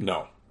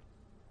 No.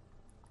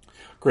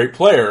 Great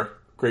player,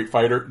 great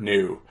fighter,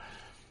 no.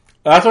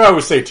 That's what I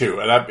always say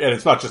too, and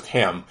it's not just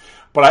him,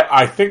 but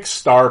I think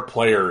star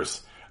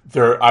players,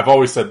 I've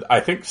always said, I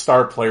think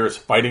star players'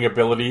 fighting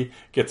ability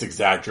gets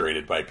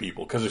exaggerated by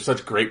people because they're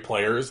such great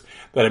players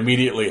that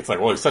immediately it's like,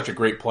 well, he's such a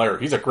great player.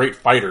 He's a great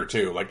fighter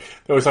too. Like,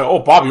 they always say, oh,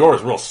 Bobby Orr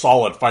is a real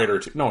solid fighter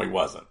too. No, he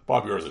wasn't.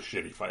 Bobby Orr is a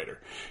shitty fighter.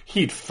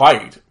 He'd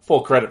fight,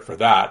 full credit for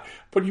that,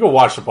 but you go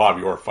watch the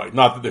Bobby Orr fight.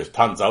 Not that there's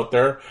tons out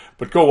there,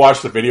 but go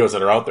watch the videos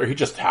that are out there. He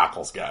just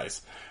tackles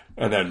guys.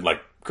 And then,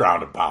 like,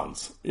 ground and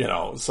pounds,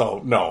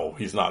 so no,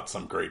 he's not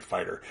some great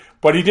fighter,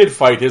 but he did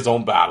fight his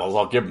own battles.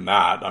 I'll give him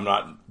that. I'm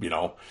not,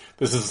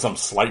 this isn't some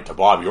slight to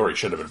Bobby Orr. He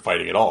shouldn't have been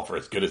fighting at all for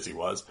as good as he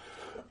was.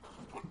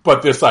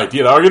 But this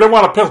idea that, you don't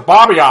want to piss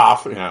Bobby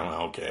off.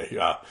 Yeah, okay.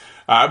 Yeah.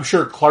 I'm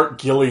sure Clark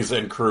Gillies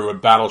and crew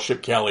and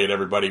Battleship Kelly and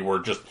everybody were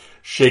just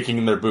shaking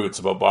in their boots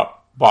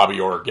about Bobby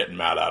Orr getting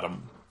mad at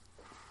him.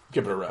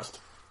 Give it a rest.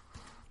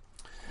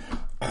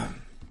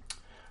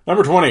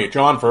 Number 20,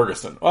 John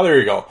Ferguson. Oh, there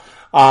you go.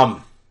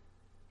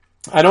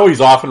 I know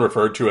he's often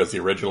referred to as the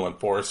original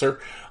enforcer.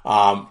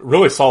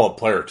 Really solid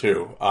player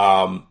too.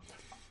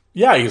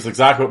 Yeah, he's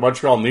exactly what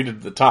Montreal needed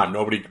at the time.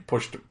 Nobody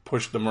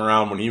pushed them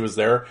around when he was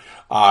there.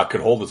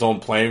 Could hold his own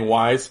playing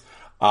wise.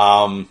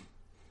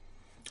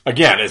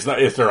 Again, is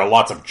there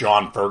lots of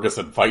John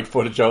Ferguson fight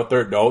footage out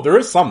there? No, there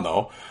is some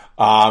though.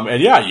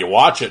 And yeah, you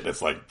watch it and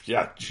it's like,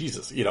 yeah,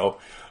 Jesus,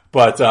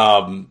 But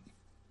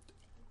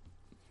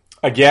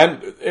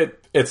again,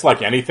 it's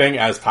like anything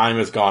as time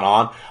has gone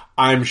on.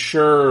 I'm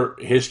sure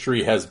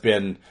history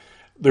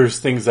there's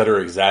things that are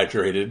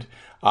exaggerated.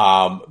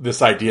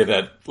 This idea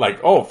that, like,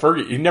 oh,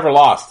 Fergie, he never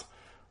lost.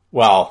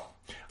 Well,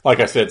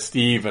 like I said,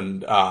 Steve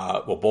and,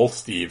 both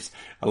Steves,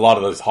 a lot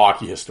of those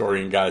hockey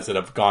historian guys that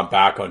have gone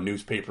back on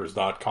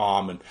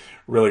newspapers.com and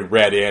really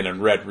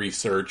read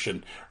research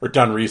or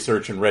done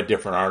research and read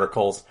different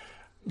articles.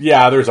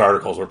 Yeah, there's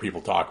articles where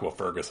people talk about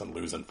Ferguson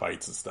losing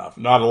fights and stuff.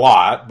 Not a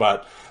lot,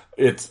 but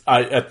it's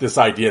at this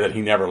idea that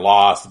he never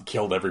lost and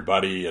killed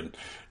everybody, and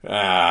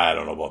I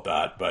don't know about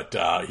that.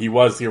 But he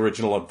was the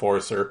original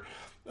enforcer,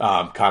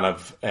 kind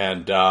of,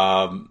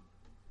 and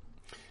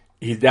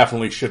he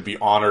definitely should be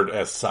honored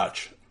as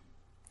such.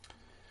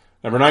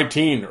 Number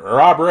 19,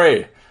 Rob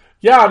Ray.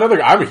 Yeah,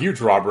 I'm a huge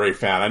Rob Ray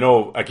fan. I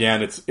know,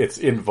 again, it's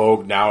in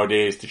vogue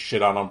nowadays to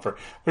shit on him for,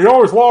 he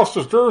always lost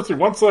his jersey.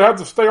 Once they had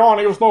to stay on,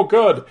 he was no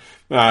good.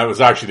 It was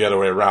actually the other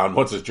way around.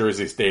 Once his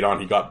jersey stayed on,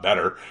 he got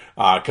better,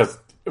 because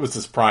it was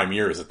his prime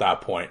years at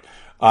that point.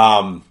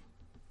 Like,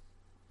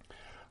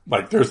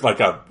 there's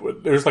like a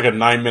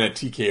 9-minute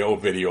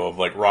TKO video of,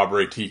 like, Rob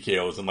Ray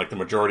TKOs, and, like, the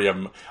majority of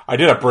them, I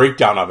did a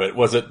breakdown of it.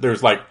 Was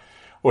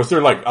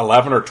there like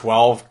 11 or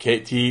 12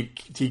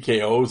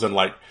 TKOs, and,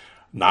 like,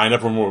 9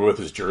 of them were with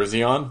his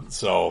jersey on.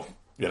 So,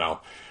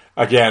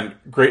 again,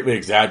 greatly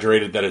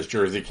exaggerated that his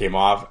jersey came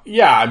off.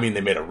 Yeah, I mean, they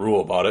made a rule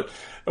about it.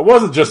 It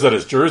wasn't just that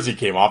his jersey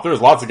came off. There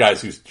was lots of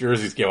guys whose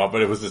jerseys came off,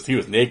 but it was just he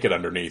was naked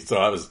underneath. So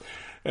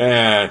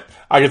I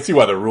can see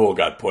why the rule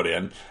got put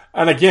in.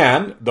 And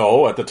again,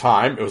 though, at the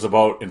time, it was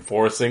about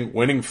enforcing,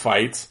 winning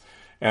fights,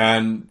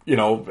 and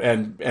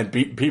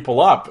beating people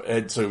up.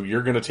 And so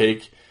you're going to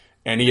take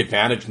any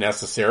advantage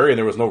necessary, and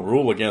there was no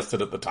rule against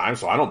it at the time,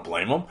 so I don't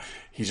blame him.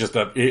 He's just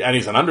and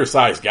he's an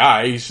undersized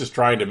guy. He's just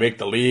trying to make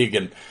the league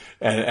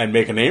and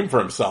make a name for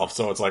himself.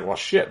 So it's like, well,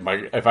 shit,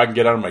 if I can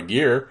get out of my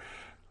gear,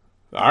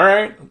 all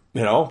right,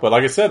 But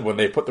like I said, when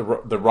they put the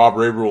Rob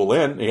Ray rule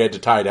in, he had to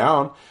tie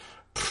down.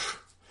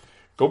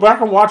 Go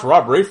back and watch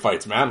Rob Ray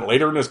fights, man.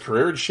 Later in his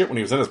career and shit, when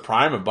he was in his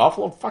prime in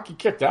Buffalo, fuck, he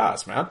kicked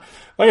ass, man.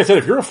 Like I said,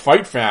 if you're a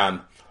fight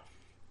fan,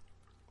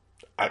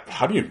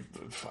 how do you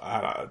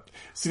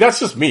see? That's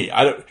just me.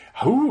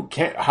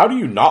 How do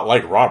you not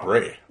like Rob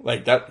Ray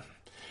like that?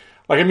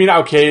 Like, I mean,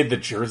 okay, the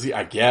jersey,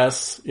 I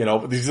guess,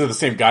 but these are the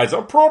same guys.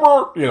 Oh,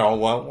 Probert,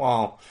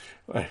 well,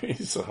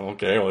 he's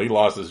okay. Well, he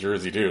lost his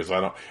jersey too. So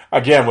I don't.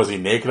 Again, was he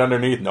naked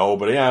underneath? No,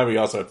 but yeah, he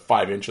also had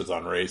 5 inches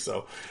on Ray.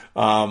 So,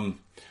 no,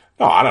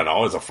 I don't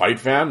know. As a fight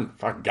fan,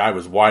 fucking guy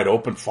was wide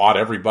open, fought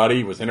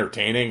everybody, was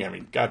entertaining. I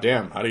mean,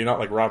 goddamn, how do you not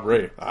like Rob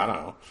Ray? I don't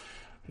know.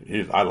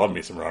 I love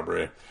me some Rob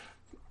Ray.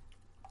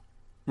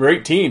 Number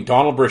 18,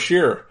 Donald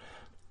Brashear.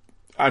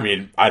 I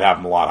mean, I'd have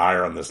him a lot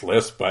higher on this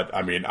list, but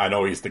I mean, I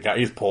know he's the guy.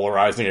 He's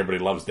polarizing.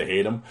 Everybody loves to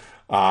hate him.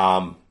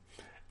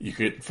 You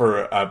could,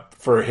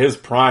 for his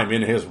prime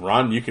in his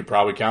run, you could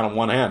probably count on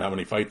one hand how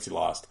many fights he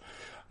lost.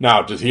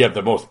 Now, does he have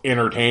the most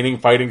entertaining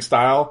fighting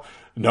style?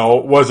 No.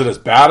 Was it as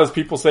bad as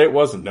people say it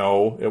was?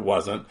 No, it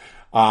wasn't.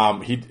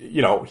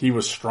 He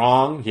was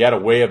strong. He had a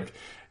way of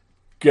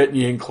getting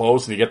you in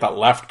close, and you get that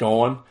left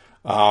going.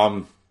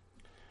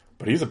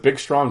 But he's a big,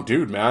 strong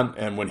dude, man.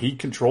 And when he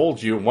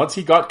controlled you, once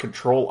he got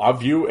control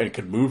of you and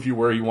could move you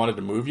where he wanted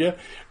to move you,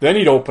 then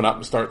he'd open up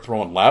and start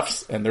throwing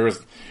lefts. And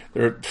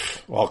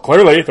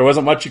clearly there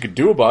wasn't much you could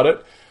do about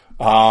it.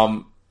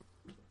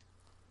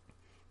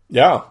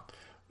 Yeah.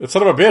 That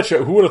son of a bitch,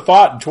 who would have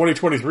thought in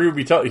 2023 would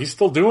be he's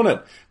still doing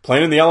it.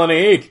 Playing in the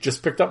LNAH,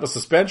 just picked up a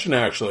suspension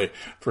actually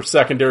for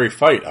secondary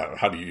fight.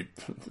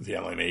 The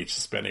LNAH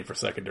suspending for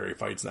secondary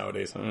fights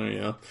nowadays?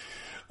 Yeah.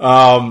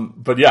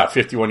 But yeah,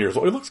 51 years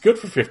old. He looks good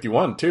for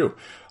 51 too.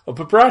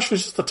 But Brash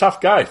was just a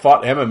tough guy.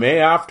 Fought MMA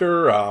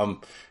after.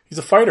 He's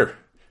a fighter.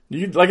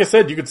 Like I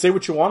said, you could say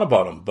what you want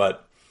about him,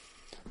 but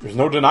there's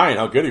no denying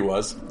how good he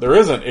was. There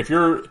isn't. If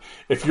you're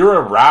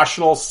a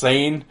rational,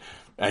 sane,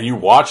 and you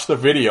watch the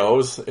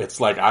videos, it's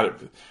like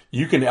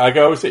you can, like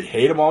I always say,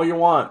 hate him all you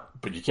want,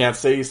 but you can't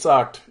say he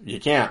sucked. You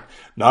can't.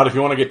 Not if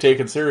you want to get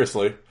taken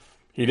seriously.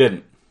 He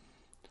didn't.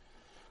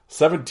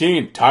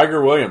 17,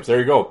 Tiger Williams. There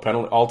you go.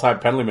 All-time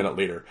penalty minute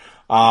leader.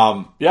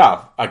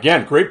 Yeah,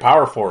 again, great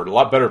power forward. A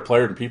lot better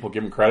player than people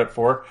give him credit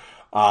for.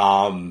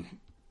 Yeah,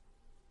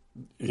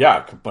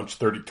 a bunch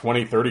of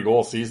 20, 30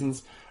 goal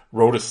seasons.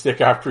 Rode a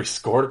stick after he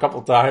scored a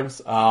couple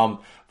times.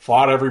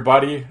 Fought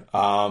everybody.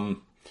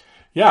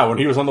 Yeah, when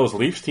he was on those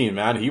Leafs team,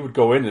 man, he would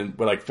go in and,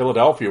 like,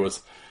 Philadelphia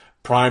was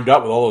primed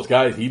up with all those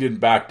guys. He didn't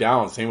back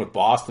down. Same with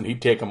Boston.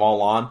 He'd take them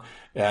all on.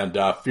 And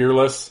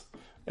fearless.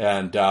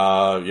 And,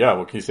 yeah,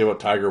 what can you say about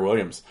Tiger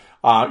Williams?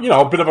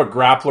 A bit of a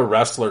grappler,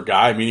 wrestler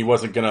guy. I mean, he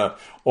wasn't going to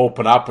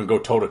open up and go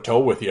toe-to-toe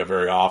with you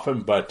very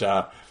often, but,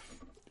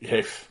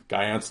 hey,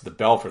 guy answered the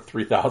bell for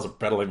 3,000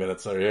 penalty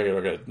minutes, so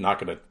you're not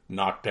going to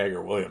knock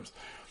Tiger Williams.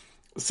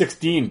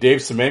 16, Dave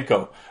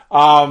Semenko.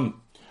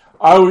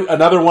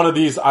 Another one of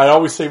these, I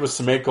always say with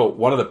Semenko,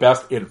 one of the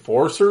best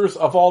enforcers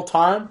of all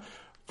time.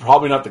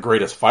 Probably not the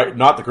greatest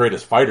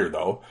fighter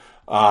though.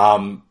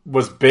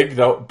 Was big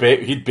though.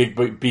 He'd be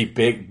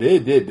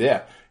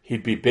big.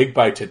 He'd be big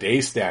by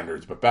today's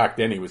standards, but back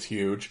then he was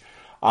huge.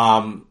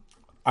 I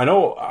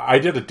know I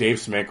did a Dave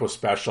Semenko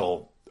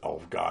special.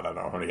 Oh God, I don't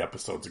know how many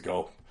episodes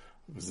ago.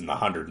 It was in the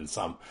 100 and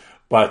some.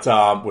 But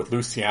with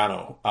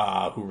Luciano,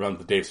 who runs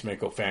the Dave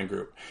Semenko fan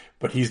group.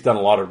 But he's done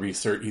a lot of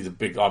research. He's a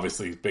big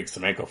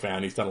Semenko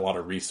fan. He's done a lot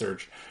of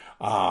research.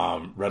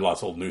 Read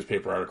lots of old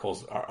newspaper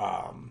articles.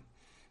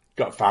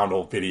 got found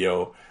old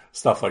video,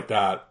 stuff like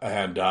that.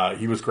 And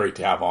he was great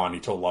to have on. He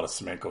told a lot of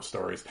Semenko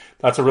stories.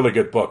 That's a really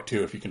good book,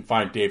 too. If you can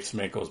find Dave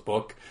Semenko's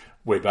book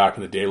way back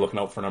in the day, Looking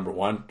Out for Number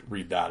One,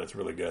 read that. It's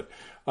really good.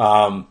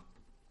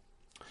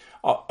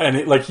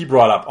 Like he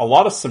brought up, a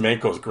lot of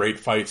Semenko's great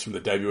fights from the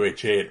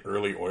WHA and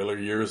early Oiler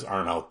years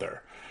aren't out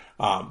there.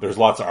 There's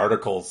lots of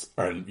articles,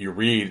 and you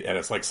read, and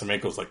it's like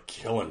Semenko's like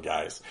killing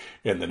guys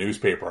in the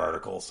newspaper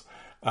articles.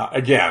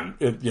 Again,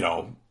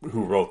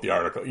 who wrote the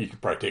article, you can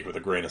probably take it with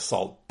a grain of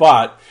salt,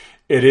 but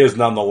it is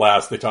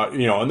nonetheless, they talk,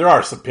 and there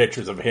are some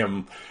pictures of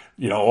him,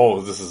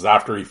 this is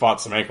after he fought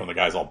Semenko and the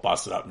guy's all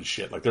busted up and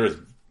shit. Like there is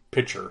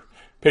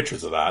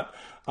pictures of that.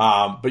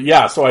 But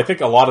yeah, so I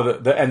think a lot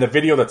of the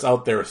video that's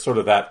out there is sort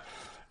of that,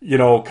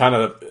 kind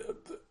of,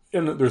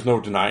 and there's no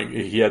denying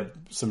he had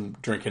some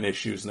drinking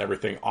issues and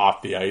everything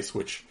off the ice,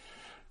 which,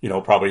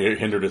 probably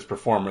hindered his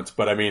performance.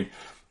 But I mean,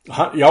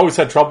 he always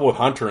had trouble with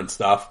Hunter and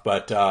stuff.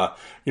 But,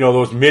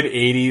 those mid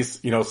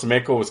 80s,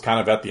 Semenko was kind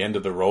of at the end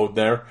of the road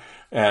there.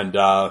 And,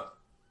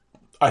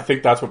 I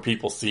think that's what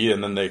people see.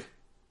 And then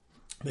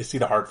they see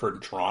the Hartford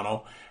and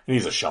Toronto, and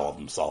he's a shell of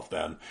himself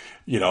then,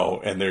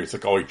 and there's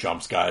like, oh, he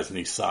jumps guys and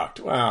he sucked.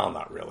 Well,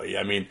 not really.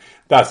 I mean,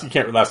 that's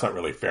not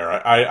really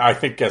fair. I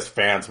think as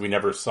fans, we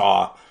never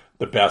saw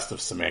the best of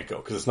Semenko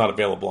because it's not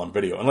available on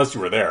video unless you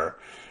were there.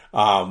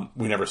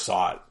 We never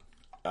saw it,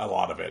 a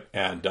lot of it.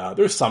 And,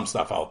 there's some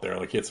stuff out there.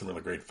 Like he had some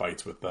really great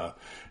fights with,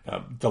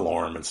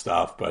 Delorme and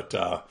stuff, but,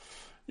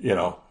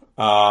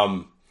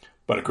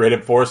 but a great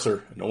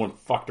enforcer. No one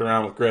fucked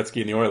around with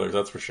Gretzky and the Oilers,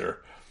 that's for sure.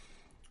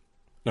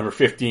 Number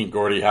 15,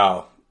 Gordie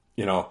Howe.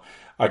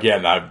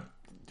 Again,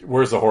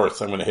 where's the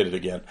horse? I'm going to hit it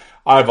again.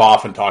 I've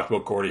often talked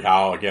about Gordie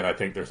Howe. Again, I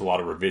think there's a lot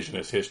of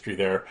revisionist history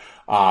there.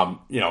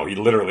 He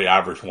literally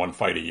averaged 1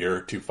 fight a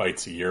year, 2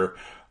 fights a year.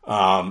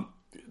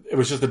 It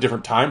was just a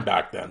different time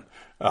back then.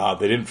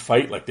 They didn't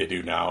fight like they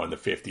do now in the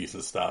 50s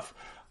and stuff.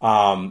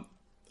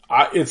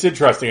 It's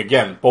interesting.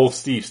 Again, both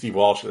Steve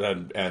Walsh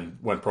and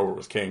When Probert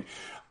Was King,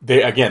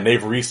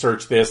 they've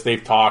researched this.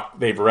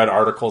 They've read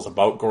articles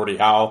about Gordie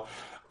Howe.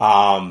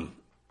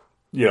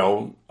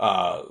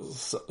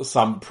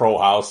 Some pro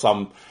Howe,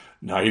 some,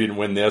 no, he didn't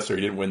win this or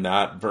he didn't win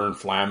that. Vern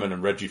Flaman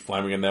and Reggie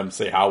Fleming and them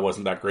say Howe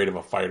wasn't that great of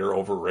a fighter,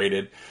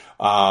 overrated.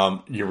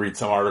 You read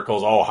some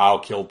articles, Howe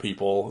killed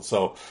people.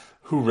 So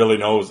who really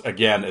knows?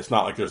 Again, it's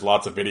not like there's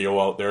lots of video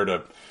out there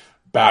to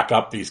back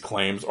up these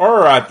claims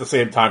or at the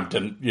same time,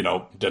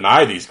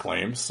 deny these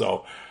claims.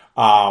 So,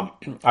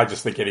 I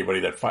just think anybody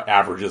that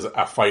averages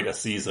a fight a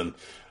season,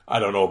 I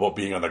don't know about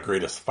being on the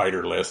greatest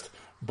fighter list,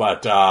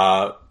 but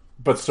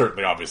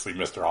certainly, obviously,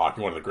 Mr.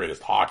 Hockey, one of the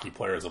greatest hockey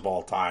players of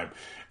all time,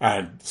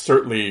 and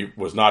certainly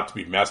was not to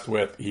be messed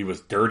with. He was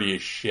dirty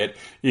as shit.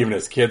 Even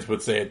his kids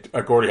would say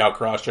a Gordie Howe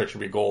cross-check should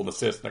be a goal and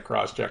assist and a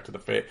cross-check to the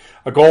face.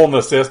 A goal and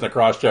assist and a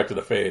cross-check to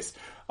the face.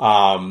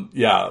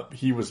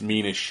 He was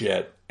mean as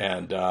shit,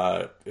 and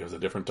it was a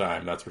different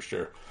time, that's for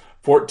sure.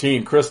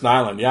 14, Chris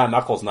Nyland. Yeah,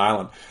 Knuckles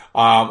Nyland.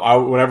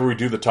 Whenever we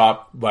do the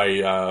top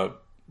by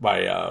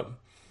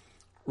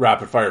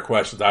rapid fire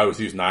questions, I always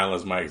use Nyland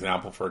as my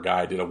example for a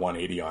guy I did a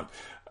 180 on.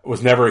 I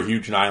was never a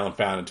huge Nyland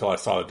fan until I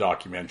saw the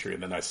documentary,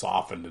 and then I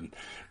softened and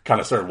kind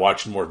of started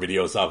watching more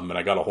videos of him, and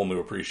I got a whole new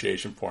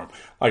appreciation for him.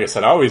 Like I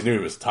said, I always knew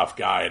he was a tough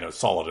guy and a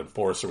solid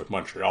enforcer with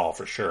Montreal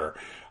for sure.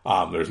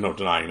 There's no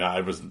denying that.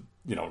 I was,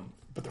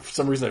 but for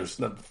some reason I was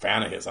not a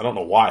fan of his. I don't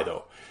know why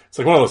though. It's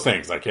like one of those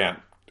things. I can't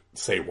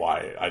say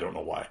why. I don't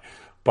know why,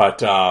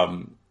 but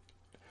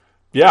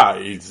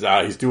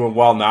he's doing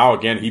well now.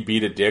 Again, he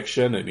beat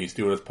addiction, and he's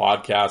doing his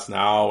podcast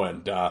now,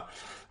 and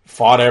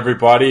fought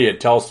everybody and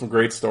tells some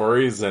great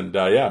stories. And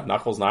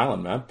Knuckles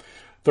Nyland, man.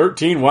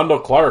 13, Wendell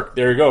Clark.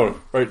 There you go.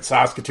 Right,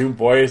 Saskatoon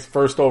boys,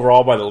 first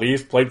overall by the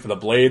Leafs. Played for the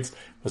Blades.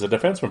 Was a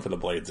defenseman for the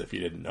Blades, if you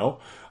didn't know.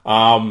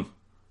 I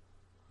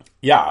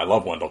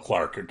love Wendell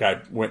Clark. A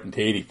guy went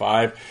into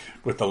 85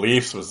 with the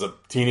Leafs, was a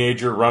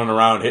teenager running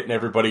around, hitting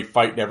everybody,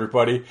 fighting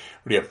everybody.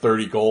 Would he have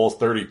 30 goals,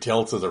 30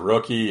 tilts as a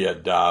rookie,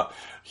 and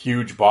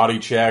huge body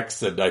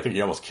checks, and I think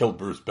he almost killed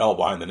Bruce Bell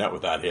behind the net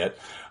with that hit.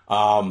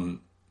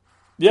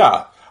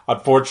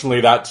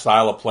 Unfortunately, that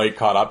style of play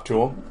caught up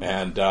to him,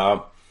 and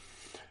it's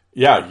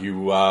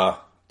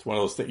one of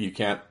those things you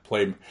can't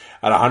play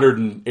at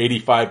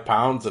 185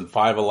 pounds and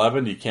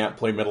 5'11". You can't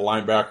play middle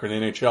linebacker in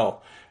the NHL.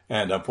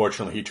 And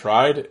unfortunately, he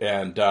tried,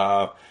 and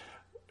while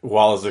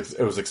it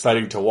was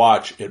exciting to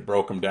watch, it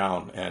broke him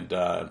down, and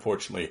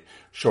unfortunately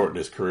shortened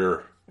his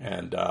career.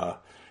 And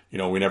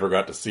we never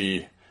got to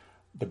see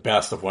the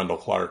best of Wendell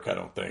Clark. I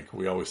don't think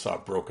we always saw a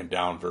broken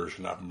down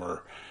version of him,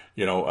 or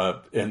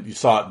and you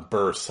saw it in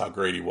bursts how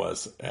great he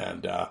was.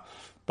 And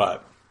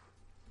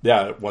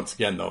once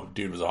again though,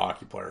 dude was a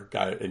hockey player,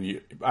 guy.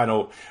 And I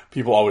know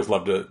people always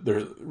love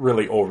to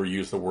really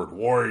overuse the word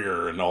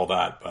warrior and all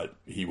that, but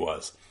he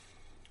was.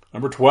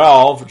 Number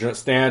 12,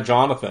 Stan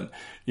Jonathan.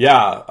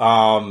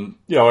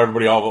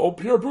 Everybody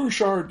Pierre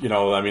Bouchard.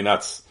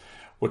 That's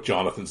what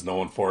Jonathan's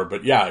known for.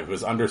 But he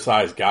was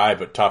undersized guy,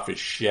 but tough as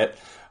shit.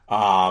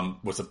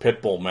 Was a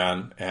pit bull,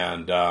 man.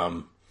 And,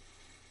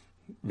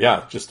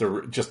 yeah,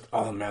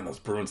 oh man, those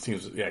Bruins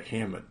teams, yeah,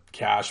 him and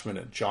Cashman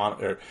and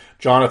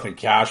Jonathan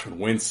Cashman,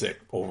 Winsick,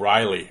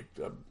 O'Reilly,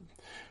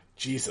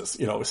 Jesus,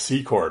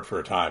 Secord for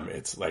a time.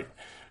 It's like,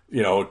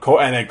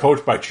 and then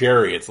coached by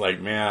Cherry. It's like,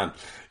 man,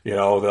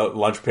 the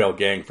lunch pail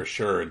gang for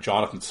sure. And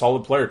Jonathan,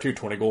 solid player too,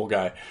 20-goal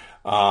guy.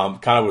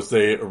 Kind of was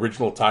the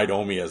original Ty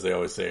Domi, as they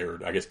always say, or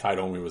I guess Ty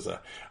Domi was and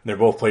they're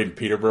both played in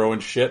Peterborough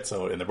and shit.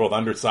 So, and they're both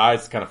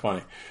undersized. It's kind of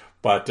funny,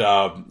 but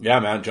yeah,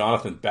 man,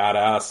 Jonathan,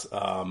 badass.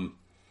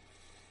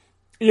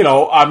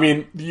 I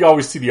mean, you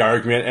always see the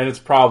argument, and it's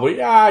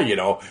probably,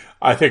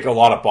 I think a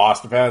lot of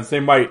Boston fans, they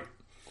might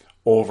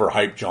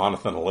overhype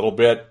Jonathan a little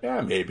bit.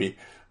 Yeah, maybe.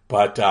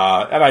 But,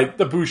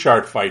 the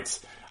Bouchard fights,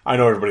 I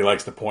know everybody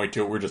likes to point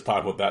to it. We were just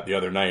talking about that the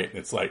other night. And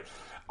it's like,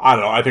 I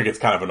don't know, I think it's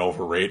kind of an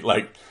overrate.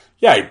 Like,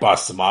 yeah, he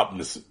busts him up,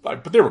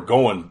 but they were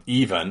going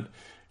even.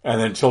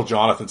 And then until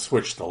Jonathan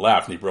switched to the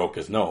left and he broke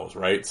his nose,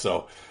 right?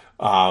 So,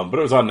 but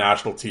it was on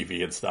national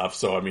TV and stuff.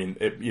 So, I mean,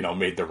 it,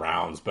 made the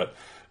rounds, but,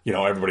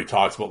 everybody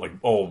talks about like,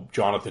 oh,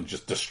 Jonathan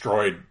just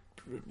destroyed.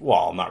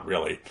 Well, not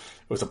really. It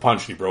was a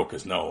punch and he broke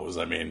his nose.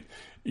 I mean,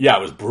 yeah,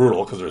 it was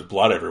brutal because there was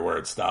blood everywhere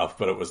and stuff,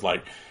 but it was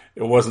like,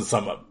 it wasn't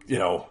some,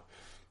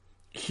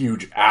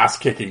 huge ass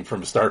kicking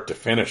from start to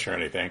finish or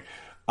anything.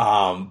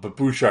 But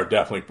Bouchard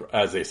definitely,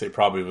 as they say,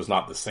 probably was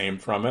not the same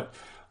from it.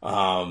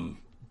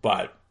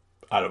 But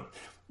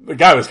the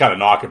guy was kind of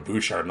knocking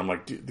Bouchard, and I'm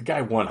like, dude, the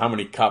guy won how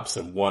many cups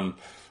and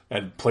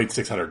played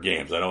 600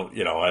 games.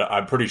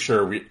 I'm pretty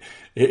sure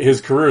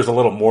his career is a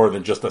little more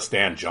than just a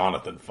Stan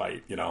Jonathan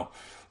fight,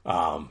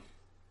 But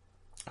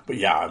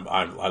yeah,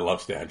 I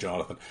love Stan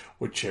Jonathan.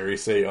 Would Cherry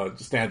say,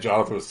 Stan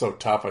Jonathan was so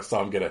tough, I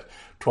saw him get a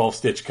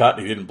 12-stitch cut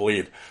and he didn't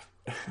bleed.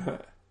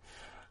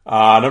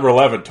 Number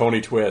 11, Tony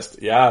Twist.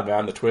 Yeah,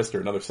 man, the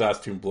Twister, another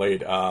Saskatoon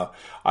Blade.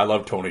 I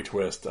love Tony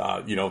Twist.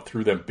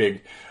 Threw them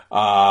big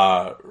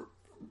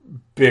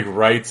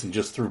rights and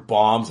just threw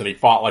bombs, and he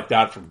fought like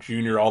that from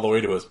junior all the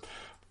way to his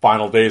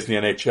final days in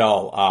the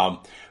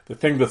NHL. The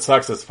thing that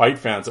sucks as fight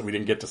fans that we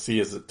didn't get to see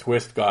is that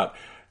Twist had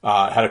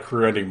a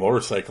career-ending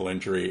motorcycle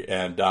injury,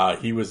 and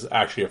he was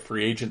actually a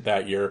free agent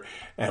that year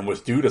and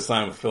was due to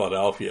sign with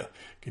Philadelphia.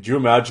 Could you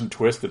imagine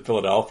Twist in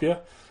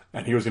Philadelphia?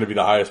 And he was going to be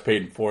the highest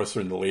paid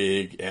enforcer in the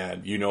league,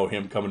 and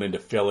him coming into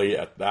Philly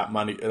at that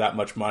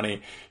much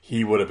money,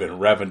 he would have been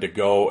revving to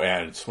go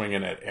and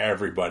swinging at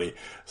everybody.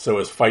 So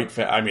as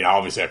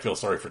obviously I feel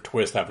sorry for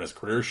Twist having his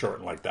career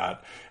shortened like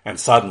that, and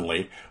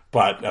suddenly,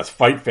 but as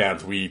fight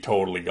fans, we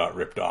totally got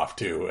ripped off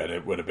too, and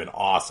it would have been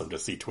awesome to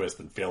see Twist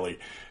in Philly.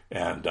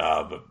 And,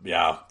 but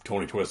yeah,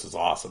 Tony Twist is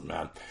awesome,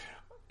 man.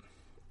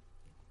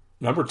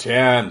 Number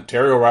 10,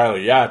 Terry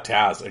O'Reilly. Yeah,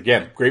 Taz.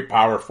 Again, great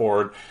power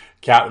forward,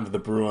 captain of the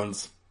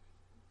Bruins.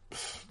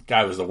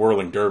 Guy was a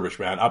whirling dervish,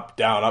 man. Up,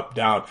 down,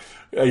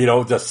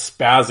 the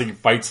spazzing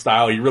fight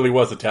style. He really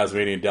was a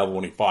Tasmanian devil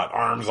when he fought.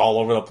 Arms all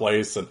over the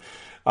place. And,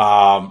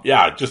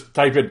 just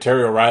type in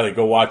Terry O'Reilly,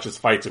 go watch his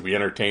fights and be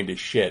entertained as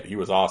shit. He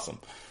was awesome.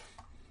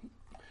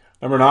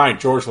 Number 9,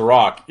 George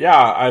Laraque. Yeah,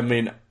 I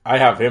mean, I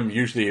have him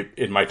usually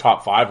in my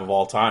top 5 of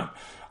all time.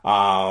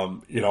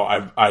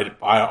 I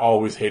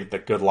always hated the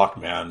Good Luck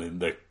Man and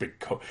the big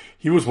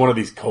he was one of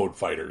these code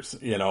fighters,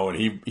 and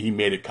he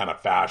made it kind of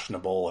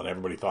fashionable and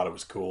everybody thought it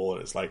was cool.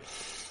 And it's like,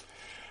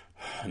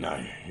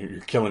 no,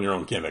 you're killing your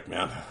own gimmick,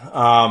 man.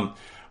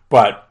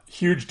 But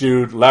huge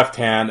dude, left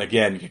hand.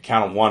 Again, you can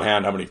count on one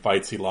hand how many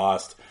fights he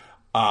lost.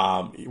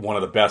 One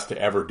of the best to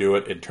ever do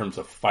it in terms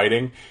of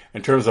fighting.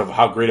 In terms of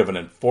how great of an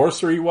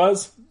enforcer he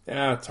was,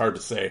 it's hard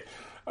to say.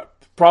 The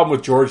problem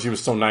with George, he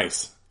was so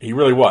nice. He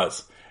really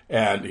was.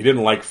 And he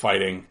didn't like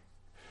fighting,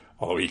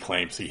 although he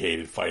claims he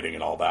hated fighting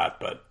and all that.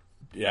 But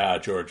yeah,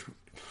 George,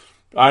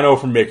 I know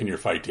from making your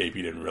fight tape,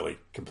 he didn't really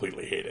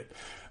completely hate it.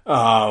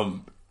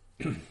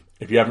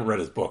 If you haven't read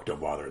his book, don't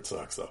bother. It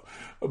sucks though.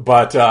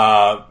 But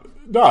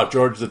no,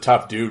 George is a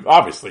tough dude.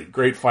 Obviously,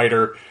 great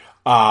fighter.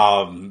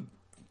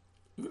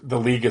 The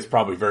league is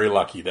probably very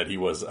lucky that he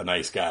was a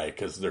nice guy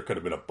because there could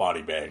have been a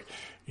body bag.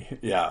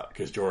 Yeah,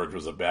 because George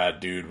was a bad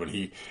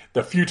dude.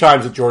 The few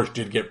times that George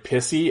did get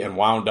pissy and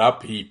wound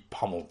up, he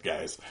pummeled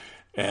guys.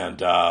 And,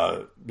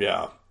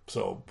 yeah,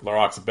 so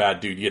Laraque's a bad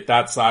dude. You get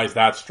that size,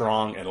 that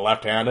strong, and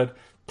left-handed,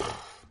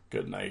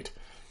 good night.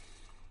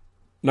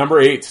 Number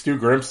 8, Stu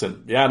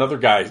Grimson. Yeah, another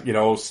guy,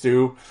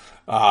 Stu,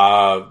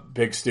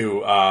 big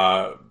Stu,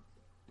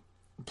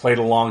 played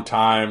a long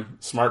time,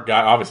 smart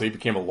guy. Obviously, he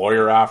became a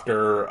lawyer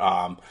after,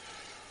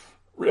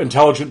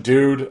 intelligent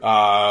dude,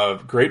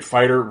 great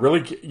fighter,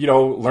 really,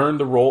 learned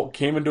the role,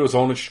 came into his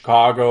own in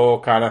Chicago,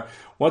 kind of,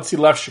 once he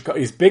left Chicago,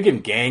 he's big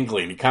and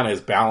gangly, and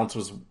his balance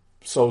was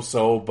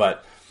so-so,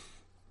 but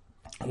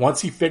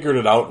once he figured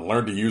it out and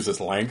learned to use his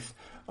length,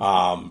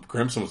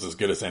 Grimson was as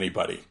good as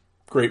anybody.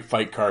 Great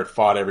fight card,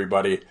 fought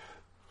everybody.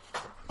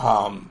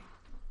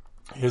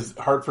 His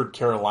Hartford,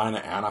 Carolina,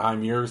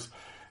 Anaheim years,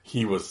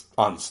 he was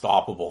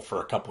unstoppable for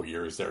a couple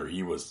years there.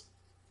 He was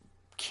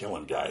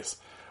killing guys.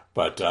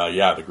 But,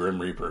 the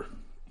Grim Reaper,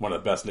 one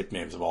of the best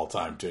nicknames of all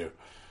time, too.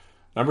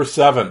 Number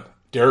 7,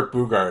 Derek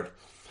Boogaard.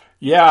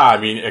 Yeah, I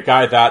mean, a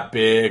guy that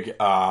big,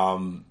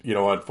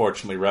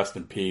 unfortunately, rest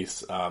in peace,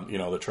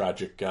 the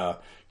tragic,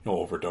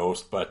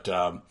 overdose. But,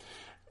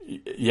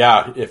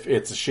 yeah, if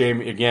it's a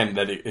shame, again,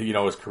 that,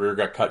 his career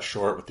got cut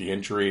short with the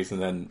injuries and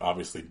then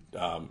obviously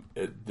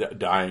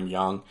dying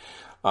young.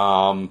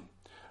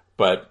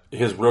 But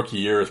his rookie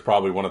year is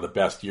probably one of the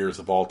best years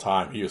of all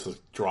time. He was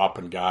just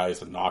dropping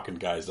guys and knocking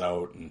guys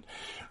out. And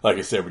like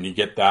I said, when you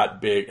get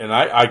that big, and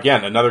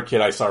another kid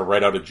I saw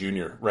right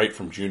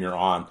from junior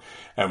on.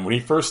 And when he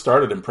first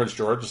started in Prince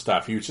George's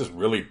staff, he was just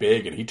really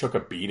big and he took a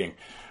beating.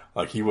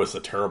 Like he was a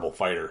terrible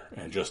fighter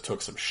and just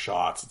took some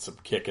shots and some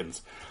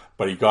kickings.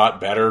 But he got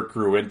better,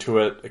 grew into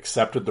it,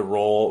 accepted the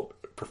role,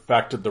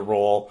 perfected the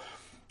role.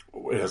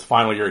 In his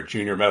final year at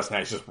junior medicine,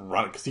 he's just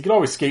running because he could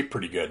always skate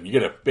pretty good. And you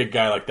get a big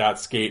guy like that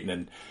skating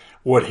and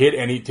would hit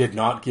any, did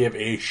not give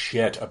a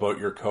shit about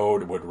your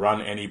code, would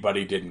run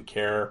anybody, didn't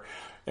care.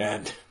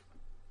 And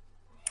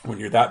when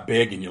you're that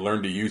big and you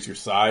learn to use your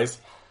size,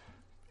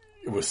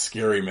 it was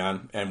scary,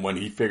 man. And when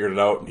he figured it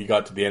out and he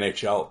got to the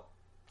NHL,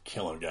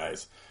 killing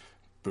guys.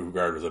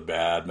 Boogaard was a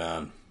bad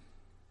man.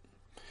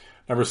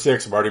 Number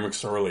 6, Marty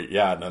McSorley.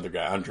 Yeah, another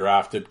guy,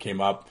 undrafted, came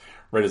up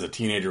right as a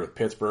teenager with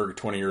Pittsburgh,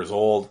 20 years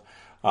old.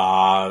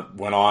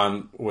 Went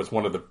on, was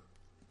one of the,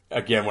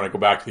 again, when I go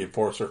back to the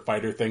enforcer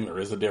fighter thing, there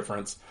is a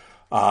difference.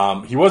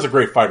 He was a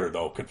great fighter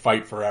though, could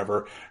fight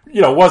forever.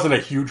 Wasn't a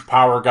huge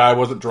power guy,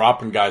 wasn't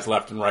dropping guys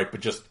left and right,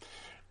 but just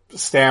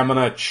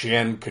stamina,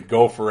 chin, could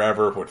go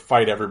forever, would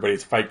fight everybody.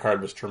 His fight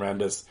card was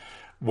tremendous.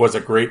 Was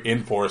a great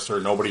enforcer.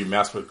 Nobody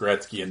messed with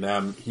Gretzky and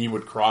them. He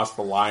would cross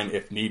the line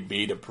if need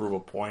be to prove a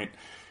point.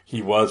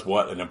 He was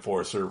what an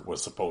enforcer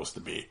was supposed to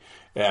be.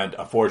 And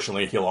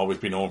unfortunately, he'll always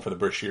be known for the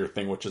Brashear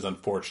thing, which is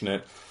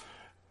unfortunate.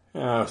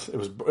 It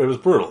was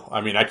brutal.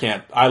 I mean,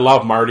 I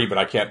love Marty, but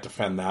I can't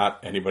defend that.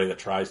 Anybody that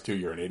tries to,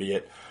 you're an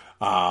idiot.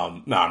 No,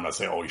 I'm not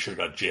saying, you should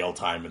have got jail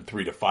time and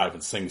 3 to 5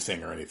 and Sing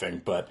Sing or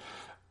anything, but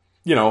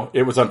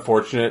it was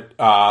unfortunate.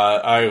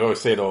 I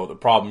always say though, the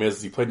problem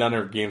is he played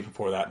 900 games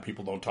before that and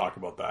people don't talk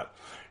about that.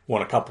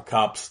 Won a couple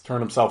cups,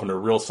 turned himself into a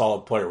real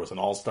solid player, was an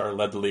all-star,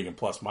 led the league in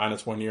plus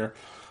minus one year.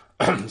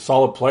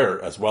 Solid player,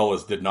 as well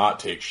as did not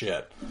take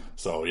shit.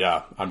 So,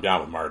 yeah, I'm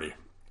down with Marty.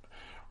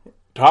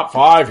 Top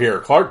 5 here.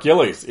 Clark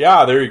Gillies.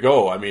 Yeah, there you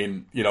go. I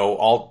mean,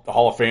 all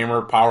Hall of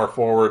Famer, power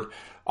forward.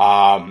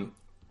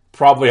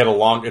 Probably had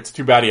it's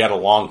too bad he had a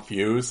long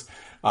fuse.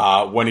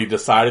 When he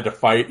decided to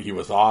fight, he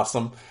was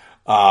awesome.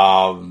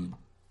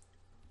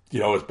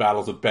 His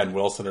battles with Ben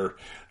Wilson are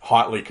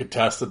hotly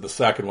contested, the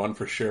second one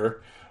for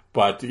sure.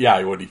 But, yeah,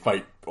 would he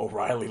fight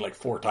O'Reilly like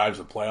 4 times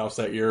in playoffs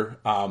that year?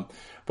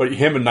 But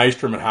him and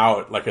Nystrom and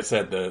Howitt, like I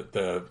said,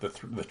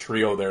 the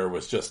trio there and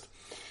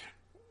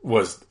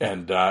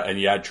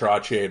you had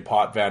Trottier and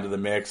Potvin to the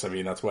mix. I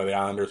mean, that's why the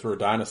Islanders were a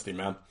dynasty,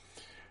 man.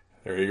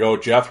 There you go,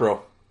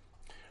 Jethro.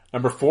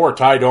 Number 4,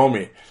 Ty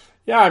Domi.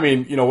 Yeah, I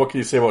mean, what can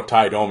you say about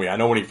Ty Domi? I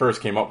know when he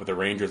first came up with the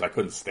Rangers, I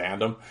couldn't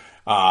stand him.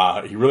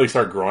 He really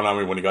started growing on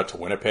me when he got to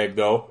Winnipeg,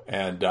 though.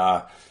 And,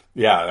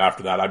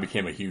 after that, I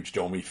became a huge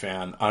Domi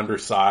fan.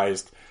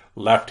 Undersized,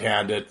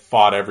 left-handed,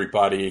 fought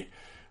everybody.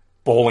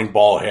 Bowling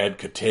ball head,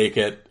 could take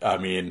it. I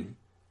mean,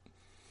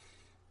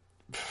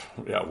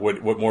 yeah,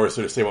 what more is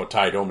there to say about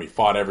Ty Domi?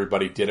 Fought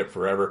everybody, did it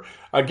forever.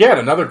 Again,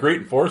 another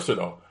great enforcer,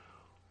 though.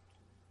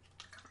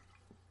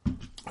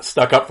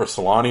 Stuck up for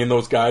Solani and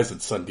those guys at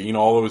Sundin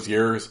all those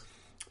years.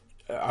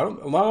 Not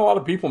a lot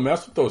of people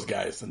mess with those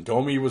guys, and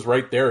Domi was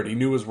right there, and he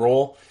knew his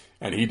role,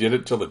 and he did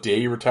it till the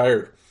day he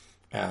retired,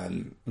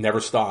 and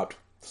never stopped.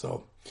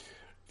 So,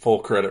 full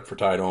credit for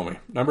Ty Domi.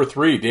 Number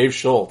 3, Dave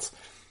Schultz.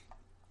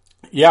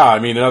 Yeah, I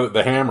mean,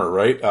 the Hammer,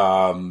 right?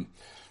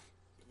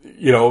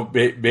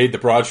 Made the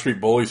Broad Street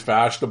Bullies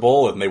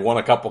fashionable, and they won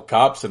a couple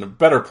cups, and a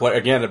better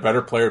player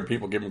than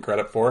people give him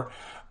credit for.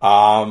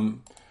 Yeah,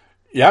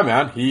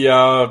 man,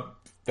 the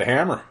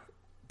Hammer,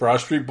 Broad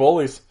Street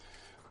Bullies.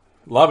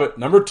 Love it.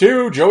 Number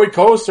 2, Joey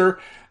Koser.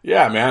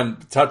 Yeah, man,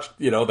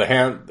 the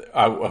hand,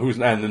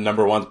 and the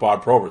number 1's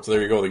Bob Probert. So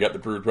there you go. They got the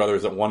Bruce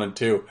brothers at 1 and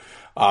 2.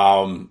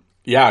 I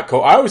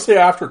always say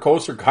after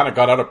Koser kind of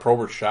got out of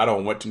Probert's shadow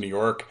and went to New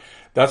York,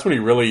 that's when he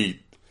really,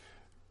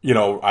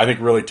 I think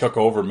really took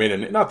over,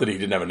 not that he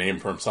didn't have a name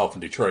for himself in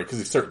Detroit, because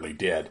he certainly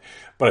did.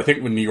 But I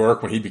think when New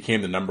York, when he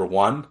became the number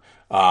 1,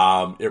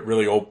 it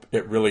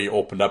really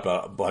opened up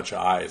a bunch of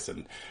eyes.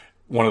 And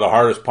one of the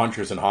hardest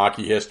punchers in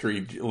hockey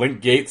history.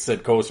 Link Gates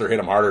said Koser hit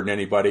him harder than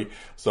anybody.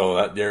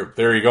 So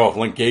there you go, if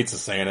Link Gates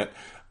is saying it.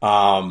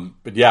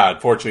 But yeah,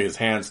 unfortunately his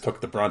hands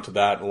took the brunt of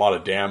that, a lot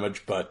of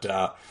damage. But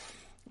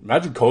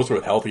imagine Koser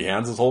with healthy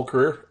hands his whole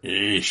career.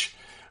 Eesh.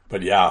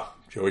 But yeah,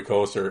 Joey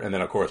Koser, and then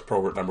of course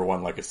Probert number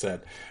 1, like I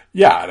said.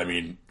 Yeah, and I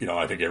mean,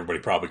 I think everybody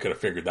probably could have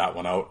figured that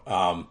one out.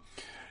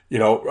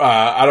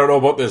 I don't know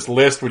about this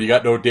list when you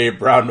got no Dave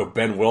Brown, no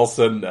Ben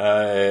Wilson,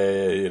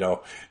 and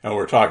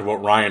we're talking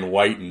about Ryan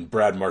White and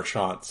Brad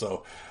Marchand.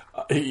 So,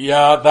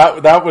 yeah,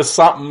 that was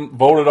something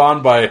voted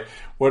on by,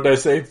 what did I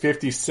say,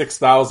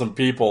 56,000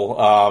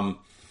 people.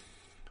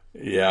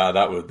 Yeah,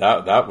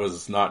 that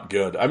was not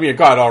good. I mean, it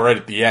got all right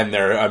at the end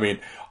there. I mean,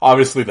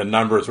 obviously the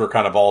numbers were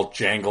kind of all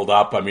jangled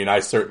up. I mean,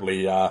 I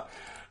certainly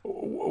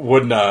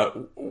wouldn't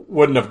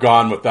have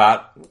gone with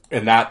that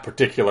in that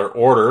particular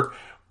order,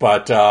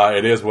 but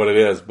it is what it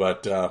is.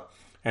 But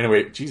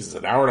anyway, Jesus,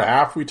 an hour and a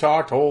half we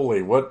talked.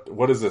 Holy,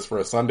 what is this for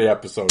a Sunday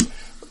episode?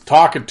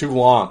 Talking too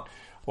long.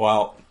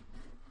 Well,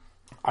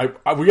 I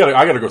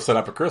gotta go set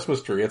up a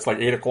Christmas tree. It's like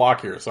 8:00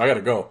 here, so I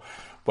gotta go.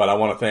 But I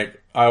want to thank,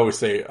 I always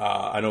say,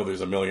 I know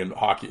there's a million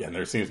hockey, and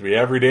there seems to be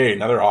every day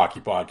another hockey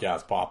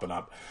podcast popping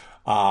up.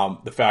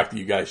 The fact that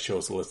you guys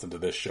chose to listen to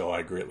this show,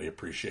 I greatly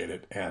appreciate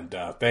it. And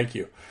thank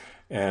you.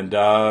 And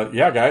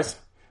yeah, guys,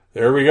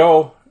 there we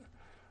go.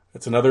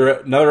 It's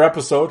another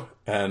episode.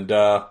 And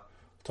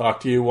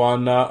talk to you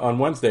on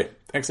Wednesday.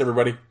 Thanks,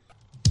 everybody.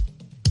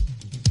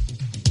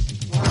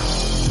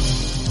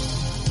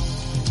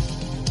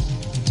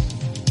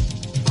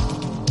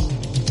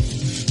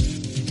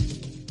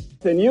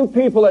 And you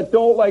people that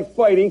don't like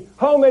fighting,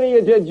 how many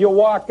of you did you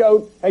walk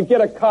out and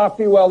get a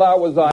coffee while that was on?